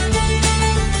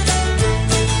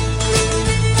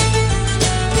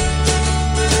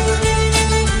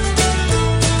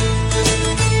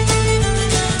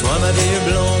 Toi ma vieille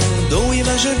blonde, oh oui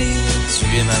ma jolie, tu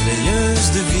es ma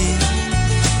veilleuse de vie.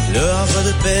 Le havre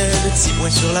de paix, le petit point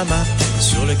sur la map,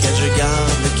 sur lequel je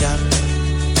garde le cap.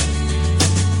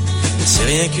 C'est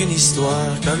rien qu'une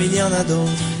histoire, comme il y en a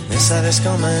d'autres, mais ça reste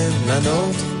quand même la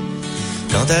nôtre.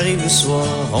 Quand arrive le soir,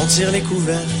 on tire les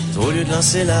couvertes, au lieu de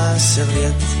lancer la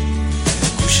serviette.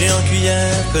 Couché en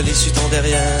cuillère, collé sur ton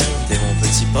derrière, t'es mon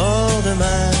petit port de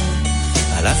mer.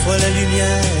 À la fois la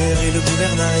lumière et le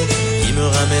gouvernail, qui me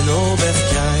ramène au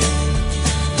bercail.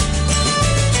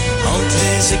 Entre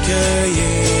les écueils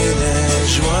et les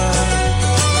joies,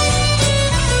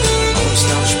 on se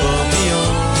lâche pas puis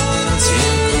on tient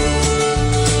le coup.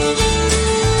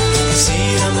 Si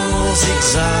l'amour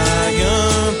zigzague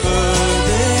un peu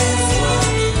des fois,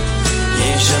 il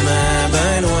est jamais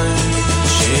ben loin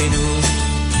chez nous.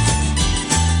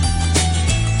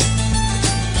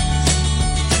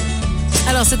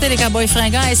 Alors, c'était les Cowboys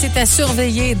fringants et c'est à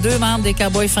surveiller 2 membres des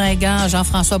Cowboys fringants,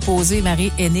 Jean-François Posé,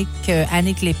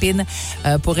 Marie-Annick Lépine,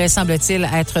 pourraient, semble-t-il,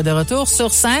 être de retour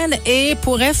sur scène et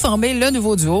pourraient former le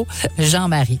nouveau duo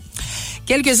Jean-Marie.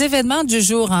 Quelques événements du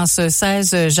jour en ce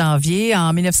 16 janvier.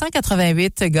 En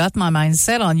 1988, Got My Mind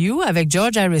Set on You avec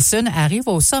George Harrison arrive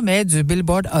au sommet du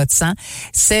Billboard Hot 100.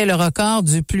 C'est le record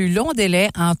du plus long délai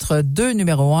entre 2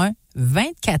 numéros 1,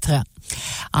 24 ans.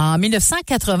 En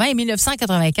 1980 et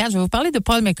 1984, je vais vous parler de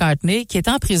Paul McCartney qui est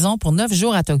en prison pour 9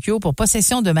 jours à Tokyo pour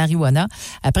possession de marijuana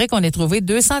après qu'on ait trouvé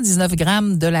 219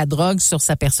 grammes de la drogue sur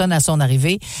sa personne à son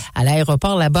arrivée à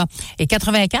l'aéroport là-bas. Et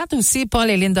 84 aussi, Paul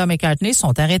et Linda McCartney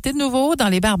sont arrêtés de nouveau dans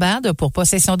les Barbades pour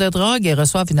possession de drogue et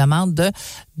reçoivent une amende de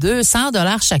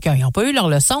 $200 chacun. Ils n'ont pas eu leur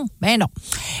leçon, mais non.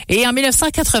 Et en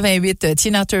 1988,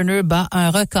 Tina Turner bat un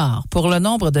record pour le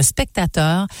nombre de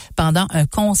spectateurs pendant un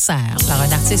concert par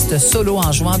un artiste solo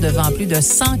en jouant devant plus de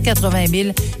 180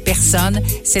 000 personnes.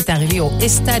 C'est arrivé au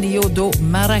Estadio do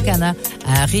Maracanã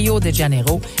à Rio de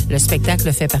Janeiro. Le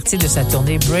spectacle fait partie de sa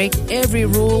tournée Break Every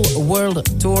Rule World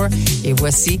Tour. Et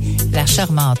voici la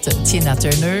charmante Tina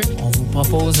Turner. On vous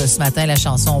propose ce matin la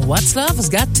chanson What's Love's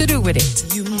Got to Do With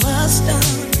It. You must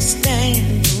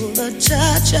understand the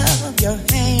touch of your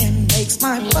hand makes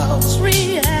my pulse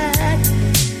react.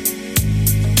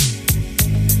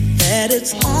 That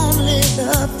it's only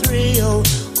the thrill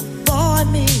of boy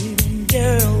meeting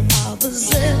girl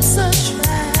opposites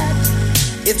attract.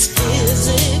 It's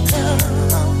physical,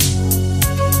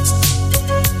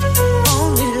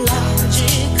 only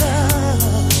logical.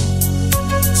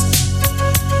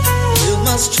 You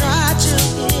must try to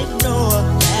ignore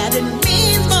that it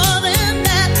means more than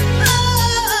that.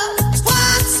 Oh,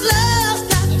 what's love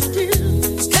got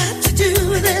to do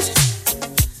with it?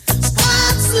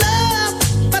 What's love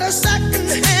but a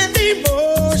second-hand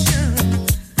emotion?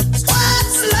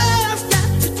 What's love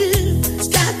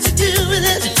got to do with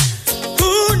it?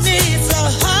 Who needs a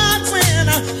heart when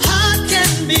a heart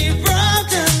can be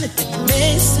broken? It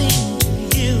may seem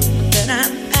to you that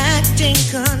I'm acting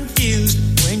confused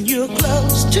when you're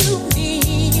close to me.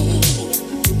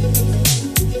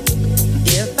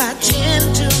 If I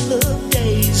tend to look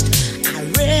dazed, I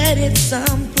read it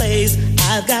someplace.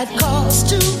 I've got cause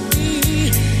to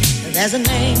be. There's a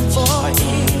name for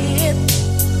it.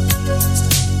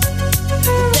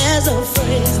 There's a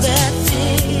phrase that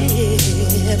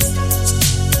fits.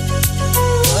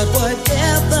 But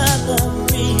whatever the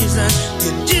reason,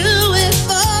 you do it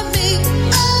for me.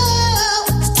 Oh,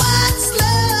 what's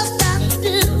love got to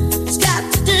do? It's got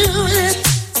to do with it.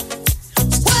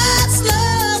 What's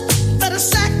love but a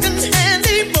second-hand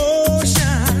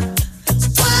emotion?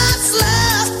 What's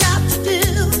love got to do?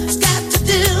 It's got to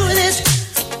do with it.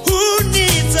 Who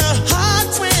needs a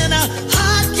heart when a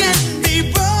heart can be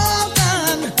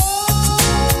broken?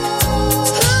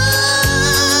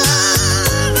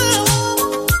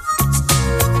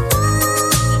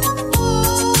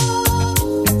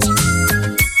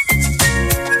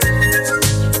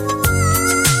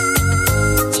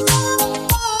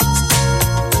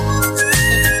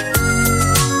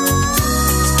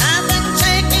 I've been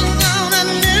taking on a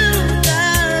new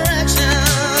direction,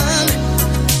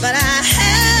 but I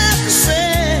have to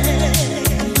say,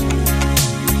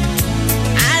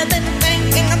 I've been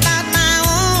thinking about my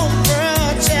own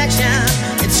protection.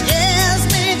 It scares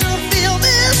me to feel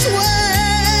this way.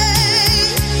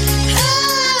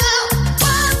 Oh,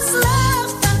 what's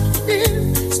love got to do?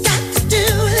 It's got to do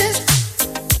with it.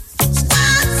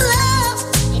 What's love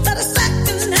but a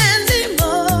second-hand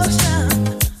emotion?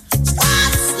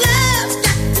 What's love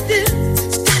got to do?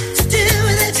 It's got to do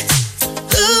with it.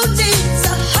 Who needs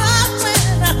a heart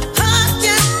when a heart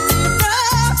can be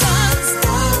broken? What's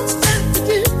love got to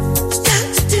do? It's got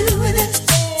to do with it.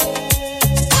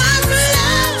 What's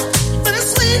love but a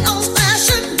sweet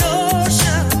old-fashioned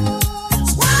notion?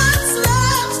 What's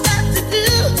love got to do?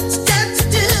 It's got to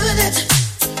do with it.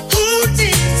 Who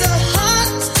needs a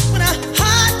heart when a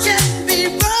heart can be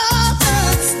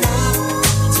broken?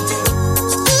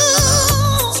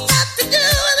 Ooh, got to do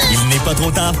with it. Il n'est pas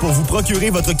trop tard pour vous procurer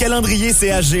votre calendrier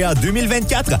CHGA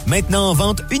 2024, maintenant en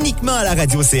vente uniquement à la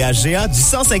radio CHGA du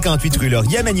 158 rue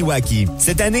Laurier, Maniwaki.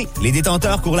 Cette année, les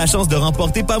détenteurs courent la chance de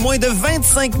remporter pas moins de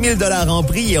 25 000 $ en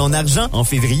prix et en argent en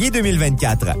février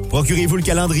 2024. Procurez-vous le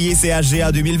calendrier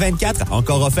CHGA 2024,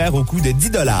 encore offert au coût de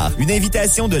 10 $. Une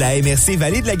invitation de la MRC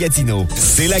Vallée de la Gatineau.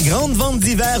 C'est la grande vente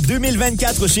d'hiver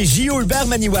 2024 chez J.O. Hubert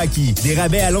Maniwaki. Des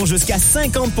rabais allant jusqu'à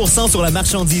 50% sur la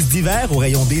marchandise d'hiver au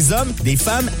rayon des hommes, des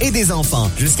femmes et des enfants.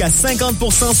 Jusqu'à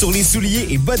 50% sur les souliers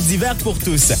et bottes d'hiver pour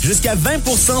tous. Jusqu'à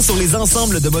 20% sur les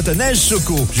ensembles de motoneige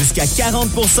Choco. Jusqu'à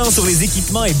 40% sur les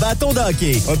équipements et bâtons de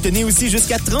hockey. Obtenez aussi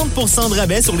jusqu'à 30% de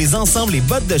rabais sur les ensembles et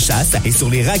bottes de chasse et sur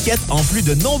les raquettes, en plus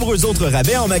de nombreux autres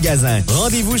rabais en magasin.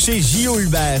 Rendez-vous chez J.O.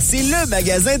 Hubert. C'est le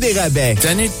magasin des rabais.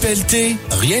 Tanné de pelleter?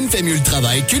 Rien ne fait mieux le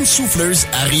travail qu'une souffleuse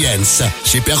Ariens.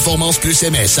 Chez Performance Plus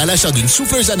MS, à l'achat d'une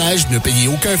souffleuse à neige, ne payez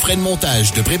aucun frais de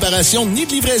montage, de préparation ni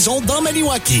de livraison dans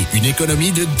Maniwaki. Une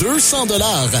économie de 2 200 $.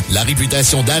 La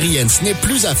réputation d'Ariens n'est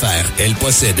plus à faire. Elle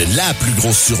possède la plus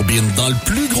grosse turbine dans le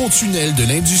plus gros tunnel de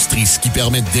l'industrie, ce qui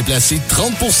permet de déplacer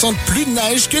 30% de plus de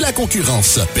neige que la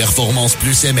concurrence. Performance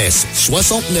plus MS,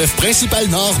 69 Principal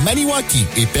Nord, Maniwaki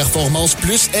et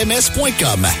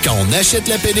performanceplusms.com. Quand on achète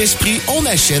la paix d'esprit, on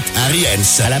achète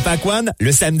Ariens. À la PAC-1,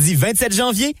 le samedi 27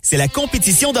 janvier, c'est la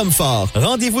compétition d'hommes forts.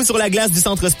 Rendez-vous sur la glace du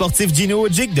centre sportif Gino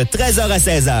Ojic de 13h à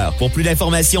 16h. Pour plus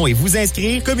d'informations et vous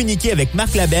inscrire, communiquez avec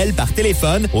Marc Labelle par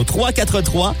téléphone au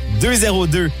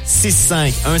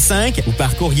 343-202-6515 ou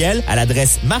par courriel à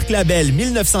l'adresse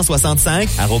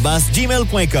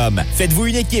marclabelle1965@gmail.com. Faites-vous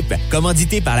une équipe,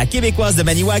 commanditée par la Québécoise de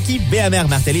Maniwaki, BMR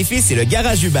Martel et Fils et le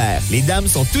Garage Hubert. Les dames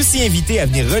sont aussi invitées à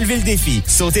venir relever le défi.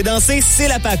 Sauter danser, c'est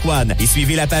la PAC-1. Et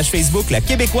suivez la page Facebook La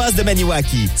Québécoise de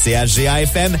Maniwaki.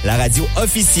 CHGA-FM, la radio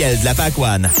officielle de la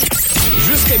PAC-1.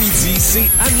 Jusqu'à midi, c'est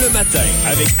Anne le matin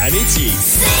avec Anne Etier.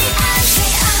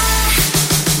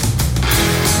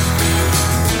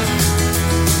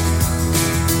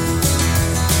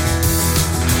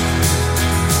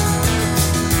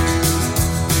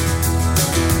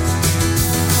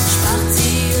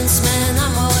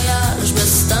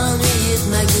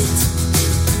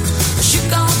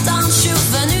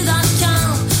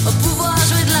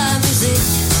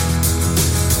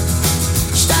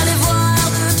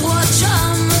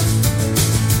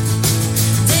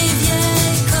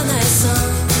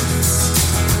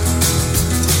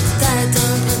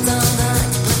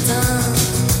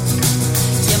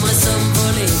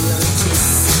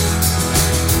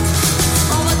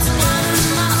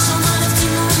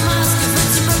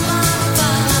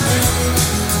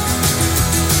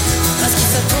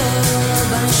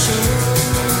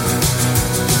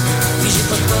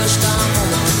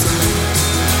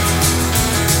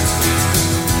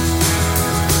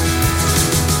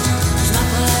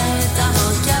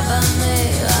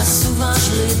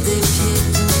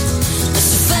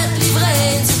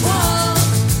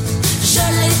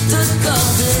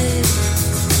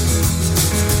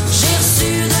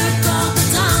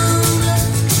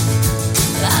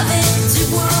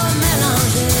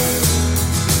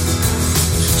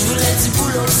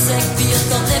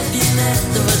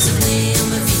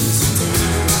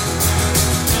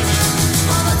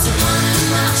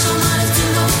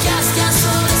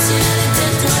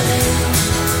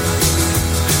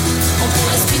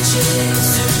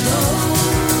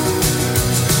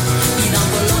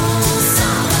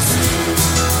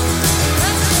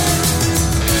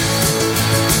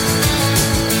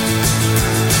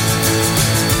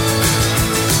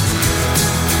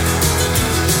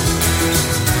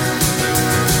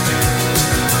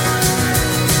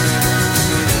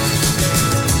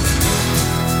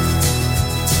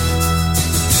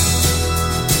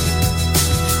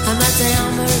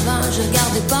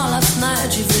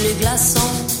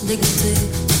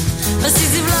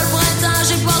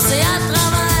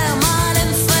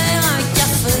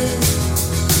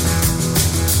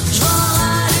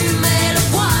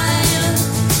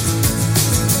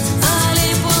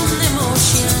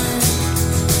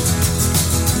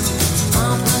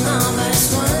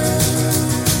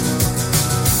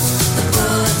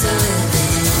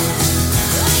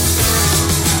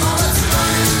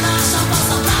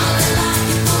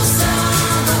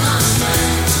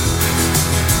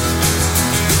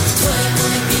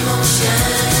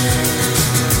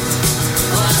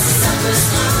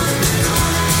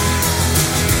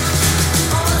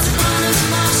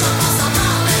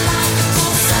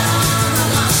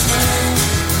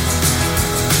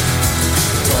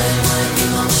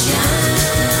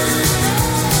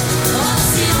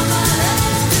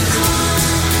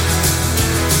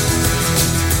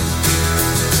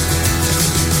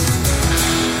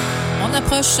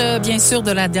 Bien sûr,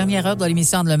 de la dernière heure de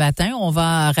l'émission de le matin, on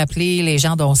va rappeler les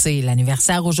gens dont c'est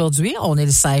l'anniversaire aujourd'hui. On est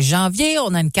le 16 janvier,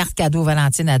 on a une carte cadeau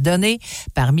Valentine à donner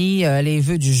parmi les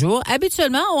vœux du jour.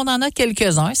 Habituellement, on en a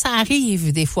quelques-uns. Ça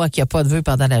arrive des fois qu'il n'y a pas de vœux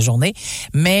pendant la journée,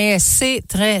 mais c'est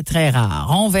très, très rare.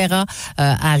 On verra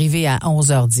arriver à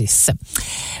 11h10.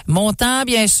 Montant,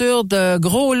 bien sûr, de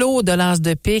gros lots de l'as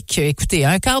de pique. Écoutez,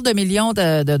 $250 000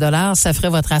 de dollars, ça ferait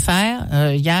votre affaire.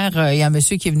 Hier, il y a un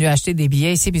monsieur qui est venu acheter des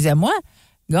billets ici, puis il disait, moi,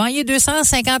 gagner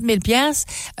 250 000 $,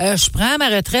 je prends ma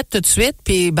retraite tout de suite,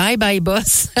 puis bye bye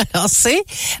boss. Alors c'est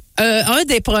un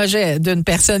des projets d'une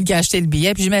personne qui a acheté le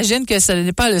billet, puis j'imagine que ce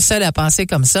n'est pas le seul à penser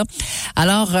comme ça.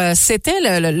 Alors c'était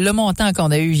le montant qu'on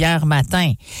a eu hier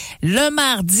matin. Le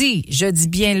mardi, je dis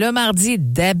bien le mardi,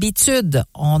 d'habitude,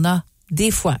 on a des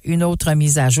fois une autre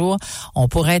mise à jour. On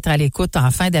pourrait être à l'écoute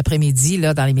en fin d'après-midi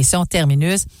là dans l'émission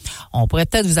Terminus. On pourrait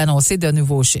peut-être vous annoncer de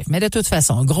nouveaux chiffres. Mais de toute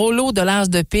façon, gros lot de l'as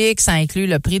de pique, ça inclut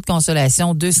le prix de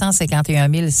consolation 251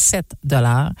 007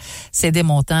 $. C'est des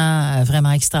montants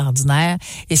vraiment extraordinaires.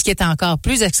 Et ce qui est encore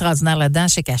plus extraordinaire là-dedans,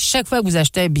 c'est qu'à chaque fois que vous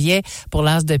achetez un billet pour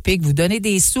l'as de pique, vous donnez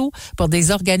des sous pour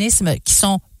des organismes qui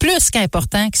sont plus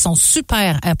qu'importants, qui sont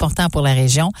super importants pour la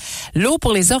région. Lot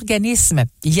pour les organismes,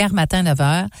 hier matin,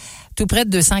 9h, tout près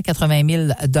de 280 000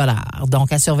 $.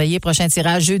 Donc, à surveiller, prochain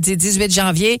tirage jeudi 18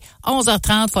 janvier,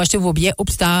 11h30. Il faut acheter vos billets au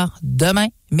plus tard, demain,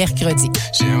 mercredi.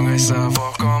 J'aimerais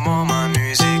savoir comment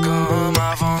m'amuser comme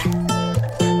avant.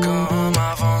 Comme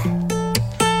avant.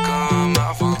 Comme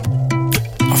avant.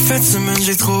 En fin de semaine,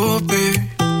 j'ai trop bu.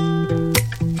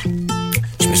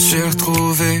 Je me suis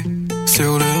retrouvé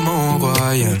sur le Mont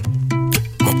Royal.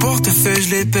 Mon portefeuille,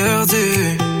 je l'ai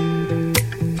perdu.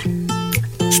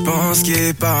 Je pense qu'il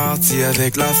est parti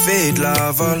avec la fée de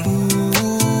Laval.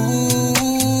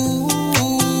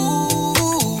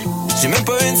 J'ai même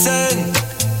pas une scène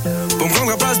pour me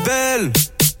rendre à Place Belle.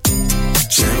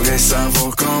 J'aimerais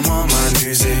savoir comment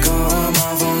m'amuser comme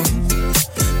avant.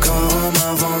 Comme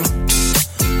avant.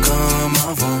 Comme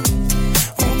avant.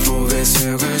 On pourrait se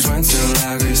rejoindre sur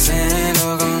la rue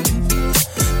Saint-Laurent.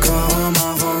 Comme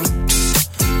avant.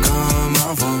 Comme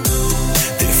avant.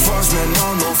 Des fois je me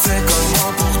demande on fait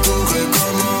comment pour tout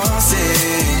recommencer.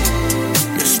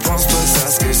 Mais je pense pas que ça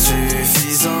serait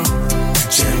suffisant.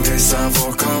 J'aimerais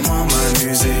savoir comment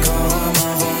m'amuser comme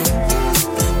avant.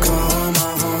 Comme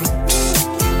avant.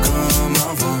 Comme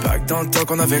avant. Back dans le temps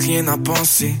qu'on avait rien à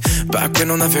penser. Back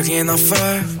when on avait rien à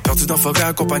faire. Perdu dans forêt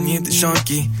accompagné des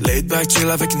junkies. Laid back chill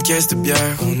avec une caisse de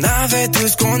bière. On avait tout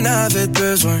ce qu'on avait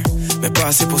besoin, mais pas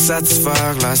assez pour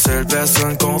satisfaire la seule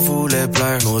personne qu'on voulait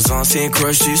plaire. Nos anciens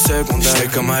crushs du secondaire. J'étais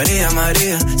comme Maria,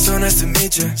 so nice to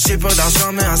meet you. J'ai pas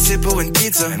d'argent mais assez pour une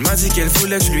pizza. Elle m'a dit qu'elle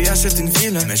voulait que je lui achète une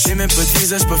ville. Mais j'ai même pas de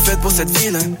visa, j'suis pas faite pour cette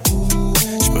ville.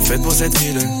 J'suis pas faite pour cette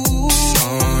ville. Non,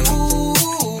 non.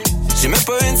 J'ai même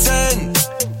pas une scène,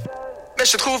 mais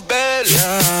je te trouve belle.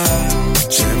 Yeah.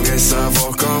 J'aimerais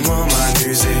savoir comment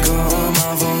m'amuser comme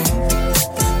avant.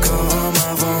 Comme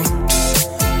avant.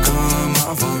 Comme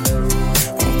avant.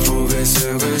 On pourrait se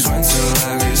rejoindre sur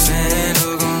la rue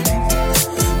Saint-Laurent.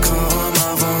 Comme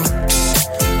avant.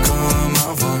 Comme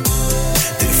avant.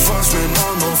 Des fois je me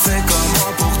demande on fait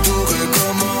comment pour tout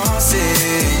recommencer.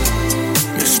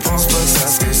 Mais je pense pas que ça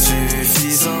serait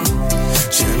suffisant.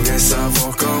 J'aimerais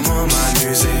savoir comment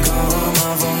m'amuser comme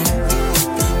avant.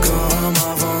 Comme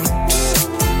avant.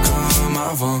 Comme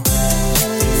avant.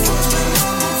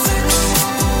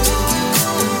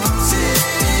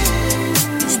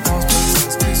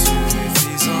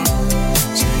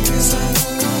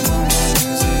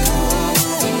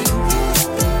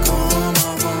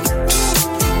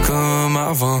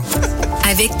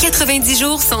 Avec 90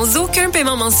 jours sans aucun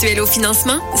paiement mensuel au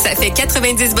financement, ça fait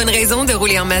 90 bonnes raisons de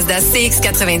rouler en Mazda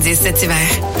CX-90 cet hiver.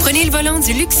 Prenez le volant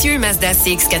du luxueux Mazda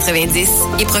CX-90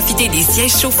 et profitez des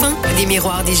sièges chauffants, des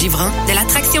miroirs dégivrants, de la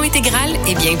traction intégrale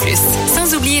et bien plus.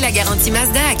 Sans oublier la garantie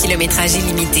Mazda à kilométrage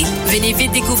illimité. Venez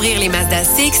vite découvrir les Mazda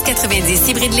CX-90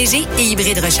 hybrides légers et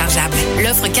hybrides rechargeables.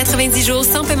 L'offre 90 jours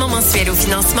sans paiement mensuel au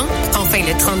financement, enfin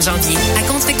le 30 janvier. À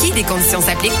contre-qui, des conditions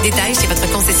s'appliquent. Détails chez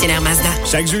votre concessionnaire Mazda.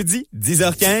 Chaque jeudi,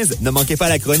 10h15, ne manquez pas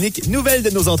la chronique Nouvelles de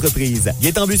nos entreprises.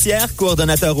 Gaétan Bussière,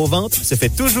 coordonnateur aux ventes, se fait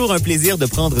toujours un plaisir de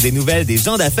prendre des nouvelles des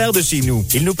gens d'affaires de chez nous.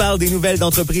 Il nous parle des nouvelles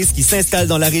d'entreprises qui s'installent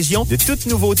dans la région, de toutes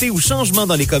nouveautés ou changements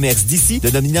dans les commerces d'ici, de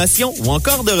nominations ou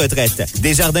encore de retraite.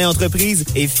 Desjardins Entreprises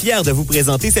est fier de vous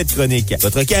présenter cette chronique.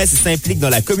 Votre caisse s'implique dans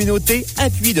la communauté,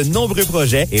 appuie de nombreux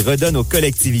projets et redonne aux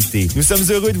collectivités. Nous sommes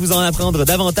heureux de vous en apprendre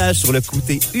davantage sur le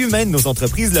côté humain de nos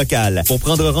entreprises locales. Pour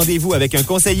prendre rendez-vous avec un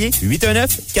conseiller,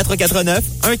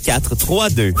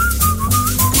 819-449-1432.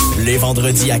 Les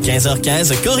vendredis à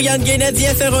 15h15, Corianne Guénette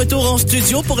vient faire un tour en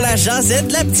studio pour la jasette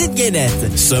de la petite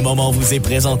Guénette. Ce moment vous est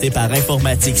présenté par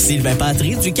Informatique Sylvain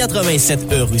Patry du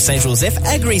 87E rue Saint-Joseph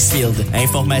à Gracefield.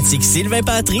 Informatique Sylvain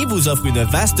Patry vous offre une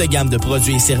vaste gamme de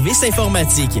produits et services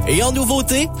informatiques. Et en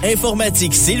nouveauté,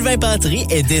 Informatique Sylvain Patry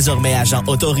est désormais agent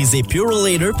autorisé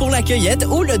Purolator pour la cueillette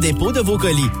ou le dépôt de vos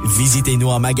colis. Visitez-nous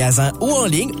en magasin ou en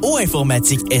ligne au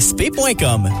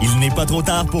informatiquesp.com. Il n'est pas trop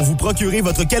tard pour vous procurer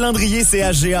votre calendrier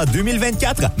CHGA CHGA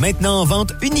 2024, maintenant en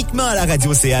vente uniquement à la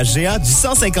radio CHGA du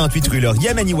 158 rue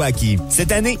Laurier-Maniwaki.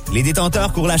 Cette année, les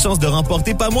détenteurs courent la chance de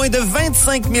remporter pas moins de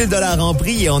 25 000 $ en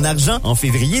prix et en argent en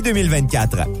février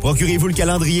 2024. Procurez-vous le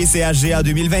calendrier CHGA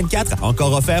 2024,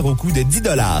 encore offert au coût de 10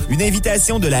 $. Une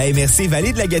invitation de la MRC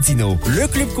Vallée de la Gatineau. Le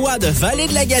Club Quad Vallée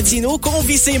de la Gatineau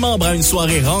convie ses membres à une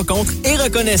soirée rencontre et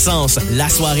reconnaissance. La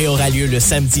soirée aura lieu le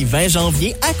samedi 20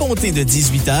 janvier à compter de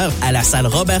 18h à la salle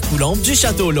Robert-Coulombe du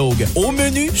Château Logue. Au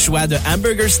menu, choix de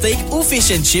hamburger steak ou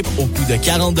fish and chip au coût de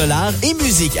 40 $ et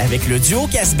musique avec le duo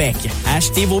Casbec.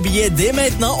 Achetez vos billets dès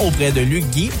maintenant auprès de Luc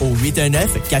Guy au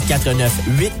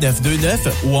 819-449-8929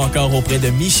 ou encore auprès de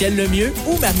Michel Lemieux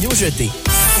ou Mario Jeté.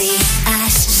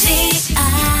 CHGA,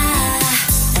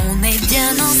 on est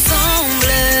bien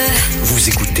ensemble. Vous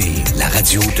écoutez la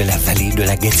radio de la vallée de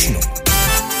la Gatineau.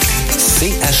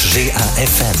 CHGA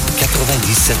FM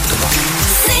 97.3.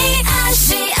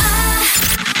 CHGA,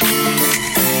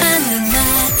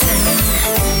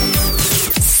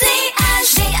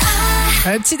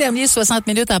 un petit dernier 60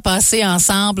 minutes à passer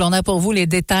ensemble. On a pour vous les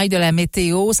détails de la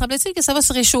météo. Semble-t-il que ça va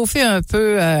se réchauffer un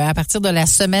peu à partir de la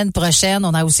semaine prochaine.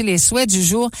 On a aussi les souhaits du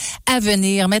jour à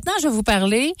venir. Maintenant, je vais vous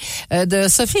parler de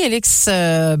Sophie Elix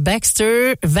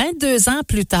Baxter. 22 ans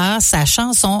plus tard, sa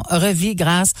chanson revit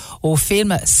grâce au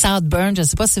film Southburn. Je ne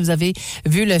sais pas si vous avez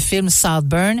vu le film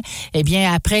Southburn. Eh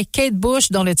bien, après Kate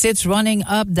Bush, dont le titre Running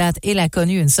Up That Hill a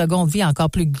connu une seconde vie encore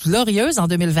plus glorieuse en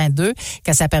 2022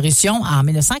 qu'à sa parution en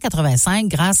 1985,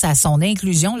 grâce à son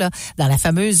inclusion là dans la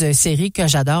fameuse série que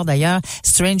j'adore d'ailleurs,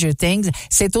 Stranger Things.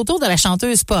 C'est au tour de la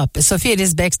chanteuse pop Sophie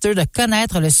Ellis Baxter de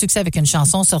connaître le succès avec une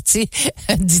chanson sortie,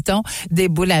 dit-on, des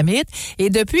boulamites. Et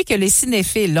depuis que les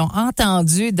cinéphiles l'ont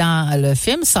entendue dans le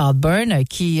film Southburn,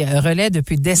 qui relaie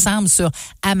depuis décembre sur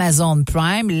Amazon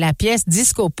Prime, la pièce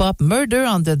disco pop Murder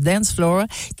on the Dance Floor,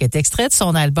 qui est extraite de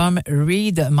son album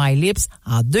Read My Lips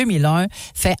en 2001,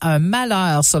 fait un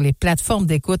malheur sur les plateformes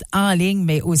d'écoute en ligne,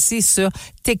 mais aussi sur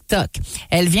TikTok.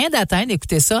 Elle vient d'atteindre,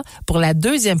 écoutez ça, pour la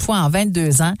deuxième fois en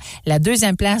 22 ans, la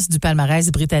deuxième place du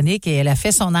palmarès britannique et elle a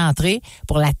fait son entrée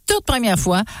pour la toute première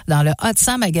fois dans le Hot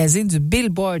 100 magazine du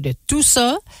Billboard. Tout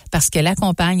ça parce qu'elle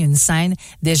accompagne une scène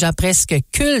déjà presque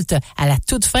culte à la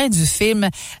toute fin du film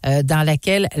dans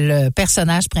laquelle le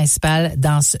personnage principal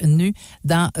danse nu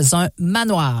dans un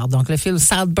manoir. Donc le film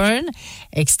Southburn,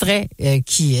 extrait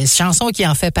chanson qui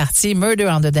en fait partie, Murder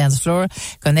on the Dance Floor,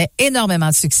 connaît énormément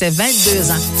de succès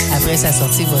 22 ans après sa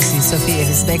sortie. Voici Sophie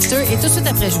Ellis Baxter et tout de suite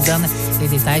après, je vous donne les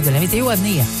détails de la météo à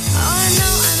venir.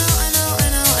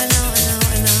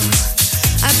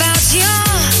 About your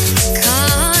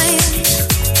kind,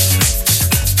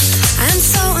 and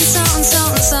so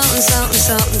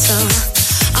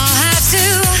I'll have to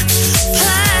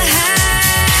play.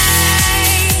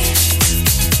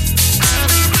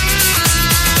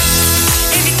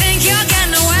 If you think you're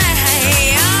getting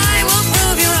away, I will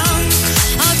prove you wrong.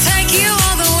 I'll take you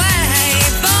all the way,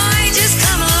 boy, just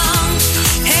come along.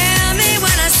 Hear me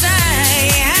when I say,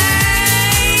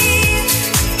 hey,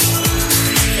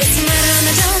 it's a murder on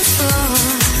the dance floor,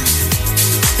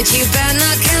 but you better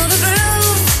not kill the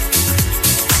groove.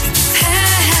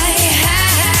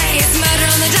 Hey, it's murder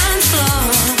on the dance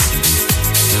floor,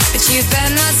 but you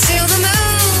better not steal the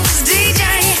moves. DJ,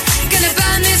 gonna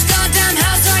burn this goddamn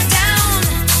house right down.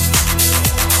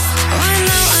 Oh, I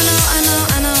know.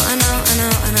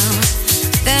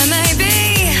 There may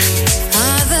be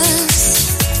others,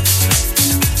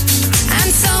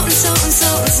 and so.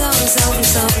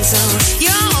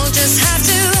 You'll just have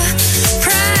to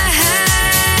pray.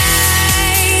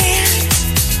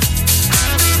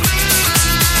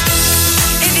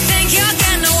 If you think you're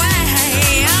getting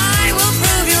away, I will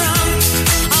prove you wrong.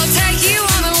 I'll take you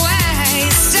all the way.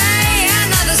 Stay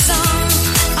another song,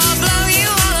 I'll blow you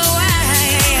all away.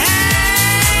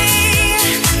 Hey,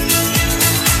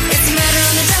 it's murder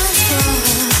on the dance floor,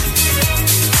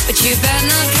 but you better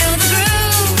not kill the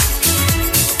groove.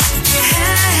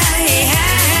 Hey,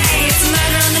 it's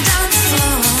murder on the dance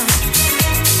floor,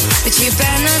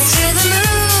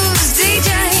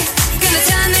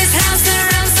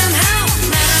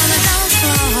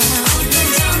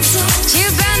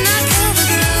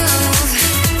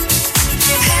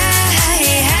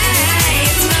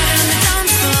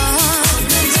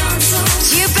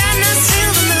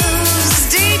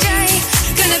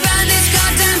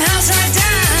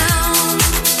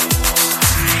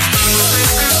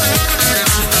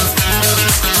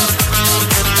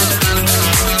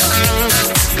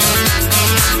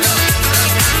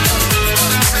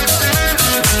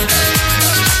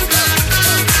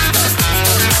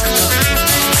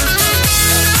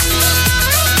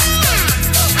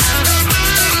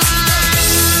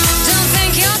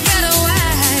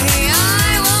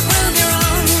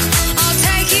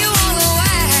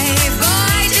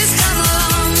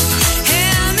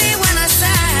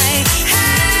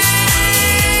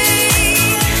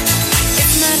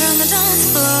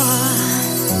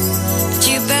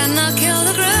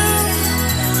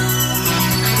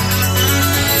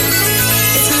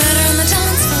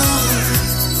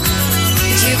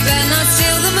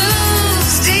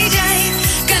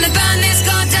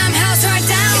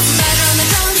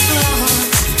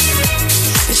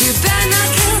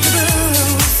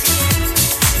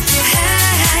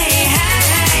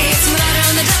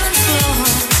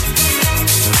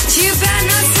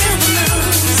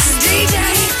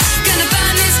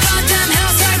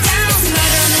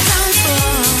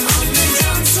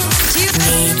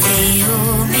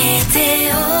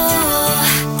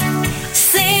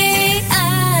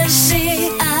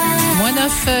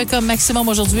 comme maximum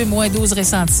aujourd'hui, moins 12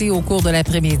 ressentis au cours de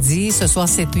l'après-midi. Ce soir,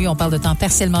 cette nuit, on parle de temps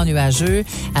partiellement nuageux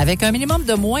avec un minimum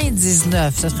de moins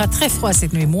 19. Ce sera très froid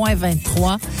cette nuit, moins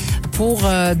 23. Pour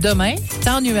demain,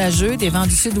 temps nuageux, des vents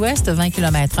du sud-ouest, 20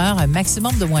 km/h, un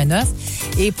maximum de moins 9.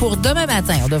 Et pour demain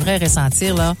matin, on devrait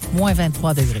ressentir là, moins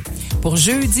 23 degrés. Pour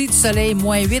jeudi, du soleil,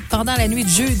 moins 8. Pendant la nuit de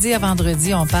jeudi à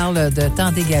vendredi, on parle de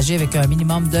temps dégagé avec un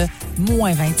minimum de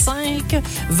moins 25.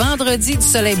 Vendredi, du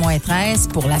soleil, moins 13.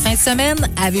 Pour la fin de semaine,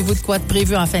 avez-vous de quoi de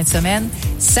prévu en fin de semaine?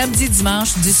 Samedi,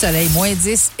 dimanche, du soleil, moins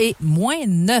 10 et moins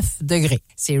 9 degrés.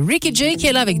 C'est Ricky J qui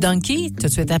est là avec Donkey. Tout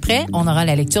de suite après, on aura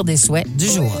la lecture des souhaits du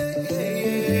jour.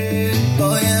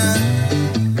 Oh yeah,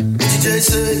 DJ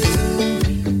say,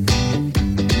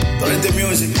 turn the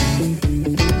music.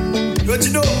 What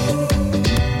you do?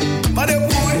 Mother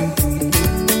boy,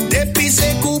 depuis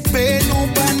c'est coupé, nous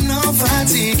pas non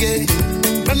fatigué.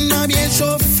 Pendant bien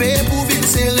chauffé pour vite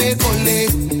se recoller.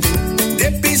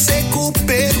 Depuis c'est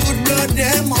coupé, good blood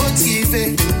est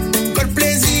motivé. Que le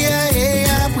plaisir est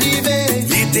à privé.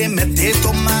 L'idée mettez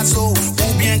Tomaso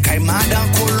ou bien Caïma dans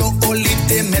Colo.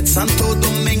 L'idée mettre Santo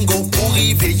Domingo pour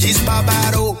river juste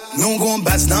Barbaro. Nous gon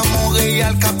base dans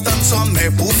Montréal, Captain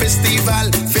Sommet pour festival.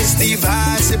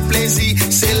 Festival, c'est plaisir,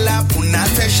 c'est là pour n'a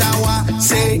fait chawa.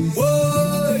 C'est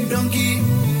boy donkey,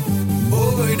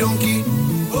 boy donkey,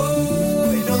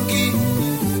 boy donkey,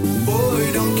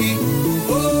 boy donkey,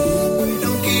 boy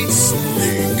donkey,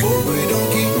 boy donkey, boy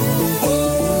donkey,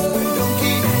 boy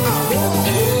donkey.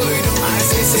 Ah,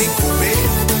 c'est coupé,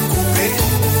 coupé,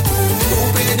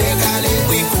 coupé décalé,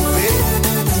 oui coupé,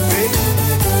 coupé,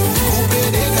 coupé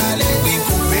décalé, oui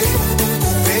coupé,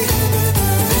 coupé,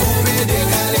 coupé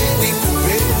décalé, oui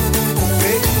coupé,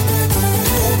 coupé,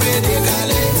 coupé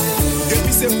décalé.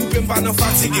 Depuis c'est coupé, m'pas non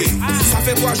fatigué. Ça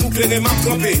fait 3 jours que les m'a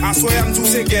campé. À soir, m'tou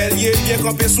c'est guerrier. Bien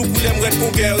campé sous coulem, red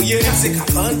pour guerrier. C'est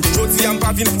capable. Jodi,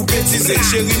 m'pas vin pour bêtiser.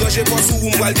 Chérie, ranger pas sous ou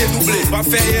m'val dédoubler. Pas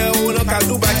faire hier, on a qu'à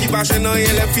douba qui bâche non,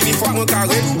 y'en lève fini, faut qu'on qu'à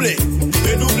redoubler.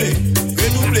 Redoubler,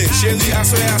 redoubler. Chérie, à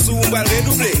soir, sous ou m'val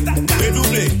redoubler.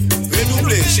 Redoubler,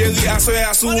 redoubler. Chérie, à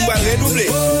soir, sous ou m'val redoubler.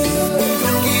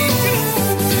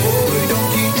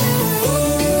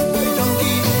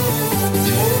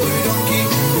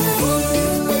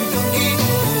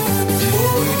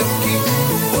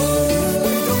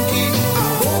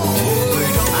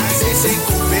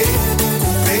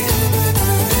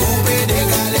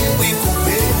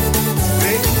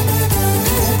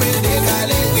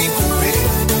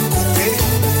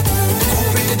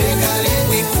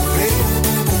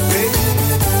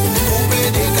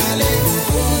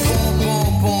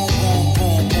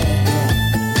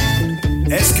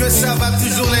 Est-ce que ça va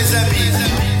toujours les amis?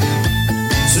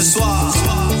 Ce soir,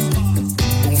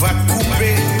 on va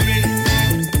couper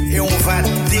et on va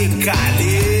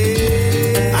décaler.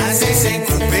 Ah, c'est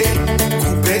coupé,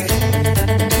 coupé,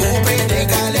 coupé,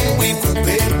 décalé, oui,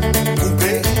 coupé,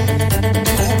 coupé,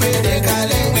 coupé,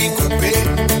 décalé, oui, coupé,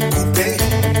 coupé,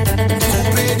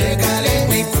 coupé, décalé,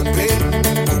 oui, coupé,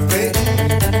 coupé,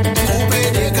 coupé,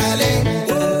 décalé.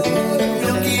 Oh,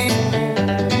 donkey,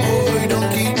 oh,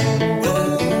 donkey.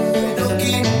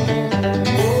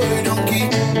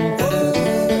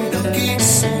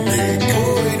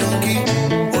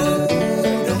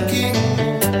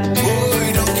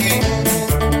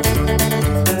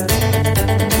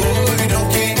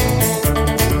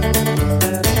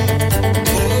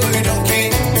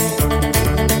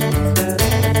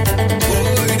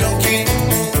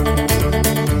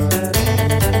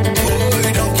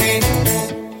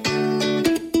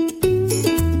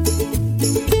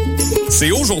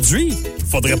 C'est aujourd'hui.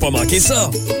 Faudrait pas manquer ça.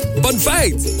 Bonne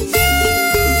fête!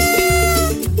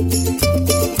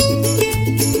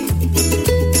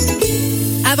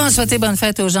 Avant de souhaiter bonne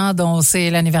fête aux gens dont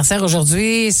c'est l'anniversaire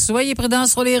aujourd'hui, soyez prudents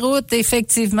sur les routes.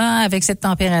 Effectivement, avec cette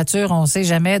température, on sait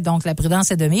jamais, donc la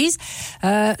prudence est de mise.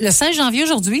 Le 16 janvier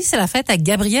aujourd'hui, c'est la fête à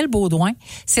Gabriel Baudouin.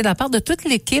 C'est de la part de toute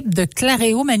l'équipe de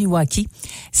Clareo Maniwaki.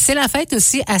 C'est la fête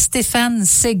aussi à Stéphane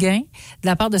Séguin, de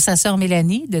la part de sa sœur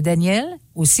Mélanie, de Daniel,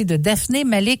 aussi de Daphné,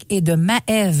 Malik et de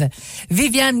Maëve.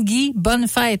 Viviane Guy, bonne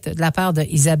fête de la part de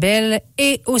Isabelle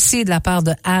et aussi de la part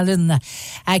de Alan.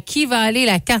 À qui va aller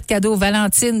la carte cadeau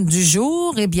Valentine du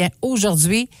jour? Eh bien,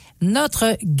 aujourd'hui,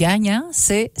 notre gagnant,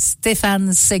 c'est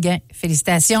Stéphane Séguin.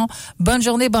 Félicitations. Bonne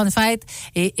journée, bonne fête.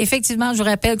 Et effectivement, je vous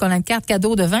rappelle qu'on a une carte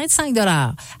cadeau de 25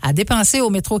 $ à dépenser au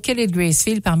métro Kelly de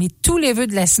Gracefield parmi tous les vœux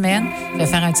de la semaine. Je vais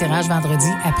faire un tirage vendredi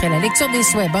après la lecture des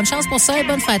souhaits. Bonne chance pour ça et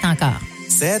bonne fête encore.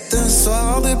 C'est un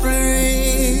soir de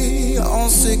pluie, on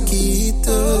se quitte.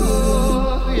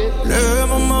 Le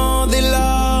moment des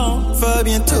larmes va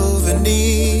bientôt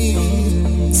venir.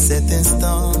 Cet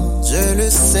instant, je le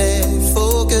sais,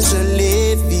 faut que je je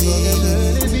les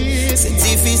vis. C'est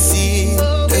difficile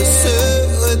de se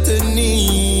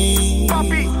retenir.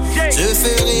 Je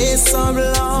ferai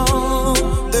semblant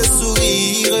de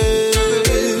sourire.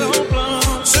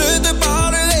 Je te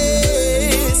parlerai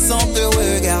sans te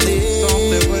regarder.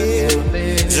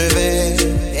 Je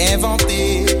vais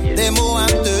inventer des mots à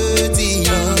te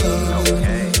dire.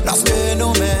 Lorsque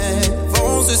nos mains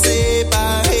vont se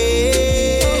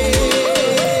séparer.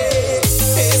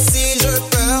 Et si je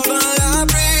pleure dans la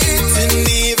pluie, tu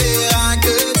n'y verras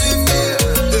que du feu,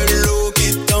 de l'eau qui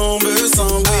tombe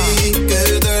sans bruit, que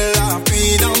de la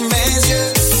pluie dans mes yeux.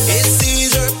 Et si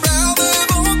je pleure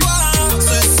devant toi,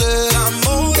 ce sera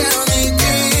mon dernier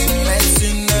cri, mais tu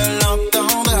ne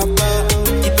l'entendras pas.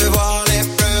 Il peut voir les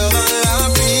pleurs dans la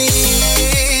pluie.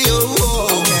 Oh,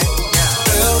 oh.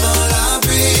 Pleurs dans la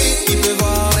pluie, il peut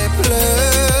voir les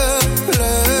pleurs,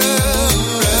 pleurs.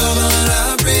 Pleurs dans la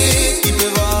pluie, il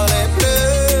peut voir les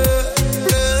pleurs,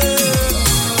 pleurs.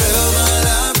 Pleurs dans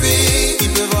la pluie, il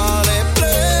peut voir les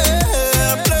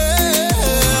pleurs,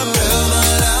 pleurs. Pleurs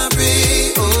dans la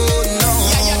pluie, oh non.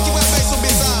 Yaya qui va faire son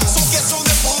bizarre, son question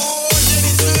de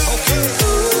progéniture. Ok.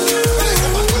 Ouais,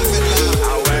 on va pas le mettre là.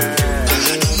 Ah ouais.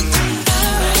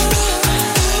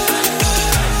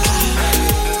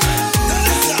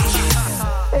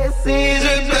 Et si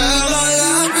je pleure dans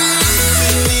la pluie, tu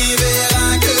n'y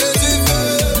verras que du feu,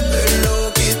 de l'eau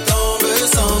qui tombe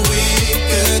sans bruit,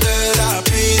 que de la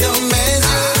pluie dans mes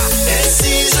yeux. Et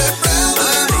si je pleure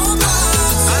devant toi,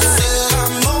 ce sera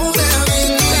mon dernier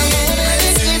cri, mais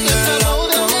tu ne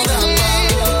l'entendras pas.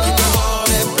 Il peut voir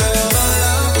les pleurs dans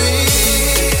la pluie.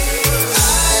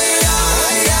 Aïe,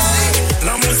 aïe, aïe,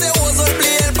 l'amour c'est rose,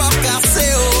 oublié le pas cassé,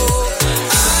 oh.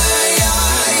 Aïe,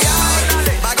 aïe, aïe,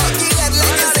 bagarre qui aide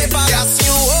les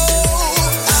séparations, oh.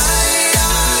 Aïe,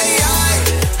 aïe, aïe,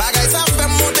 bagarre ça fait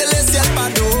monter le ciel pas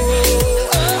d'eau.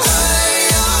 Aïe,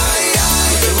 aïe,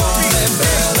 aïe, il peut voir les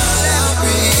pleurs dans la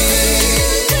pluie.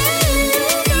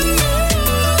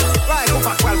 Ouais, on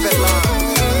va quoi le faire là?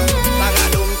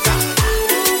 Bagadoumka.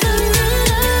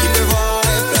 Il peut voir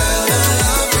les pleurs dans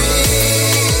la pluie.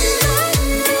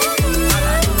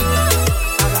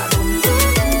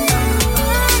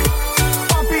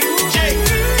 Papi, Jay.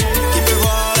 Qui peut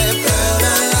voir les pleurs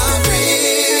dans la pluie.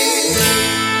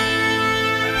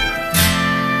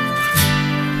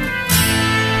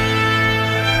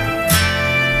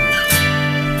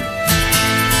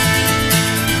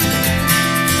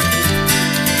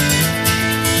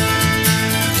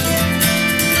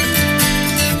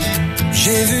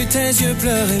 J'ai vu tes yeux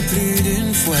pleurer plus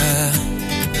d'une fois.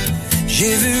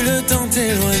 J'ai vu le temps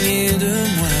t'éloigner de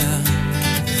moi.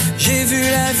 J'ai vu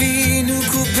la vie nous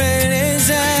couper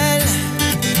les ailes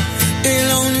et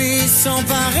l'ennui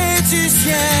s'emparer du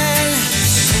ciel.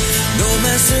 Nos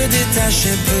mains se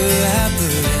détachaient peu à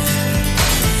peu.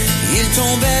 Il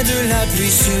tombait de la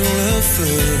pluie sur le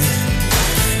feu.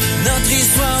 Notre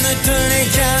histoire ne tenait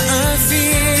qu'à un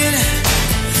fil.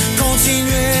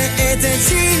 Continuer était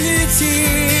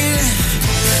inutile.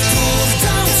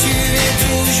 Pourtant tu es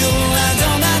toujours là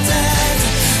dans ma tête.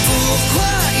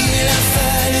 Pourquoi il a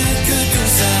fallu que tout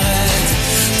s'arrête?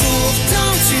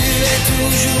 Pourtant tu es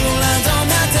toujours là dans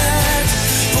ma tête.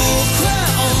 Pourquoi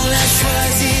on a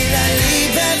choisi la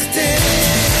liberté?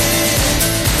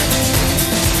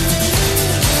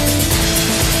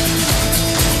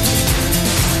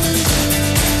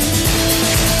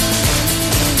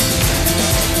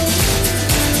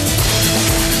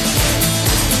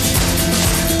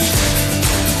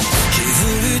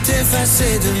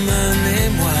 T'effacer de ma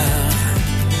mémoire,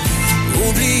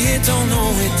 oublier ton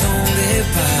nom et ton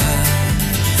départ.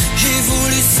 J'ai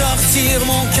voulu sortir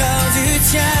mon cœur du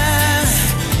tien,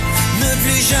 ne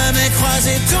plus jamais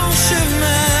croiser ton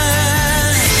chemin.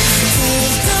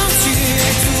 Pourtant tu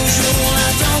es toujours là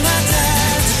dans ma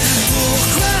tête.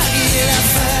 Pourquoi il a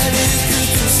fallu que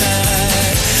tout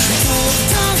s'arrête?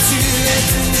 Pourtant tu es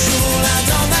toujours là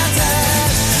dans ma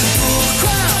tête.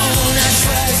 Pourquoi on a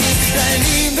choisi la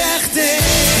liberté?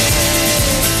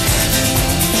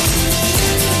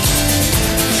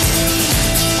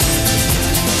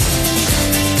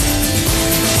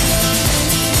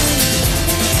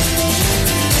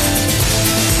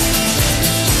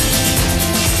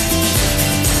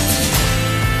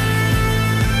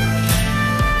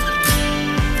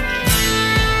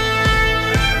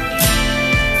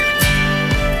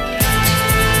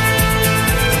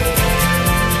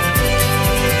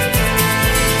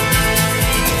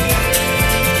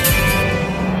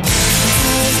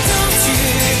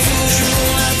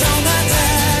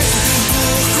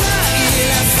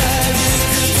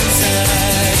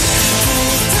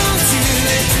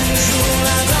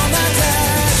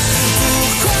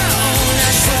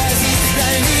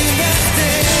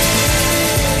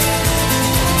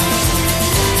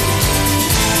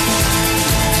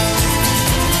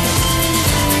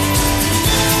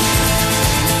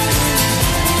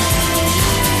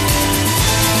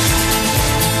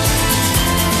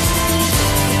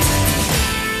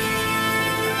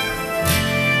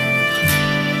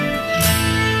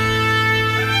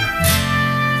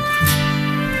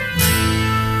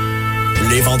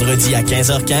 vendredis à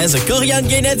 15h15, Corianne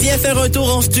Gainette vient faire un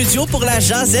tour en studio pour la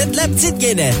jasette La Petite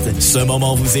Gainette. Ce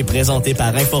moment vous est présenté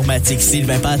par Informatique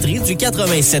Sylvain Patry du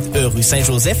 87E rue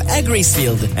Saint-Joseph à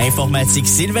Gracefield. Informatique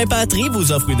Sylvain Patry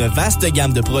vous offre une vaste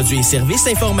gamme de produits et services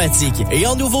informatiques. Et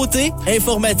en nouveauté,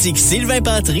 Informatique Sylvain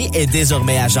Patry est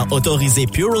désormais agent autorisé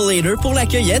Purolator pour la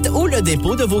cueillette ou le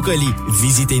dépôt de vos colis.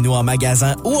 Visitez-nous en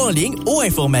magasin ou en ligne au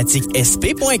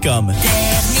informatiquesp.com.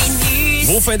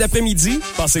 Vos fins d'après-midi,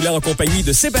 passez-la en compagnie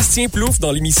de Sébastien Plouffe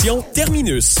dans l'émission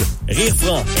Terminus. Rire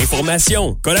franc,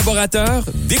 information, collaborateurs,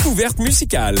 découverte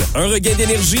musicale. Un regain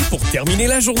d'énergie pour terminer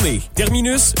la journée.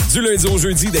 Terminus, du lundi au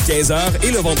jeudi dès 15h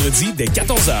et le vendredi dès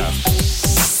 14h.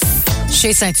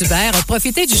 Chez Saint-Hubert,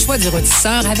 profitez du choix du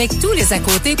rôtisseur avec tous les à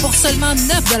côté pour seulement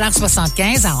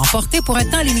 9,75 $ à emporter pour un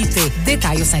temps limité.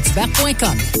 Détails au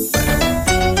sainthubert.com.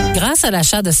 Grâce à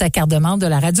l'achat de sa carte de membre de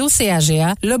la radio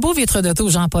CAGA, le beau vitre d'auto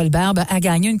Jean-Paul Barbe a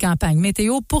gagné une campagne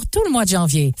météo pour tout le mois de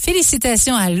janvier.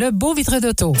 Félicitations à le beau vitre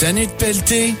d'auto. Tanné de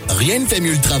pelleter? Rien ne fait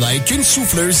mieux le travail qu'une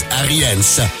souffleuse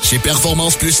Ariens. Chez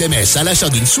Performance Plus MS, à l'achat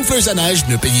d'une souffleuse à neige,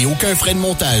 ne payez aucun frais de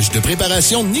montage, de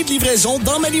préparation ni de livraison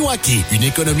dans Maniwaki. Une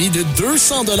économie de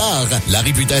 200 $. La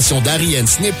réputation d'Ariens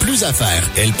n'est plus à faire.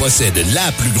 Elle possède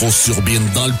la plus grosse turbine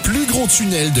dans le plus gros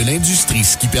tunnel de l'industrie,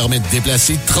 ce qui permet de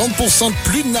déplacer 30% de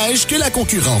plus de neige que la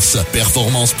concurrence.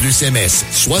 Performance Plus MS,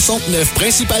 69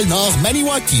 Principal Nord,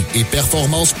 Maniwaki et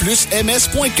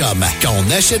performanceplusms.com. Quand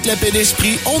on achète la paix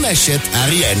d'esprit, on achète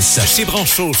Ariens. Chez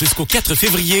Branchot, jusqu'au 4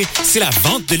 février, c'est la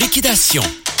vente de liquidation.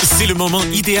 C'est le moment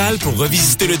idéal pour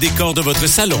revisiter le décor de votre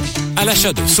salon. À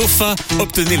l'achat d'un sofa,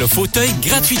 obtenez le fauteuil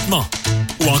gratuitement.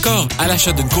 Ou encore, à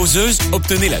l'achat d'une causeuse,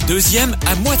 obtenez la deuxième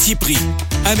à moitié prix.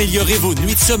 Améliorez vos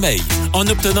nuits de sommeil en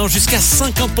obtenant jusqu'à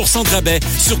 50% de rabais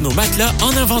sur nos matelas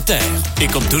en inventaire. Et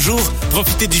comme toujours,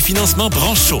 profitez du financement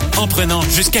Branchot en prenant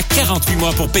jusqu'à 48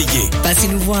 mois pour payer. Passez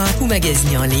nous voir ou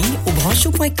magasinez en ligne au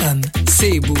branchot.com.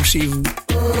 C'est beau chez vous. 97.3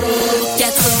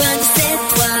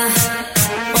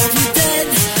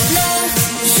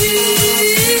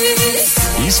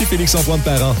 Ici Félix-Antoine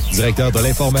Parent, directeur de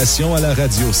l'information à la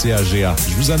radio CAGA.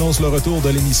 Je vous annonce le retour de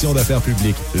l'émission d'affaires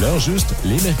publiques, l'heure juste,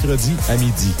 les mercredis à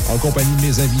midi. En compagnie de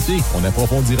mes invités, on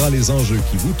approfondira les enjeux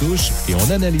qui vous touchent et on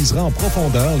analysera en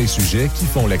profondeur les sujets qui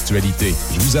font l'actualité.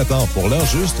 Je vous attends pour l'heure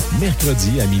juste,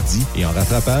 mercredi à midi et en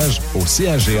rattrapage au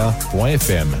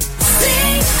caga.fm.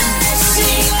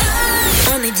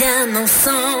 On est bien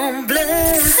ensemble.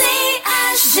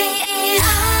 CAGA.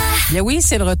 Bien oui,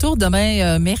 c'est le retour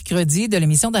demain mercredi de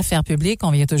l'émission d'affaires publiques.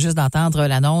 On vient tout juste d'entendre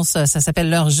l'annonce. Ça s'appelle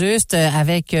L'heure juste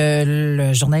avec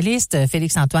le journaliste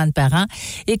Félix-Antoine Parent.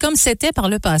 Et comme c'était par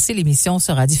le passé, l'émission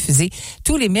sera diffusée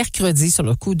tous les mercredis sur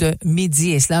le coup de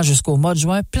midi et cela jusqu'au mois de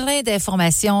juin. Plein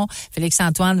d'informations.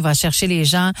 Félix-Antoine va chercher les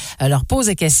gens, leur pose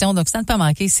des questions. Donc, ça ne pas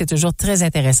manquer, c'est toujours très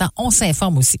intéressant. On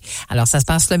s'informe aussi. Alors, ça se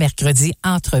passe le mercredi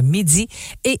entre midi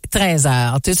et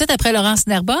 13h. Tout de suite après Laurence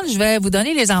Nerbonne, je vais vous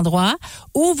donner les endroits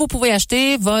où vous pouvez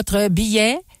acheter votre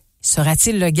billet.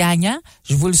 Sera-t-il le gagnant?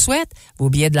 Je vous le souhaite. Vos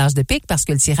billets de l'âge de pique parce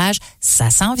que le tirage, ça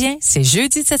s'en vient. C'est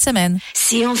jeudi de cette semaine.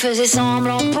 Si on faisait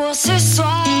semblant pour ce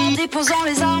soir, déposons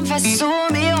les armes face au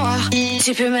miroir.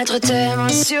 Tu peux mettre tes mains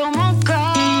sur mon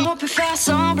corps. On peut faire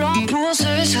semblant pour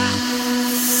ce soir.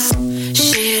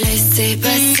 J'ai laissé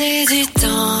passer du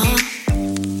temps,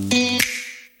 mais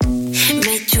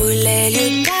tous les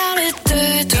lieux parlent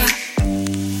de toi.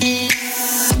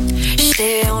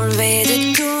 J'ai enlevé de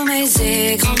tous mes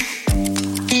écrans,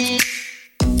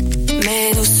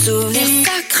 mais nos souvenirs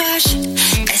s'accrochent.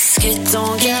 Est-ce que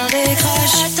ton cœur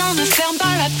décroche? Attends, ne ferme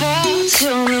pas la porte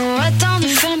sur nous. Attends, ne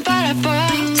ferme pas la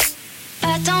porte.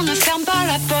 Attends, ne ferme pas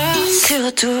la porte.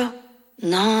 Surtout,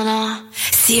 non, non.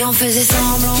 Si on faisait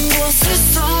semblant pour ce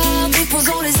soir,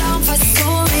 déposons les armes face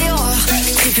au miroir.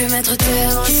 Tu peux mettre tes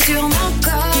mains sur mon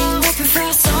corps. On peut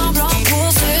faire semblant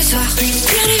pour ce soir.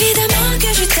 Bien évidemment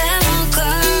que je t'aime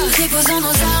encore. Déposons nos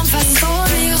armes face au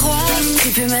miroir. Tu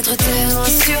peux mettre tes mains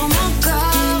sur mon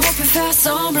corps. On peut faire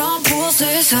semblant pour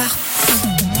ce soir.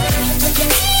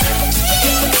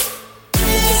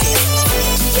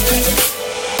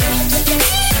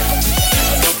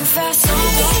 On peut faire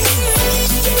semblant.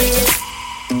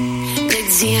 Ne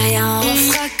dis rien, on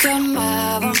fera comme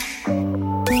avant.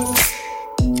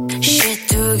 J'ai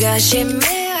tout gâché,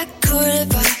 mais à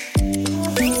culpa.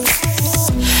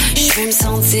 Je vais me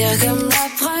sentir comme la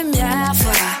première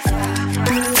fois.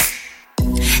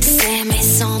 C'est mes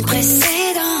sans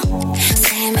précédent,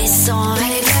 c'est mes sans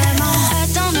règlement.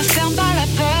 Attends, ne ferme pas la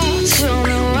porte sur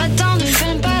nous. Attends, ne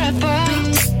ferme pas la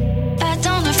porte.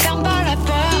 Attends, ne ferme pas la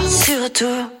porte.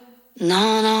 Surtout,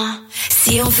 non, non.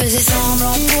 Si on faisait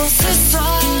semblant pour ce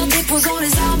soir, déposons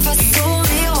les armes face au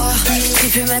miroir.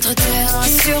 Tu peux mettre tes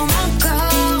mains sur mon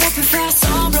corps. On peut faire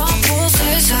semblant pour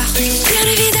ce soir. Bien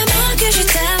évidemment que je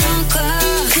t'aime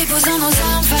encore. Déposons nos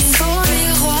armes face au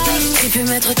miroir. Tu peux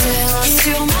mettre tes mains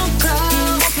sur mon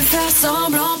corps. On peut faire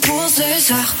semblant pour ce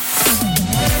soir.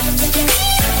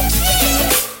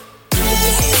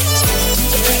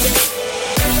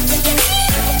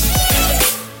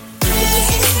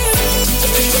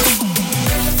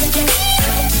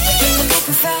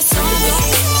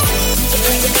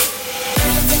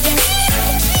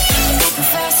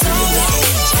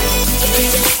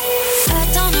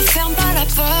 Attends, ne ferme pas la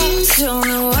porte sur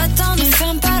nous. Attends, ne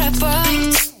ferme pas la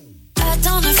porte.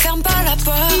 Attends, ne ferme pas la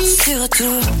porte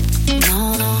surtout.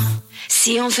 Non, non.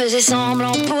 Si on faisait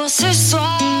semblant pour ce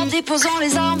soir, déposons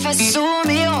les armes face au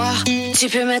miroir. Tu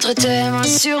peux mettre tes mains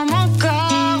sur mon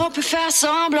corps. On peut faire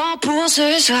semblant pour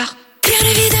ce soir. Bien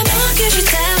évidemment que je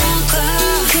t'aime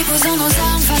encore. Déposons nos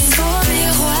armes face au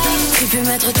miroir. Tu peux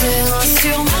mettre tes mains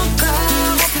sur mon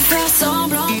corps. On peut faire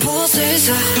semblant pour ce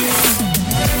soir.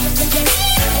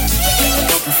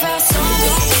 On peut faire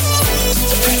semblant.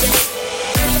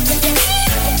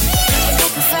 On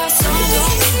peut faire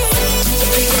semblant.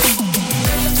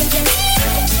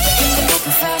 On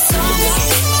peut faire semblant.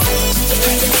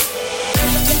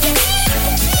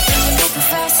 On peut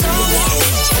faire semblant.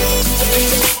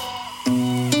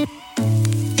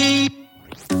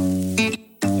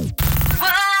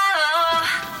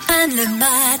 Le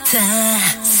matin,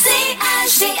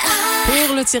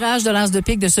 Pour le tirage de l'As de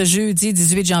pique de ce jeudi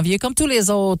 18 janvier, comme tous les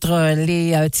autres,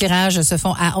 les tirages se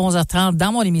font à 11h30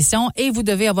 dans mon émission et vous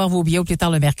devez avoir vos billets au plus tard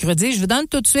le mercredi. Je vous donne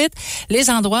tout de suite les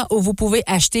endroits où vous pouvez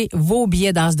acheter vos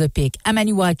billets d'As de pique. À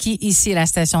Maniwaki, ici à la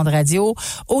station de radio,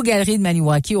 aux Galeries de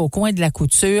Maniwaki, au coin de la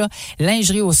Couture,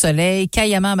 Lingerie au Soleil,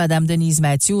 Kayama, Madame Denise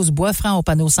Matthews, Bois-Franc au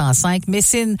panneau 105,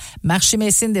 Messine, Marché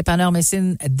Messine, Dépanneur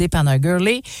Messine, Dépanneur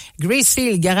Gurley,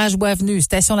 Gracefield, Garage Bois-Avenue,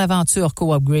 Station L'Aventure,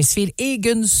 Coop Gracefield et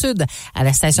Gun Sud à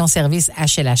la station-service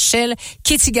HLHL.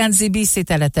 Kitigan-Zibi,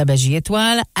 c'est à la Tabagie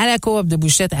Étoile, à la Coop de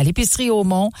Bouchette, à l'épicerie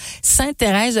Aumont,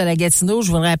 Sainte-Thérèse de la Gatineau.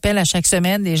 Je vous le rappelle, à chaque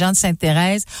semaine, les gens de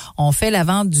Sainte-Thérèse ont fait la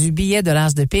vente du billet de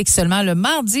l'As de pique seulement le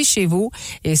mardi chez vous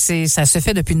et ça se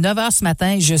fait depuis 9h ce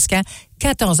matin jusqu'à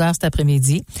 14h cet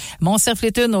après-midi.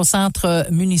 Mont-Cerf-Létune au centre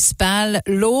municipal,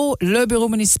 l'eau, le bureau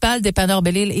municipal, dépanneur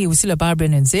Belle-Île et aussi le bar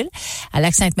Brennan-Hill. À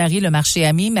Lac-Sainte-Marie, le marché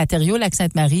Ami, matériaux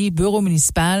Lac-Sainte-Marie, bureau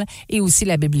municipal et aussi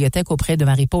la bibliothèque auprès de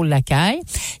Marie-Paul Lacaille.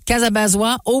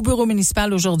 Casabazois au bureau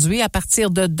municipal aujourd'hui. À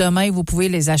partir de demain, vous pouvez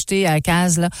les acheter à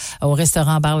Case, là, au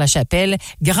restaurant Bar La Chapelle.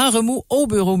 Grand Remous au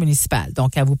bureau municipal.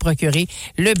 Donc, à vous procurer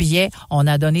le billet. On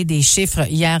a donné des chiffres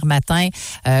hier matin.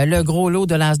 Le gros lot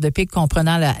de l'As de pique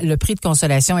comprenant le prix de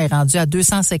consolation est rendu à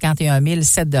 251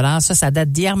 007 $. Ça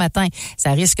date d'hier matin.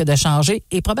 Ça risque de changer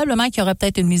et probablement qu'il y aura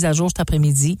peut-être une mise à jour cet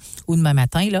après-midi ou demain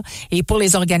matin, là. Et pour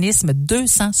les organismes,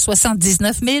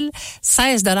 279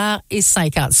 016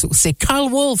 $50. C'est Carl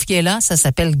Wolf qui est là. Ça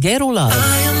s'appelle Ghetto Love.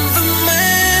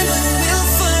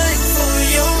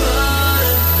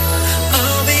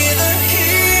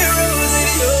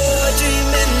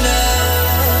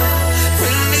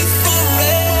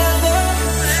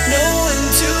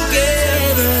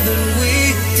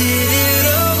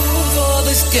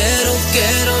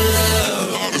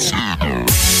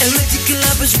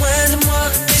 Besoin de moi,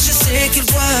 et je sais qu'il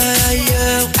voit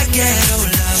ailleurs. I get all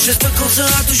love. J'espère qu'on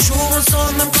sera toujours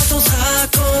ensemble, même quand on se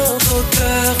raconte au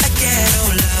cœur. I get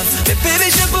all love. Mais bébé,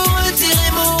 je peux retirer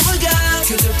mon regard.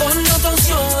 Que de bonnes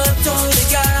intentions à ton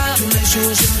égard. Tous les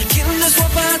jours, j'aimerais qu'il ne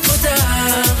soit pas trop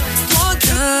tard. Trop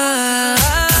tard.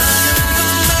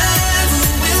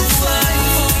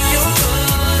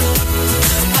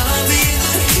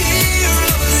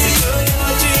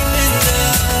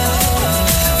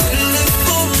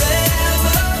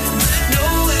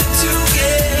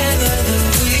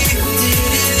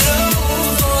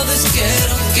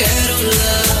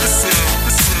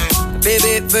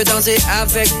 Bébé veut danser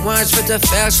avec moi, je veux te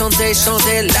faire chanter,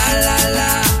 chanter la la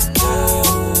la.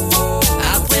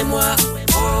 Après moi,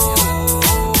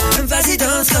 vas-y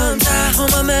danse comme ça. Oh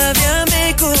maman viens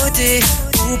m'écouter,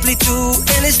 oublie tout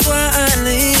et laisse-toi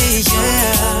aller.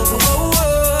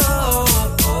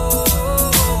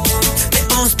 Mais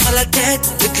on se prend la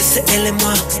tête, de que c'est elle et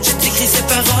moi. Je t'écris ces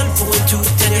paroles pour une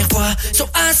toute dernière fois. So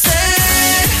I said,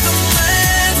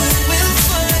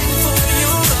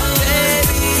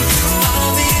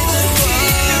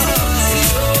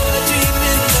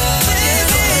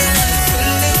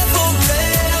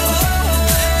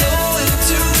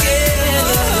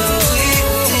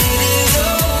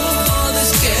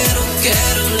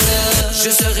 je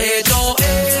serai ton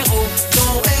héros,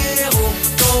 ton héros,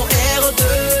 ton héros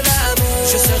de l'amour.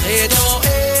 Je serai ton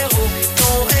héros,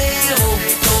 ton héros,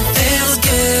 ton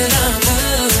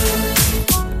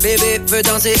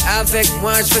danser avec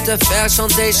moi, je veux te faire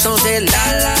chanter, chanter la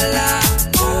la la.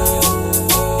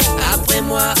 Après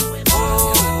moi,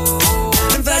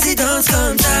 vas-y danse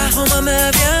comme ça. Prends-moi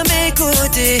main, viens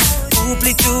m'écouter.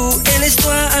 Oublie tout et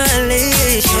laisse-toi aller. Yeah.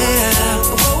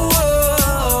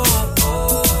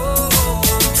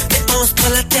 Et on se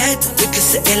prend la tête, vu que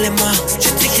c'est elle et moi. Je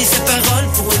t'écris ces paroles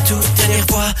pour une toute dernière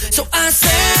fois. So I said,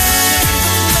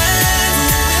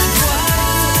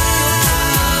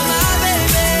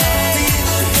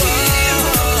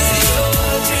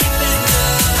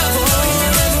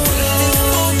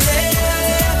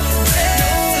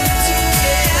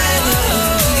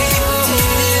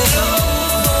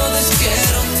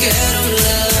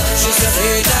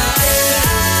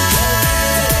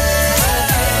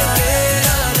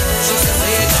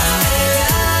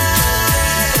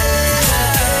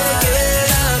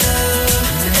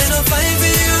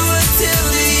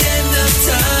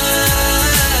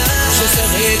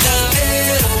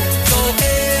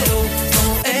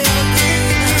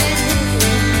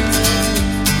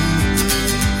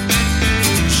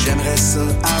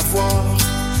 avoir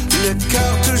le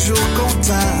cœur toujours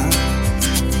content,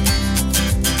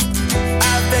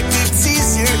 avec des petits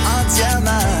yeux en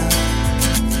diamant,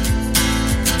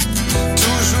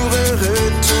 toujours heureux,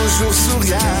 toujours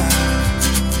souriant,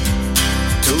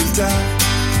 tout le temps.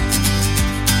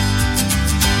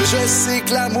 Je sais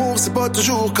que l'amour c'est pas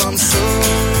toujours comme ça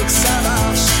que ça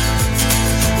marche.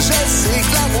 Je sais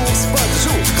que l'amour c'est pas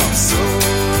toujours comme ça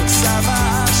que ça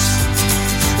marche.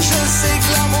 Je sais que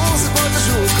l'amour c'est pas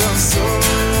toujours comme ça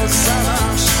que ça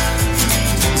marche.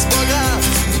 C'est pas grave,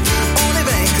 on est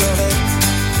bien correct.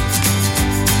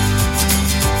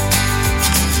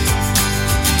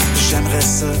 J'aimerais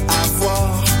ça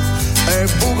avoir un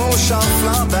beau gros champ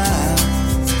flambant,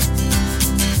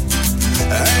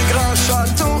 un grand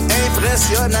château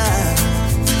impressionnant,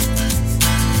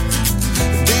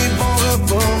 des bons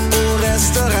repas au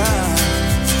restaurant,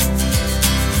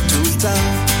 tout le temps.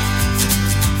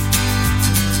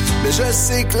 Mais je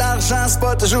sais que l'argent c'est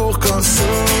pas toujours comme ça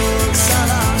que ça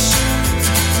marche.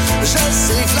 Je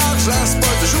sais que l'argent c'est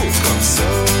pas toujours comme ça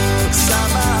que ça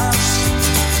marche.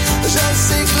 Je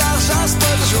sais que l'argent c'est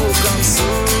pas toujours comme ça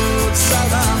que ça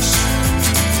marche.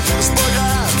 C'est pas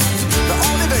grave, mais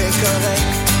on est bien correct.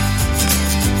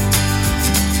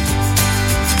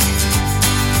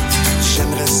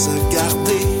 J'aimerais se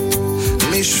garder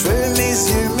mes cheveux, mes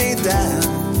yeux, mes dents,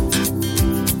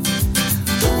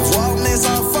 voir mes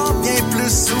enfants bien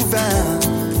plus souvent,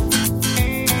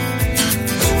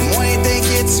 moins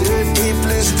d'inquiétude et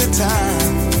plus de temps,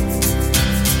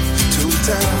 tout le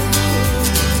temps.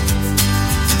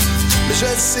 Mais je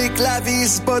sais que la vie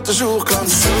c'est pas toujours comme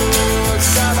ça que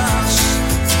ça marche.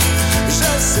 Je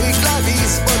sais que la vie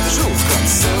c'est pas toujours comme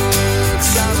ça que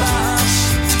ça marche.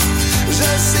 Je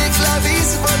sais que la vie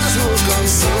c'est pas toujours comme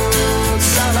ça que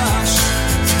ça marche.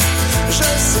 Je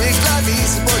sais que la vie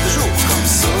c'est pas toujours comme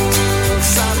ça que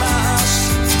ça marche.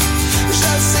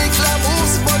 Je sais que l'amour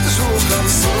c'est pas toujours comme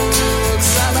ça que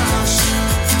ça marche.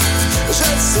 Je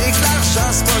sais que l'argent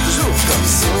c'est pas toujours comme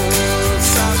ça que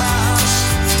ça marche.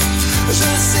 Je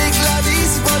sais que la vie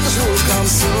c'est pas toujours comme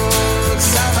ça que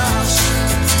ça marche.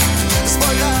 C'est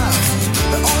pas grave,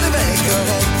 mais on est bien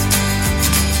correct.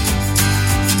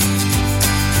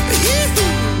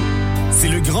 C'est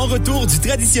le grand retour du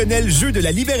traditionnel jeu de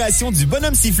la libération du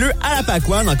bonhomme siffleux à la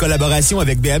Pâquane en collaboration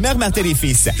avec BMR Martel et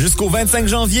Fils. Jusqu'au 25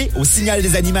 janvier, au signal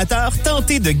des animateurs,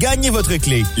 tentez de gagner votre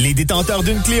clé. Les détenteurs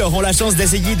d'une clé auront la chance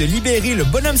d'essayer de libérer le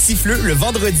bonhomme siffleux le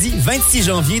vendredi 26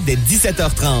 janvier dès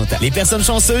 17h30. Les personnes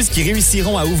chanceuses qui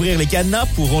réussiront à ouvrir les cadenas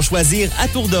pourront choisir à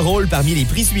tour de rôle parmi les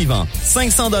prix suivants.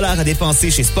 500 $ à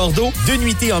dépenser chez Sportdo, 2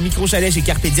 nuitées en micro-chalet chez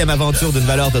Carpe Diem Aventure d'une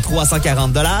valeur de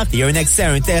 340 $ et un accès à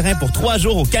un terrain pour 3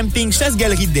 jours au camping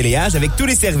Chasse-Galerie de Déléage avec tous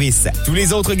les services. Tous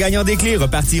les autres gagnants des clés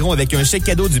repartiront avec un chèque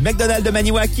cadeau du McDonald's de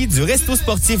Maniwaki, du resto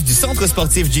sportif du centre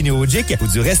sportif Gineogic ou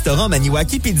du restaurant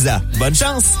Maniwaki Pizza. Bonne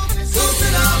chance!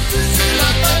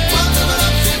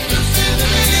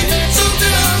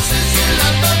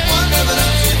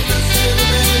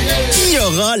 Qui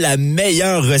aura la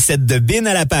meilleure recette de bin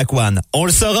à la Pâquane? On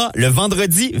le saura le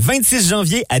vendredi 26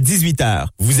 janvier à 18h.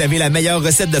 Vous avez la meilleure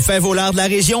recette de fin volard de la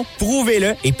région?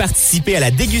 Prouvez-le et participez à la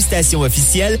dégustation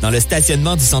officielle dans le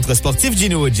stationnement du centre sportif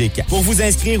Gineogic. Pour vous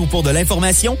inscrire ou pour de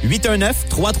l'information,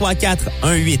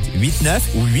 819-334-1889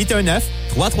 ou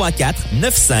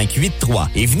 819-334-9583.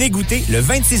 Et venez goûter le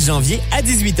 26 janvier à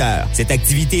 18h. Cette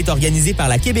activité est organisée par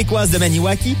la Québécoise de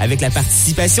Maniwaki avec la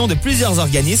participation de plusieurs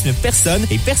organismes, personnes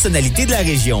et personnalités de la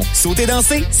région. Sautez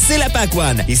danser, c'est la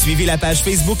Pâquane. Et suivez la page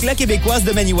Facebook La Québécoise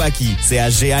de Maniwaki.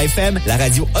 CHGA-FM, la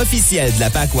radio officielle de la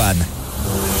Pâquane.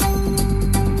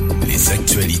 Les Les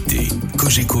actualités.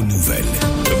 Cogeco Nouvelles.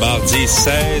 Le mardi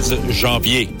 16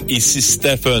 janvier, ici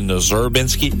Stephen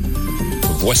Zurbinski.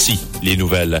 Voici les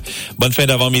nouvelles. Bonne fin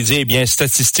d'avant-midi. Eh bien,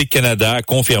 Statistique Canada a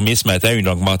confirmé ce matin une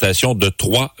augmentation de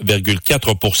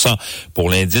 3,4 pour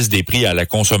l'indice des prix à la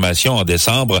consommation en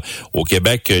décembre. Au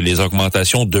Québec, les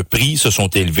augmentations de prix se sont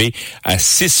élevées à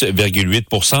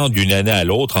 6,8 d'une année à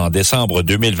l'autre en décembre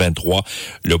 2023.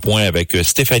 Le point avec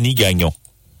Stéphanie Gagnon.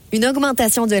 Une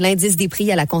augmentation de l'indice des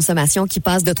prix à la consommation qui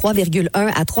passe de 3,1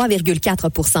 à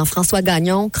 3,4 François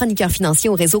Gagnon, chroniqueur financier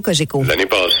au réseau Cogeco. L'année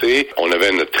passée, on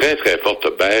avait une très, très forte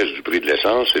baisse du prix de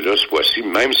l'essence. Et là, ce fois-ci,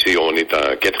 même si on est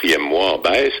en 4e mois en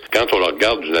baisse, quand on le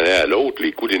regarde d'une année à l'autre,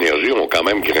 les coûts d'énergie ont quand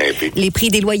même grimpé. Les prix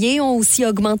des loyers ont aussi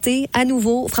augmenté. À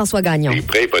nouveau, François Gagnon. Les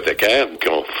prêts hypothécaires qui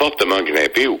ont fortement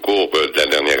grimpé au cours de la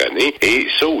dernière année. Et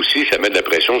ça aussi, ça met de la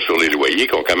pression sur les loyers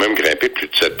qui ont quand même grimpé de plus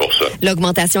de 7 %.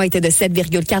 L'augmentation était de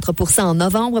 7,4 en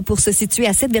novembre pour se situer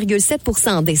à 7,7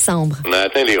 en décembre. On a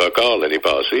atteint les records l'année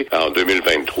passée, en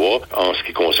 2023, en ce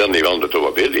qui concerne les ventes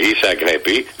d'automobiles, et ça a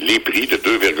grimpé les prix de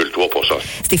 2,3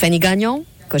 Stéphanie Gagnon,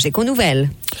 Cogeco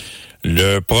Nouvelles.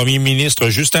 Le premier ministre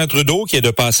Justin Trudeau, qui est de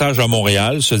passage à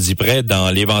Montréal, se dit prêt dans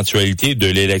l'éventualité de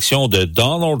l'élection de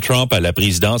Donald Trump à la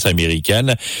présidence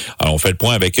américaine. Alors, on fait le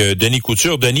point avec Denis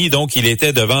Couture. Denis, donc, il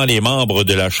était devant les membres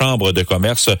de la Chambre de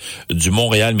commerce du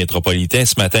Montréal métropolitain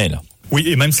ce matin, là. Oui,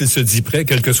 et même s'il se dit prêt,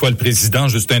 quel que soit le président,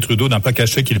 Justin Trudeau n'a pas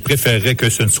caché qu'il préférerait que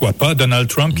ce ne soit pas Donald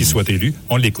Trump qui soit élu.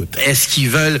 On l'écoute. Est-ce qu'ils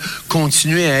veulent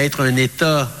continuer à être un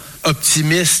État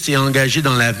optimiste et engagé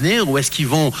dans l'avenir, ou est-ce qu'ils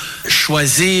vont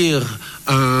choisir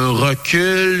un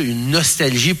recul, une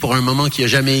nostalgie pour un moment qui n'a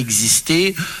jamais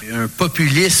existé, un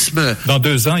populisme? Dans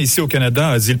 2 ans, ici au Canada,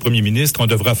 a dit le premier ministre, on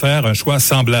devra faire un choix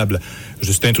semblable.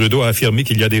 Justin Trudeau a affirmé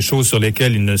qu'il y a des choses sur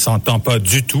lesquelles il ne s'entend pas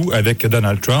du tout avec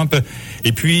Donald Trump.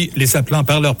 Et puis, les appelant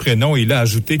par leur prénom, il a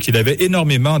ajouté qu'il avait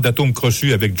énormément d'atomes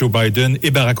crochus avec Joe Biden et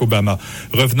Barack Obama.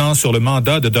 Revenant sur le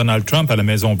mandat de Donald Trump à la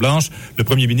Maison-Blanche, le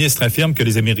premier ministre affirme que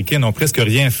les Américains n'ont presque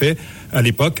rien fait à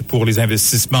l'époque pour les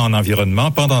investissements en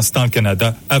environnement. Pendant ce temps, le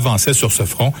Canada avançait sur ce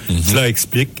front. Cela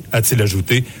explique, a-t-il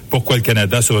ajouté, pourquoi le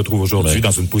Canada se retrouve aujourd'hui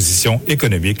dans une position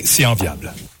économique si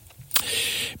enviable.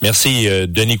 Merci,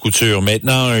 Denis Couture.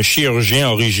 Maintenant, un chirurgien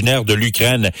originaire de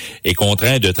l'Ukraine est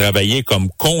contraint de travailler comme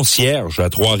concierge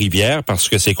à Trois-Rivières parce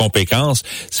que ses compétences,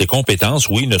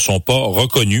 oui, ne sont pas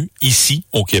reconnues ici,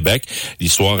 au Québec.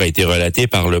 L'histoire a été relatée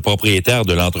par le propriétaire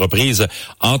de l'entreprise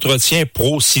Entretien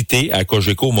Pro-Cité à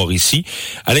Cogeco-Mauricie.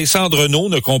 Alexandre Renaud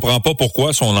ne comprend pas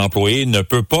pourquoi son employé ne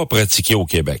peut pas pratiquer au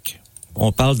Québec.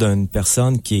 On parle d'une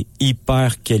personne qui est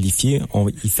hyper qualifiée.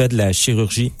 Il fait de la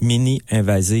chirurgie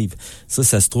mini-invasive.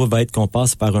 Ça se trouve être qu'on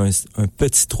passe par un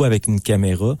petit trou avec une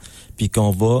caméra, puis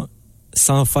qu'on va,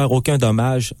 sans faire aucun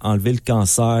dommage, enlever le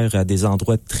cancer à des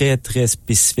endroits très, très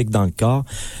spécifiques dans le corps.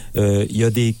 Il y a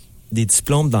des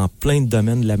diplômes dans plein de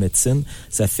domaines de la médecine.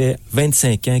 Ça fait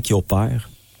 25 ans qu'il opère.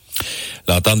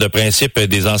 L'entente de principe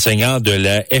des enseignants de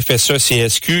la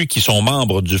FSE-CSQ qui sont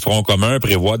membres du Front commun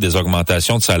prévoit des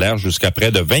augmentations de salaire jusqu'à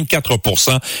près de 24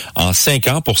 % en 5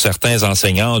 ans pour certains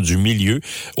enseignants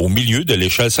au milieu de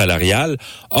l'échelle salariale.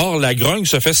 Or, la grogne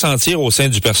se fait sentir au sein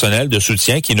du personnel de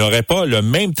soutien qui n'aurait pas le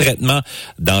même traitement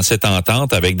dans cette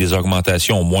entente avec des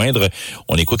augmentations moindres.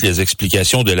 On écoute les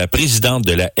explications de la présidente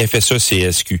de la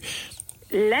FSE-CSQ.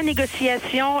 La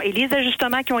négociation et les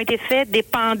ajustements qui ont été faits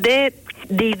dépendaient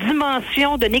des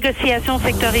dimensions de négociation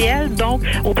sectorielle. Donc,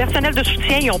 au personnel de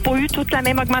soutien, ils n'ont pas eu toute la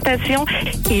même augmentation.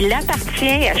 Il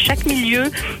appartient à chaque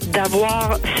milieu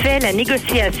d'avoir fait la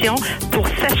négociation pour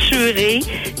s'assurer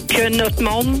que notre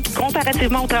monde,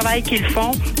 comparativement au travail qu'ils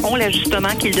font, ont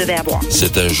l'ajustement qu'ils devaient avoir.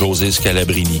 C'était José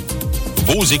Scalabrini.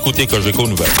 Vous écoutez Cogeco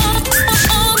Nouvelles.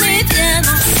 On est bien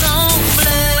ensemble.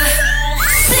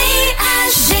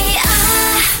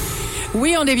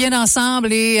 Oui, on est bien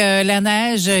ensemble et la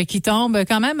neige qui tombe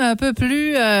quand même un peu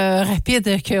plus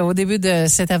rapide qu'au début de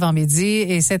cet avant-midi.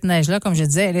 Et cette neige-là, comme je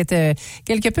disais, elle est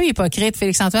quelque peu hypocrite.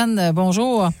 Félix-Antoine,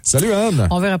 bonjour. Salut, Anne.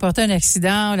 On veut rapporter un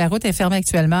accident. La route est fermée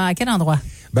actuellement. À quel endroit?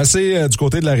 Ben, c'est du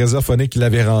côté de la réserve phonique La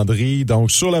Vérandrie.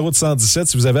 Donc, sur la route 117,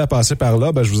 si vous avez à passer par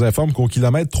là, je vous informe qu'au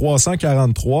kilomètre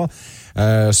 343,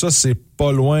 ça, c'est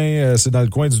pas loin, c'est dans le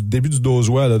coin du début du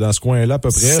Dozois, là, dans ce coin-là à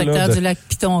peu près. Secteur du lac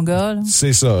Pitonga.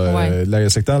 C'est ça, ouais. Le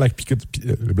secteur lac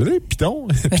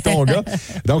Pitonga.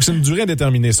 Donc, c'est une durée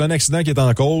indéterminée. C'est un accident qui est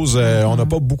en cause. On n'a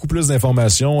pas beaucoup plus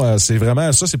d'informations. C'est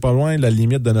vraiment, ça, c'est pas loin de la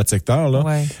limite de notre secteur, là.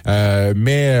 Ouais.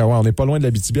 Mais on n'est pas loin de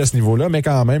l'Abitibi à ce niveau-là. Mais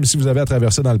quand même, si vous avez à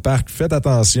traverser dans le parc, faites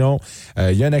attention.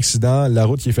 Il y a un accident. La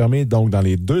route qui est fermée, donc, dans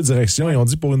les deux directions. Et on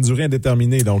dit pour une durée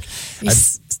indéterminée. Donc,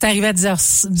 c'est arrivé à 10 heures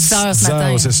ce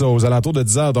matin. C'est ça, aux alentours de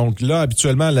 10 heures. Donc là,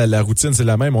 habituellement, la routine, c'est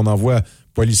la même. On envoie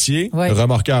policier,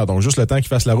 remorqueur. Donc, juste le temps qu'il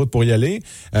fasse la route pour y aller.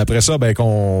 Après ça, ben,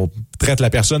 qu'on traite la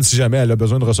personne si jamais elle a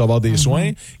besoin de recevoir des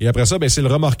soins. Et après ça, ben, c'est le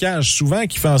remorquage souvent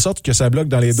qui fait en sorte que ça bloque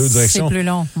dans les deux directions. C'est plus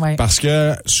long, oui. Parce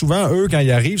que souvent, eux, quand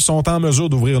ils arrivent, sont en mesure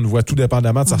d'ouvrir une voie tout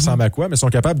dépendamment de ça ressemble à quoi, mais sont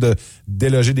capables de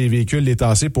déloger des véhicules, les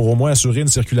tasser pour au moins assurer une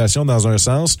circulation dans un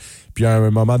sens. Puis à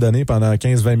un moment donné, pendant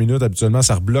 15-20 minutes, habituellement,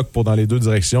 ça rebloque pour dans les deux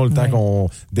directions le temps qu'on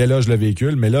déloge le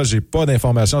véhicule. Mais là, j'ai pas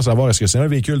d'informations à savoir est-ce que c'est un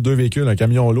véhicule, deux véhicules, un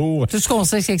camion lourd. Tout ce qu'on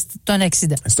sait, c'est que c'est un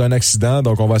accident. C'est un accident.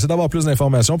 Donc, on va essayer d'avoir plus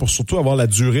d'informations pour surtout avoir la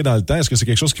durée dans le temps. Est-ce que c'est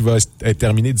quelque chose qui va être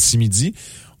terminé d'ici midi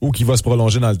ou qui va se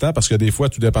prolonger dans le temps? Parce que des fois,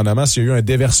 tout dépendamment, s'il y a eu un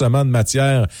déversement de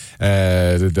matière,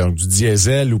 donc du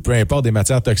diesel ou peu importe, des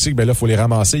matières toxiques, ben là, il faut les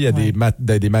ramasser. Il y a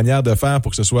des manières de faire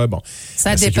pour que ce soit, bon.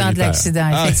 Ça dépend de l'accident,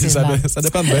 effectivement. Ça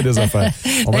dépend de bien des affaires.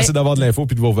 On va essayer d'avoir de l'info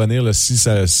puis de vous revenir là, si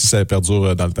ça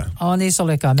perdure dans le temps. On est sur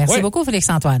le cas. Merci beaucoup,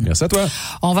 Félix-Antoine. Merci à toi.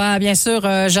 On va bien sûr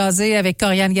jaser avec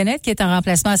Corianne Guenette, qui est en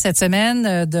remplacement cette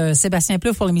semaine de Sébastien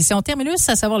Plouffe pour l'émission Terminus,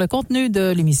 à savoir le contenu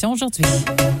de l'émission aujourd'hui.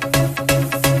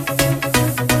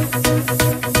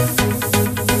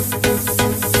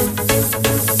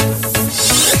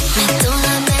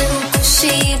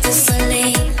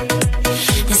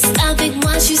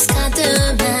 Jusqu'à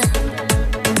demain,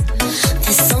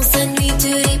 laissons cette nuit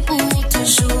durer pour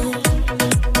toujours.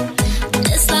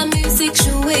 Laisse la musique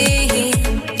jouer.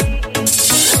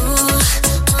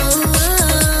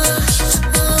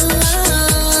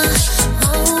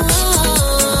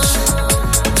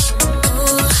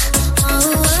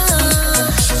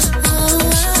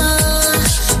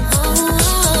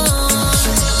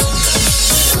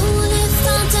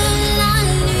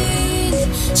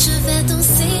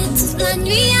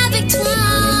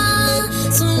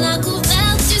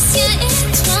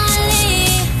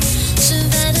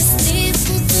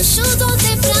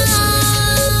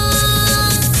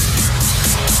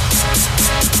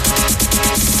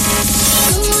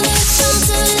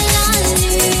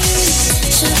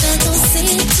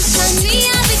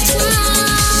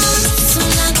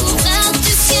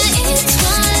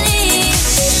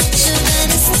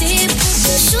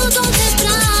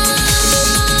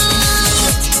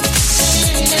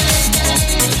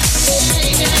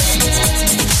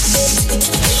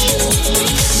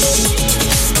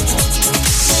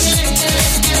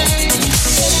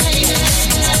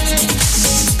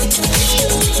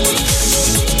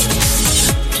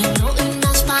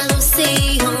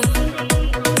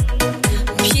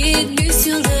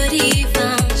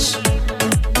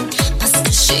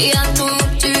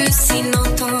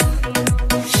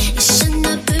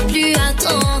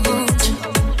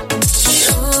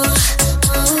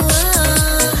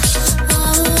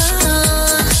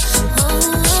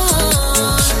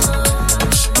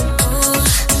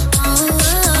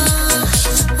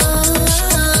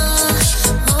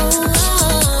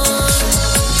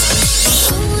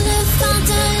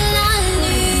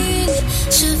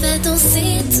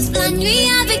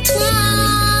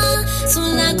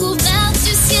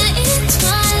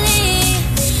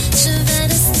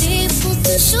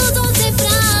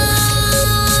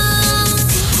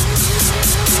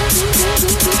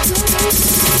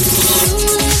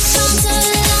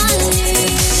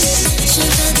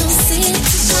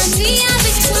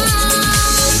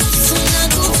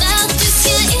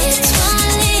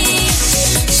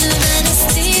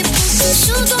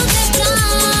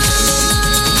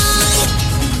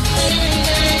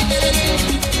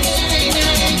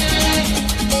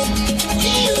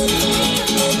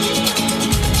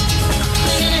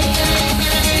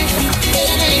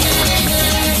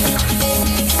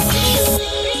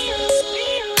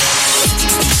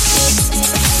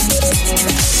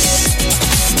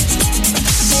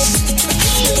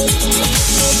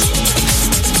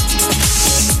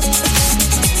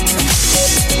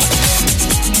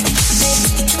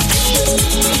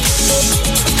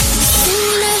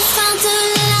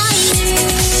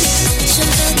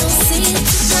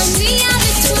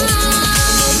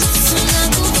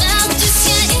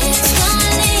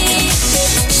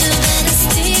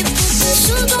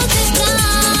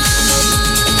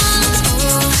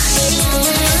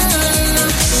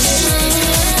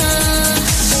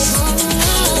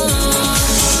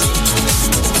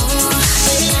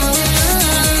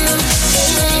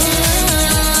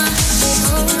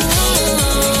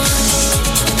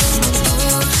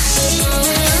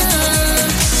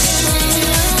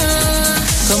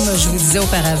 disais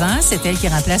auparavant, c'est elle qui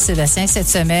remplace Sébastien cette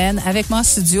semaine. Avec moi en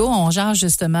studio, on jase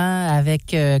justement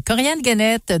avec Corianne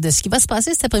Guenette de ce qui va se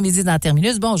passer cet après-midi dans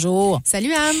Terminus. Bonjour.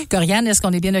 Salut Anne. Corianne, est-ce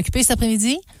qu'on est bien occupé cet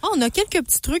après-midi? Oh, on a quelques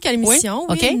petits trucs à l'émission.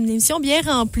 Oui? OK. Une émission bien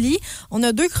remplie. On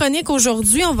a 2 chroniques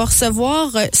aujourd'hui. On va recevoir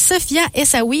Sophia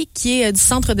Essaoui, qui est du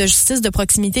Centre de justice de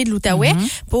proximité de l'Outaouais,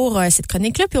 pour cette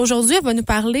chronique-là. Puis aujourd'hui, elle va nous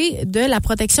parler de la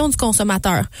protection du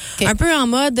consommateur. Okay. Un peu en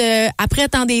mode, après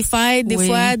temps des fêtes, des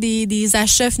fois, des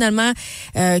achats finalement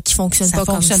qui fonctionnent pas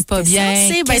comme ça. Ça fonctionne pas bien.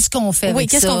 Qu'est-ce qu'on fait avec ça? Oui,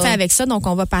 qu'est-ce qu'on fait avec ça? Donc,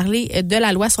 on va parler de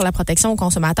la loi sur la protection aux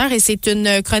consommateurs et c'est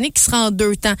une chronique qui sera en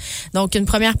 2 temps. Donc, une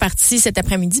première partie cet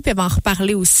après-midi, puis elle va en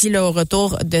reparler aussi là, au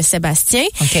retour de Sébastien.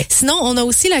 Okay. Sinon, on a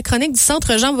aussi la chronique du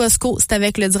Centre Jean Bosco. C'est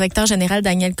avec le directeur général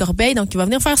Daniel Corbeil. Donc, il va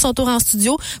venir faire son tour en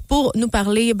studio pour nous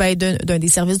parler d'un des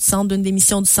services du centre, d'une des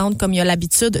missions du centre, comme il a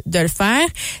l'habitude de le faire.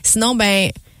 Sinon,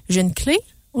 j'ai une clé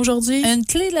aujourd'hui. Une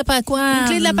clé de la Pacoine. Une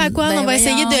clé de la Pacoine. On va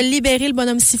essayer de libérer le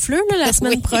bonhomme siffleux là, la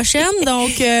semaine prochaine.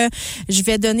 Donc, je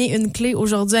vais donner une clé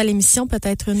aujourd'hui à l'émission,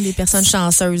 peut-être une des personnes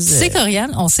chanceuses. C'est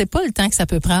Corianne, on sait pas le temps que ça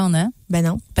peut prendre, hein? Ben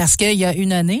non. Parce qu'il y a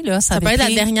une année, là, ça peut être la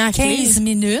dernière 15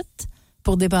 minutes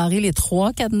pour débarrer les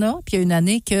 3 cadenas. Puis il y a une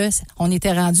année que on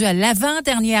était rendu à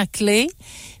l'avant-dernière clé.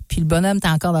 Puis le bonhomme est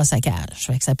encore dans sa cage.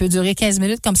 Fait que ça peut durer 15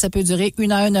 minutes comme ça peut durer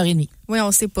 1 heure, 1 heure et demie. Oui,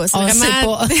 on sait pas. C'est on vraiment, sait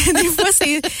pas. Des fois,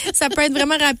 ça peut être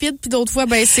vraiment rapide, puis d'autres fois,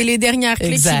 c'est les dernières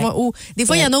clés qui vont. Ou des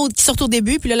fois, il y en a qui sortent au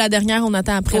début, puis là, la dernière, on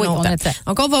attend après longtemps. On attend.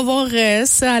 Donc, on va voir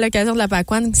ça à l'occasion de la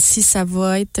Pacoine, si ça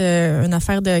va être une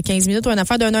affaire de 15 minutes ou une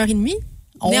affaire d'1 heure et demie.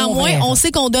 Néanmoins, on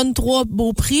sait qu'on donne 3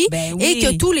 beaux prix et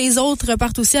que tous les autres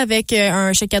repartent aussi avec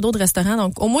un chèque cadeau de restaurant.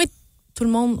 Donc, au moins, tout le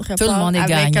monde repart avec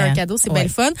gagnant. Un cadeau. C'est bien le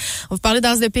fun. On va parler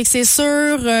d'As de Pique, c'est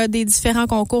sûr, des différents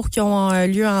concours qui ont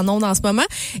lieu en ondes en ce moment.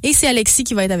 Et c'est Alexis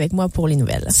qui va être avec moi pour les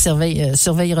nouvelles.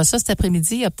 Surveillera ça cet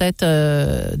après-midi. Il y a peut-être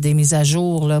des mises à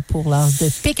jour là, pour l'As de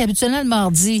Pique. Habituellement, le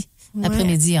mardi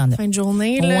après-midi, il y en a. Fin de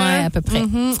journée, là. Oui, à peu près.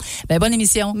 Bonne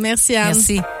émission. Merci, Anne.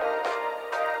 Merci.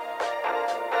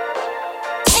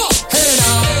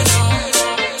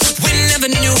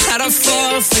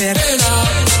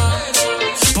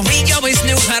 But we always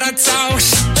knew how to talk.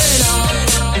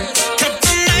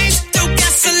 Couple nights, threw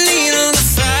gasoline on the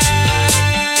fire.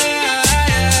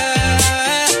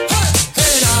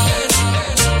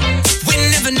 We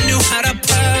never knew how to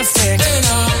perfect.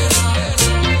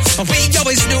 But we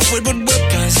always knew it would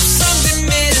work. 'Cause if something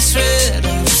made us red,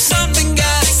 or if something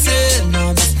got said,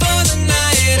 no, before the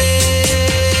night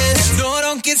ends. No,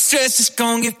 don't get stressed, it's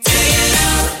gonna get figured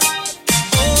out.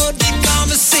 Oh, deep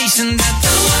conversation that the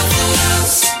Waffle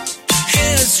House.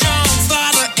 Headstrong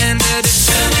father and a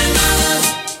determined mother.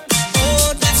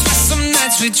 Oh, that's why some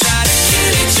nights we try to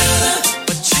kill each other.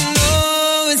 But you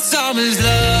know it's always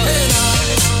love.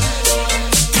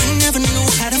 We never knew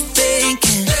how to fake it.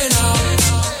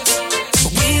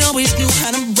 But we always knew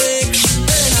how to break it.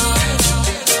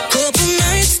 Couple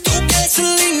nights, threw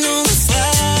gasoline on the fire.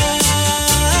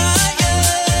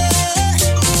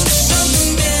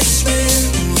 Something gets real,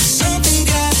 something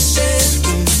got said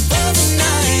before the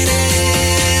night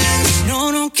ends.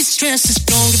 No, don't get stressed, it's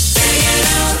gonna get figured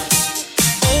out.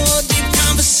 Oh, deep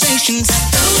conversations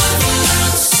at the Waffle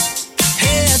House.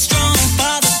 Headstrong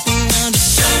father and a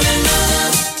determined mother.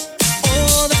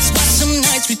 Oh, that's why some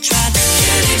nights we try to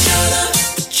kill each other.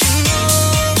 But you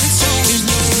know it's always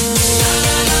love.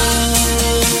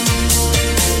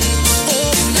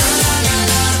 Oh, la la la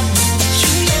la. But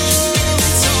you know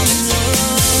it's always love.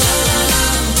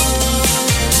 Oh,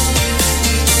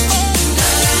 la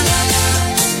la la la.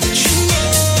 But you know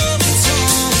it's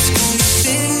always gonna get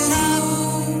figured out.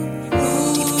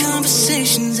 Deep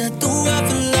conversations at the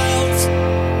Waffle House.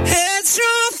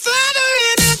 Headstrong father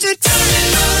and a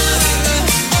determined mother.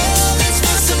 Oh, that's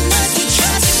why some nights we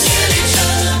try to kill each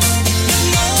other. You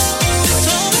know it's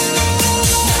always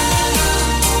love.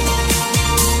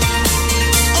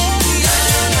 Oh, la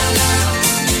la la la.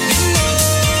 You know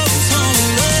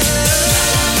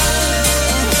it's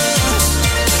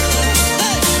always love. Hey,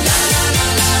 la la la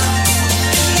la. You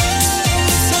know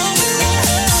it's always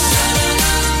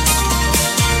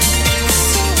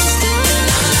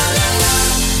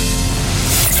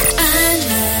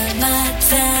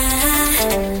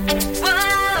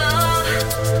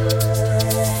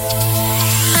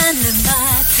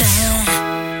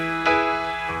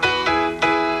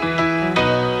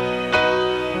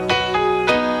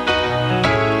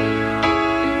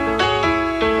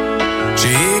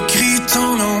J'ai écrit ton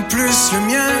nom plus le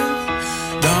mien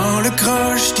dans le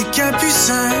croche des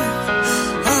capucins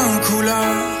en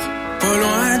couleur, pas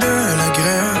loin de la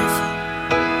grève.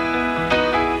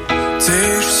 Tu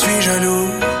sais, je suis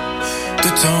jaloux de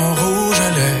ton rouge à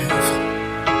lèvres.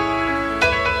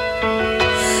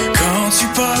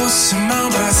 commence à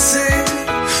m'embrasser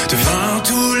devant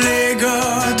tous les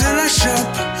gars de la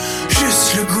shop.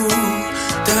 Juste le goût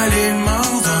d'aller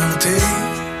m'en vanter.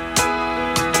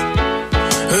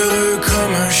 Heureux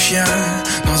comme un chien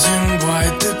dans une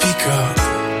boîte de pick-up.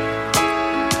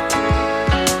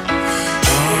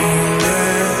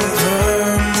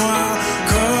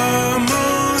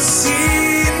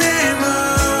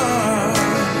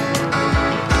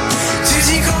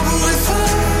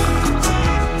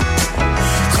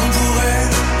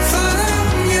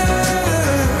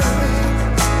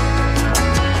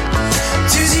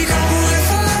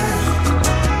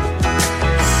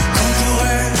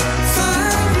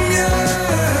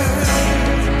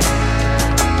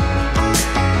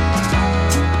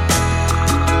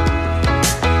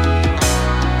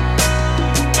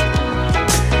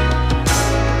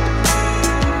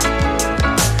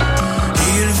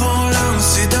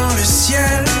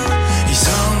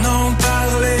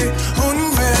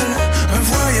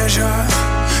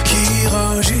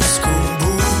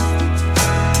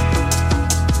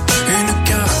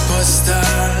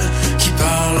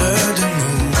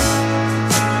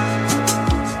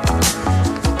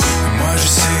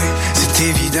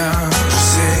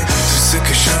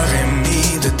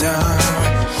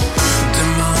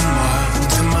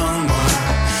 Demande-moi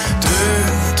 2,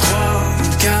 3,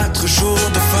 4 jours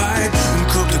de fête, une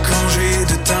coupe de congé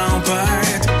de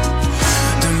tempête.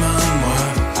 Demande-moi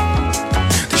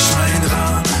des chemins de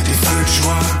rang, des feux de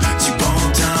joie, du bon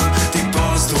temps, des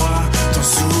passes droits, ton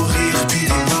sourire puis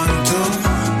des bonnes tours,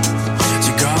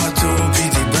 du gâteau puis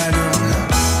des ballons.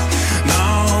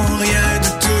 Non, rien de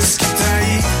tout ce qui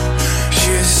taille,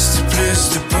 juste plus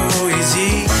de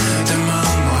poésie.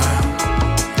 Demande-moi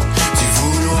du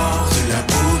vouloir, de la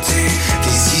beauté,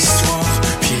 des histoires,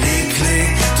 puis les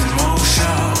clés de mon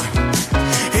char.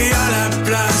 Et à la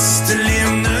place de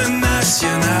l'hymne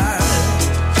national,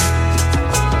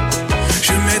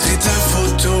 je mettrai ta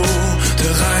photo de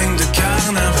reine de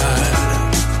carnaval.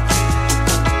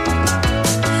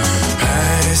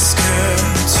 Est-ce que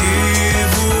tu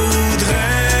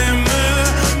voudrais me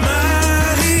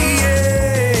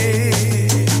marier?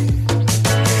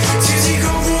 Tu dis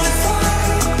qu'on pourrait faire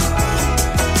mieux.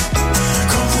 Tu dis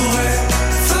qu'on pourrait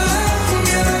faire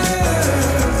mieux.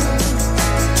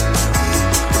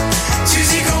 Tu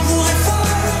dis qu'on pourrait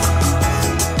faire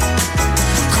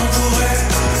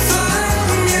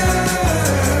mieux.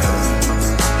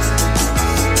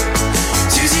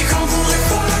 Tu dis qu'on pourrait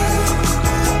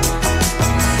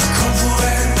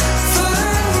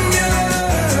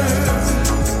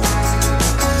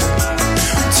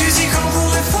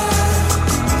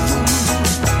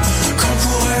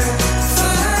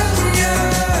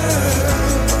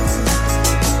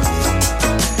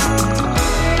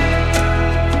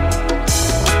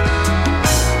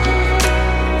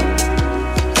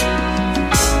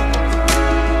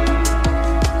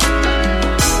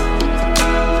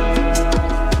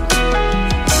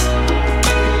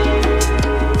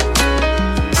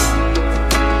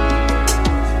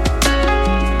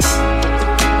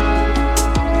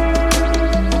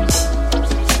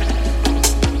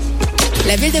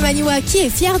La ville de Maniwaki est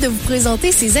fière de vous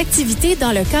présenter ses activités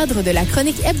dans le cadre de la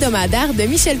chronique hebdomadaire de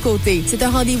Michel Côté. C'est un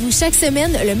rendez-vous chaque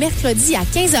semaine, le mercredi à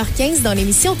 15h15 dans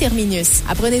l'émission Terminus.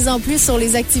 Apprenez-en plus sur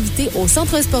les activités au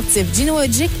centre sportif Gino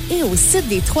Hodgick et au site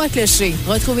des Trois Clochers.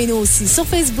 Retrouvez-nous aussi sur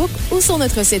Facebook ou sur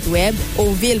notre site web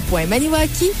au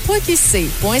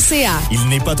ville.maniwaki.qc.ca. Il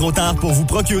n'est pas trop tard pour vous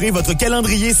procurer votre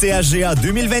calendrier CHGA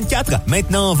 2024,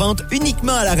 maintenant en vente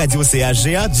uniquement à la radio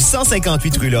CHGA du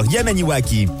 158 rue Laurier,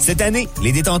 Maniwaki. Cette année,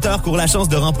 les détenteurs courent la chance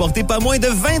de remporter pas moins de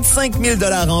 25 000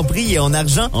 $ en prix et en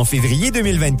argent en février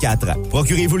 2024.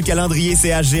 Procurez-vous le calendrier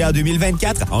CHGA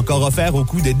 2024, encore offert au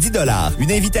coût de 10 $.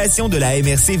 Une invitation de la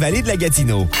MRC Vallée de la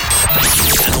Gatineau.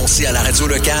 Annoncer à la radio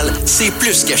locale, c'est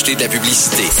plus qu'acheter de la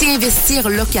publicité. C'est investir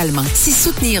localement. C'est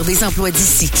soutenir des emplois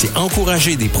d'ici. C'est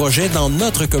encourager des projets dans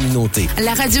notre communauté.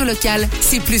 La radio locale,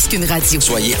 c'est plus qu'une radio.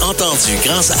 Soyez entendus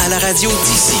grâce à la radio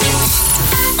d'ici.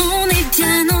 On est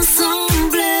bien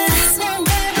ensemble.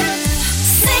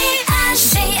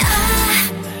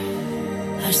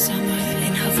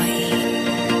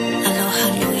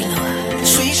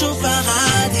 Suis-je au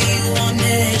paradis où en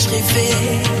ai-je rêvé?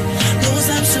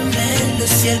 Nos âmes se mêlent, le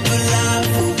ciel peut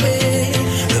l'avouer.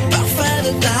 Le parfum de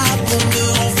ta peau me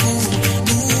rend fou.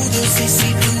 Nous deux, c'est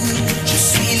si doux. Je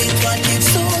suis l'étoile qui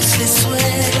exauce les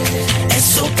souhaits.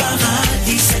 Est-ce au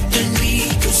paradis cette nuit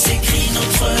que s'écrit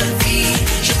notre vie?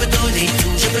 Je peux donner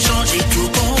tout, je peux changer tout.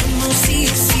 Comment si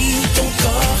ton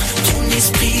corps, ton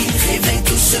esprit réveille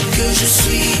tout ce que je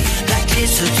suis. La clé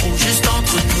se trouve juste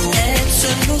entre nous. Elle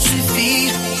seule nous suffit.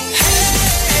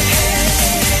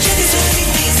 J'ai des yeux qui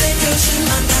disent je ne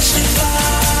m'attacherai pas.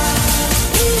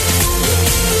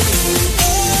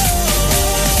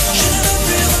 Je ne veux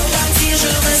plus repartir,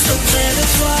 je reste auprès de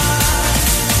toi.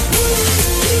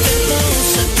 Tellement on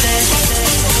se plaît,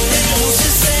 tellement on se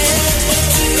sait,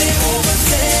 tu es mon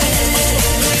reflet.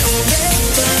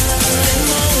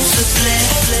 Tellement on se plaît,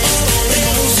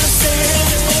 tellement on se sait,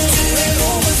 tu es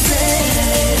mon reflet.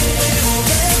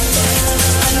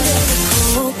 Under the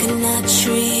coconut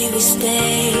tree we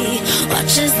stay,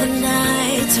 watch as the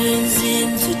night turns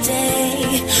into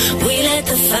day. We let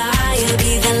the fire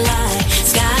be the light,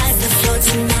 skies the floor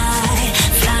tonight.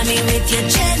 Fly me with your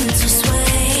gentle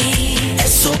sway.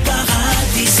 Est-ce au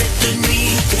paradis cette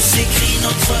nuit qu'on s'écrit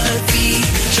notre vie?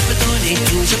 Je peux donner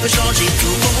tout, je peux changer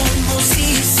tout. Mon si,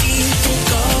 ton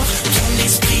corps, ton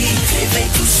esprit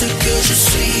réveille tout ce que je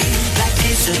suis. La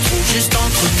clé se trouve juste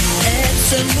entre nous, elle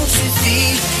seule nous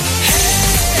suffit.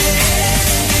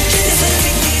 J'ai des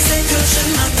amis qui disaient que je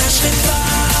ne m'attacherai pas.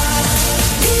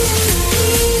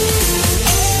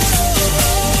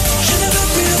 Je ne veux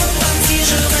plus repartir,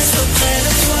 je reste auprès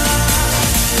de toi.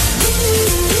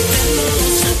 Tellement on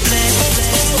se plaît,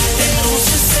 tellement on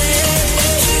se sait,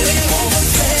 tu es mon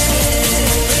reflet.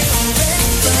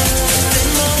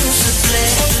 Tellement on se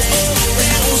plaît,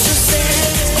 tellement on se sait,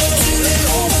 tu es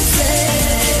mon reflet.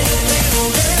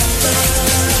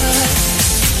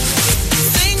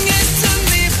 Sing it to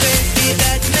me, baby,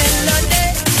 that melody.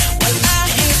 While I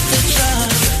hit the drum,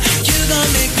 you gon'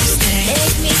 make me stay.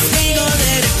 We gon'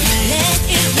 let it play.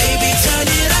 Baby, turn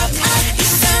it up. It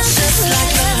sounds just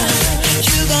like love.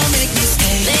 You gon' make me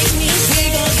stay. We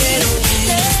gon' get away.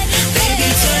 Baby,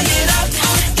 turn it up.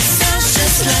 It sounds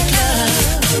just like love.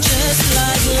 Just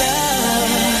like love.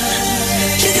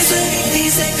 J'ai des amis qui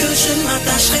disaient que je ne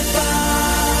m'attacherai pas.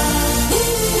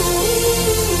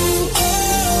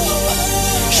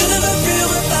 Je ne veux plus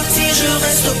repartir, je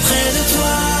reste auprès de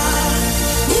toi.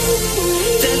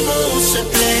 Tellement on se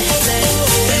plaît,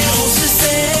 tellement on se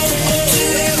sait, tu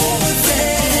es mon reflet.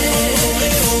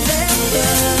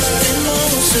 Tellement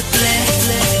on se plaît,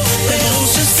 tellement on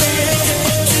se sait,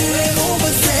 tu es mon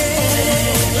reflet.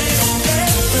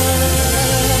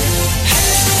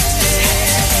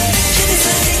 J'ai des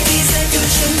amis qui disaient que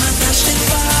je ne m'attacherai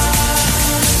pas.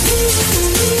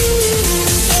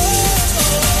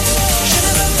 Je ne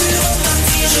veux plus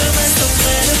repartir, je reste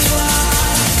auprès de toi.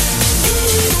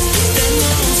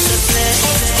 Tellement on se plaît,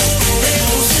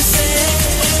 tellement on se sait,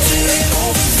 tu es mon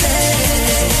reflet.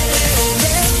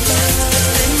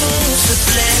 Tellement on se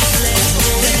plaît,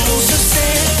 tellement on se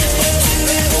sait, tu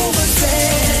es mon reflet.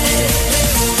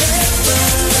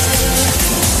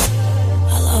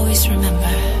 I'll always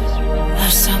remember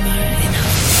our summer in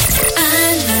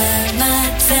Under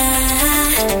matin.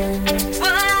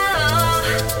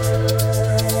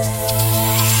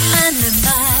 Under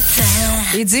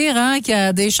matin. Et dire qu'il y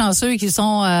a des chanceux qui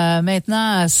sont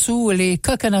maintenant sous les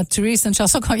coconut trees, c'est une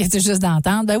chanson qu'on vient tout juste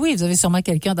d'entendre. Ben oui, vous avez sûrement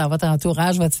quelqu'un dans votre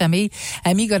entourage, votre famille,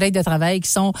 amis, collègues de travail qui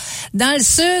sont dans le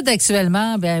sud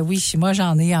actuellement. Ben oui, moi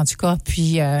j'en ai en tout cas.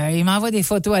 Puis ils m'envoient des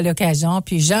photos à l'occasion.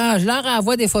 Puis je leur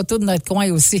envoie des photos de notre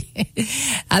coin aussi.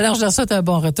 Alors je leur souhaite un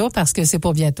bon retour parce que c'est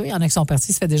pour bientôt. Il y en a qui sont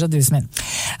partis, ça fait déjà 2 semaines.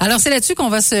 Alors c'est là-dessus qu'on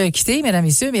va se quitter, mesdames,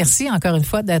 messieurs. Merci encore une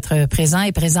fois d'être présents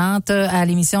et présentes à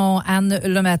l'émission Anne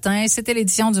le matin. C'était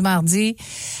l'édition du mardi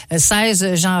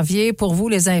 16 janvier. Pour vous,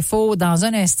 les infos dans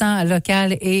un instant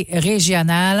local et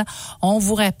régional. On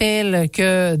vous rappelle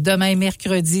que demain,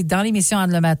 mercredi, dans l'émission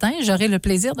Anne le matin, j'aurai le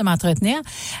plaisir de m'entretenir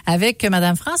avec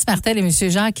Mme France Martel et M.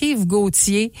 Jean-Yves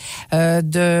Gauthier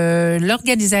de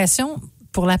l'organisation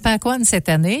pour la Pacoane cette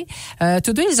année.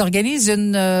 Tous deux, ils organisent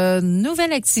une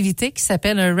nouvelle activité qui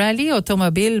s'appelle un rallye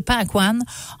automobile Pacoane.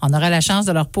 On aura la chance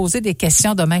de leur poser des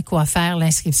questions demain, quoi faire,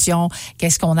 l'inscription,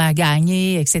 qu'est-ce qu'on a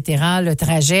gagné, etc., le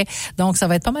trajet. Donc, ça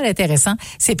va être pas mal intéressant.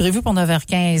 C'est prévu pour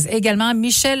 9h15. Également,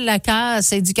 Michel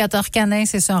Lacasse, éducateur canin,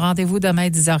 c'est son rendez-vous demain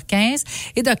 10h15.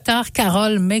 Et Dr.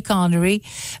 Carole McConnery,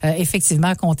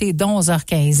 effectivement, compté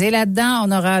 11h15. Et là-dedans,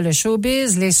 on aura le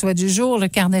showbiz, les souhaits du jour, le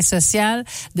carnet social,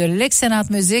 de l'excellente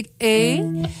musique et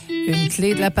une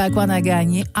clé de la Pacoane à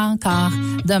gagner encore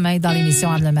demain dans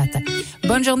l'émission Anne le matin.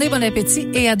 Bonne journée, bon appétit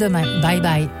et à demain. Bye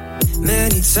bye.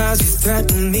 Many times you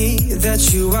threaten me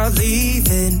that you are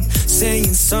leaving,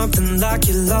 saying something like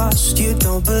you're lost, you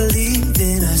don't believe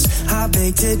in us. I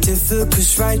beg to differ,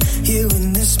 'cause right here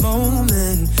in this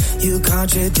moment, you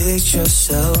contradict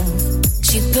yourself.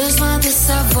 J'ai besoin de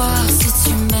savoir si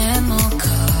tu m'aimes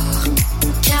encore,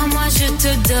 car moi je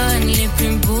te donne les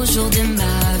plus beaux jours de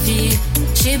ma vie.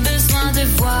 J'ai besoin de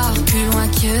voir plus loin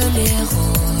que les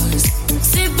roses.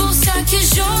 C'est pour ça que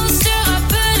j'ose te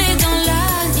rappeler dans la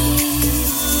nuit.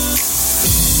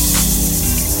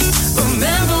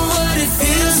 Remember what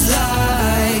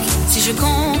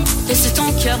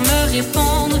cœur me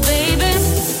réponde, baby.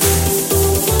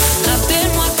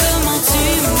 Rappelle-moi comment tu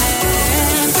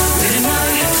m'aimes. And I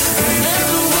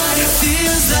remember what it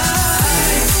feels like.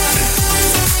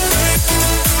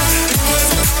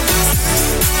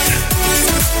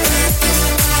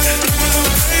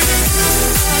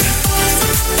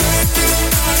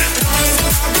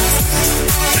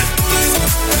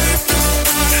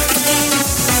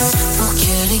 Pour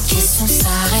que les questions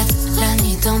s'arrêtent, la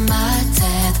nuit dans ma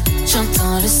tête,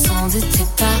 j'entends le son de tes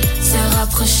pas se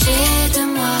rapprocher de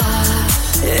moi.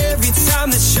 Every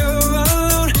time that you're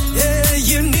around, yeah,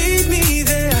 you need me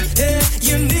there, yeah,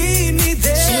 you need me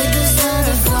there. J'ai besoin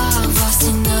de voir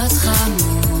si notre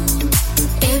amour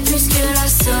est plus que la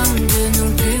somme de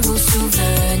nos plus beaux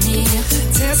souvenirs.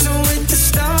 Dancing with the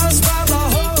stars while I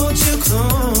hold you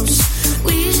close.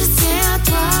 Oui, je tiens à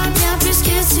toi bien plus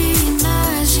que tu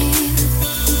imagines.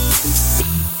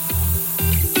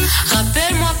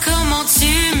 Rappelle-moi comment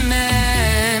tu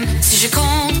m'aimes. Si je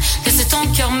compte, laisse ton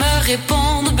cœur me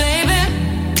répondre, baby.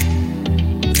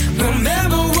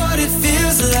 Remember what it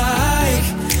feels like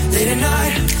late at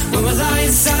night when we're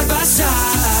lying side by side.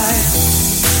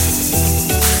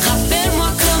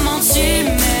 Rappelle-moi comment tu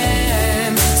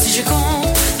m'aimes. Si je compte,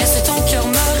 laisse ton cœur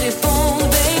me répondre,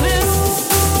 baby.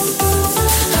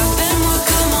 Rappelle-moi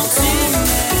comment tu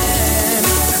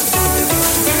m'aimes.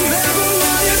 Remember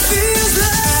what it feels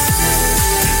like. Rappelle-moi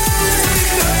comment tu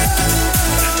m'aimes.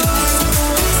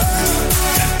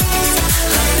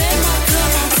 Rappelle-moi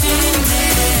comment tu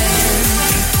m'aimes.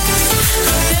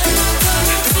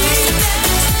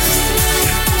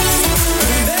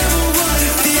 Remember what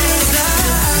it feels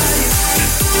like.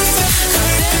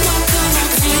 Rappelle-moi comment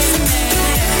tu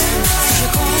m'aimes. Si je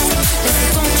compte, laisse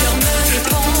ton cœur me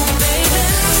répondre, baby.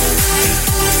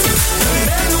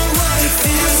 Remember what it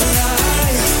feels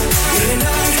like late at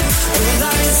night when we're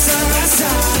lying side by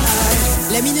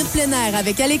side. La Minute Plein Air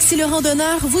avec Alexis le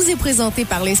Randonneur vous est présentée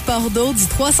par les Sports d'eau du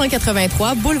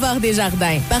 383 Boulevard des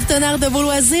Jardins. Partenaire de vos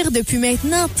loisirs depuis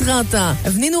maintenant 30 ans.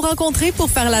 Venez nous rencontrer pour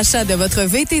faire l'achat de votre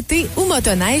VTT ou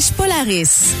motoneige Polaris.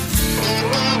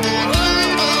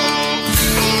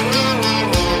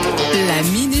 La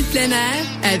Minute Plein Air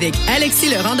avec Alexis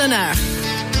le Randonneur.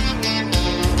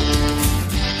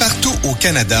 Partout au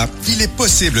Canada, il est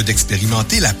possible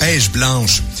d'expérimenter la pêche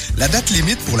blanche. La date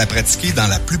limite pour la pratiquer dans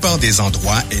la plupart des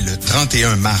endroits est le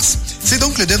 31 mars. C'est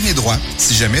donc le dernier droit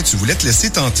si jamais tu voulais te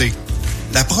laisser tenter.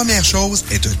 La première chose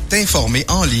est de t'informer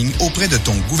en ligne auprès de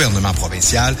ton gouvernement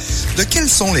provincial de quelles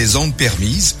sont les zones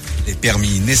permises, les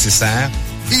permis nécessaires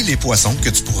et les poissons que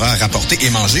tu pourras rapporter et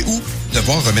manger ou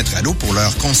devoir remettre à l'eau pour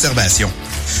leur conservation.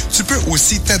 Tu peux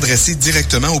aussi t'adresser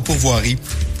directement aux pourvoiries.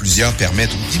 Plusieurs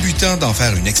permettent aux débutants d'en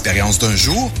faire une expérience d'un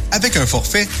jour avec un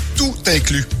forfait tout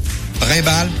inclus.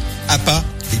 Brimbales, appâts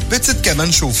et petites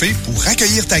cabanes chauffées pour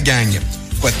accueillir ta gang.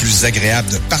 Quoi de plus agréable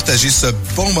de partager ce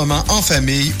bon moment en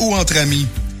famille ou entre amis.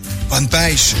 Bonne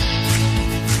pêche!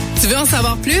 Tu veux en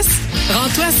savoir plus?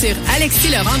 Rends-toi sur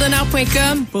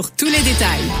alexilerandonneur.com pour tous les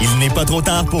détails. Il n'est pas trop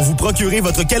tard pour vous procurer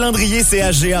votre calendrier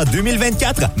CHGA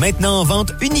 2024, maintenant en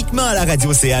vente uniquement à la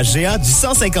radio CHGA du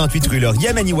 158 rue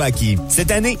Laurier-Maniwaki.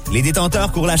 Cette année, les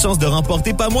détenteurs courent la chance de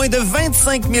remporter pas moins de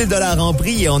 25 000 $ en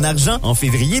prix et en argent en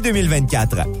février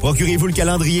 2024. Procurez-vous le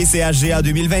calendrier CHGA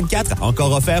 2024,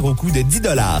 encore offert au coût de 10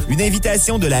 $. Une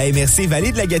invitation de la MRC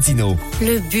Vallée de la Gatineau.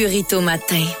 Le burrito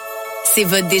matin. C'est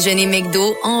votre déjeuner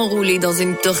McDo enroulé dans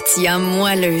une tortilla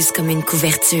moelleuse comme une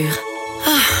couverture. Ah,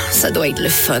 ça doit être le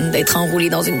fun d'être enroulé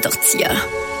dans une tortilla.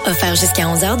 Offert jusqu'à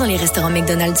 11h dans les restaurants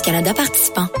McDonald's du Canada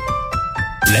participants.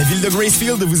 La ville de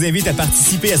Gracefield vous invite à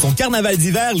participer à son carnaval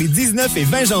d'hiver les 19 et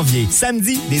 20 janvier.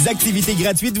 Samedi, des activités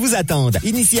gratuites vous attendent.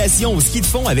 Initiation au ski de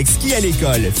fond avec ski à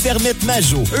l'école, fermette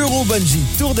Majo, Euro Bungee,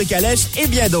 tour de calèche et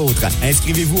bien d'autres.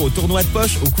 Inscrivez-vous au tournoi de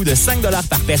poche au coût de 5 $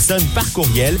 par personne par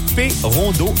courriel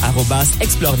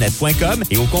prondo@explorenet.com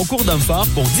et au concours d'hommes forts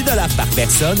pour 10 $ par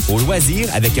personne au loisir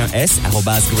avec un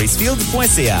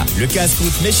s@gracefield.ca. Le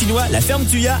casse-croûte mets chinois, la ferme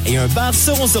Tuya et un bar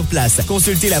seront sur place.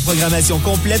 Consultez la programmation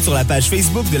complète sur la page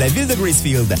Facebook de la ville de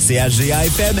Gracefield. CHGA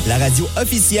FM, la radio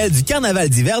officielle du carnaval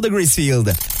d'hiver de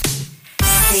Gracefield.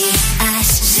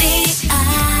 CHGA,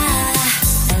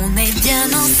 on est bien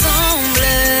ensemble.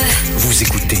 Vous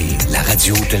écoutez la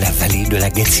radio de la vallée de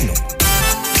la Gatineau.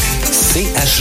 CHGA.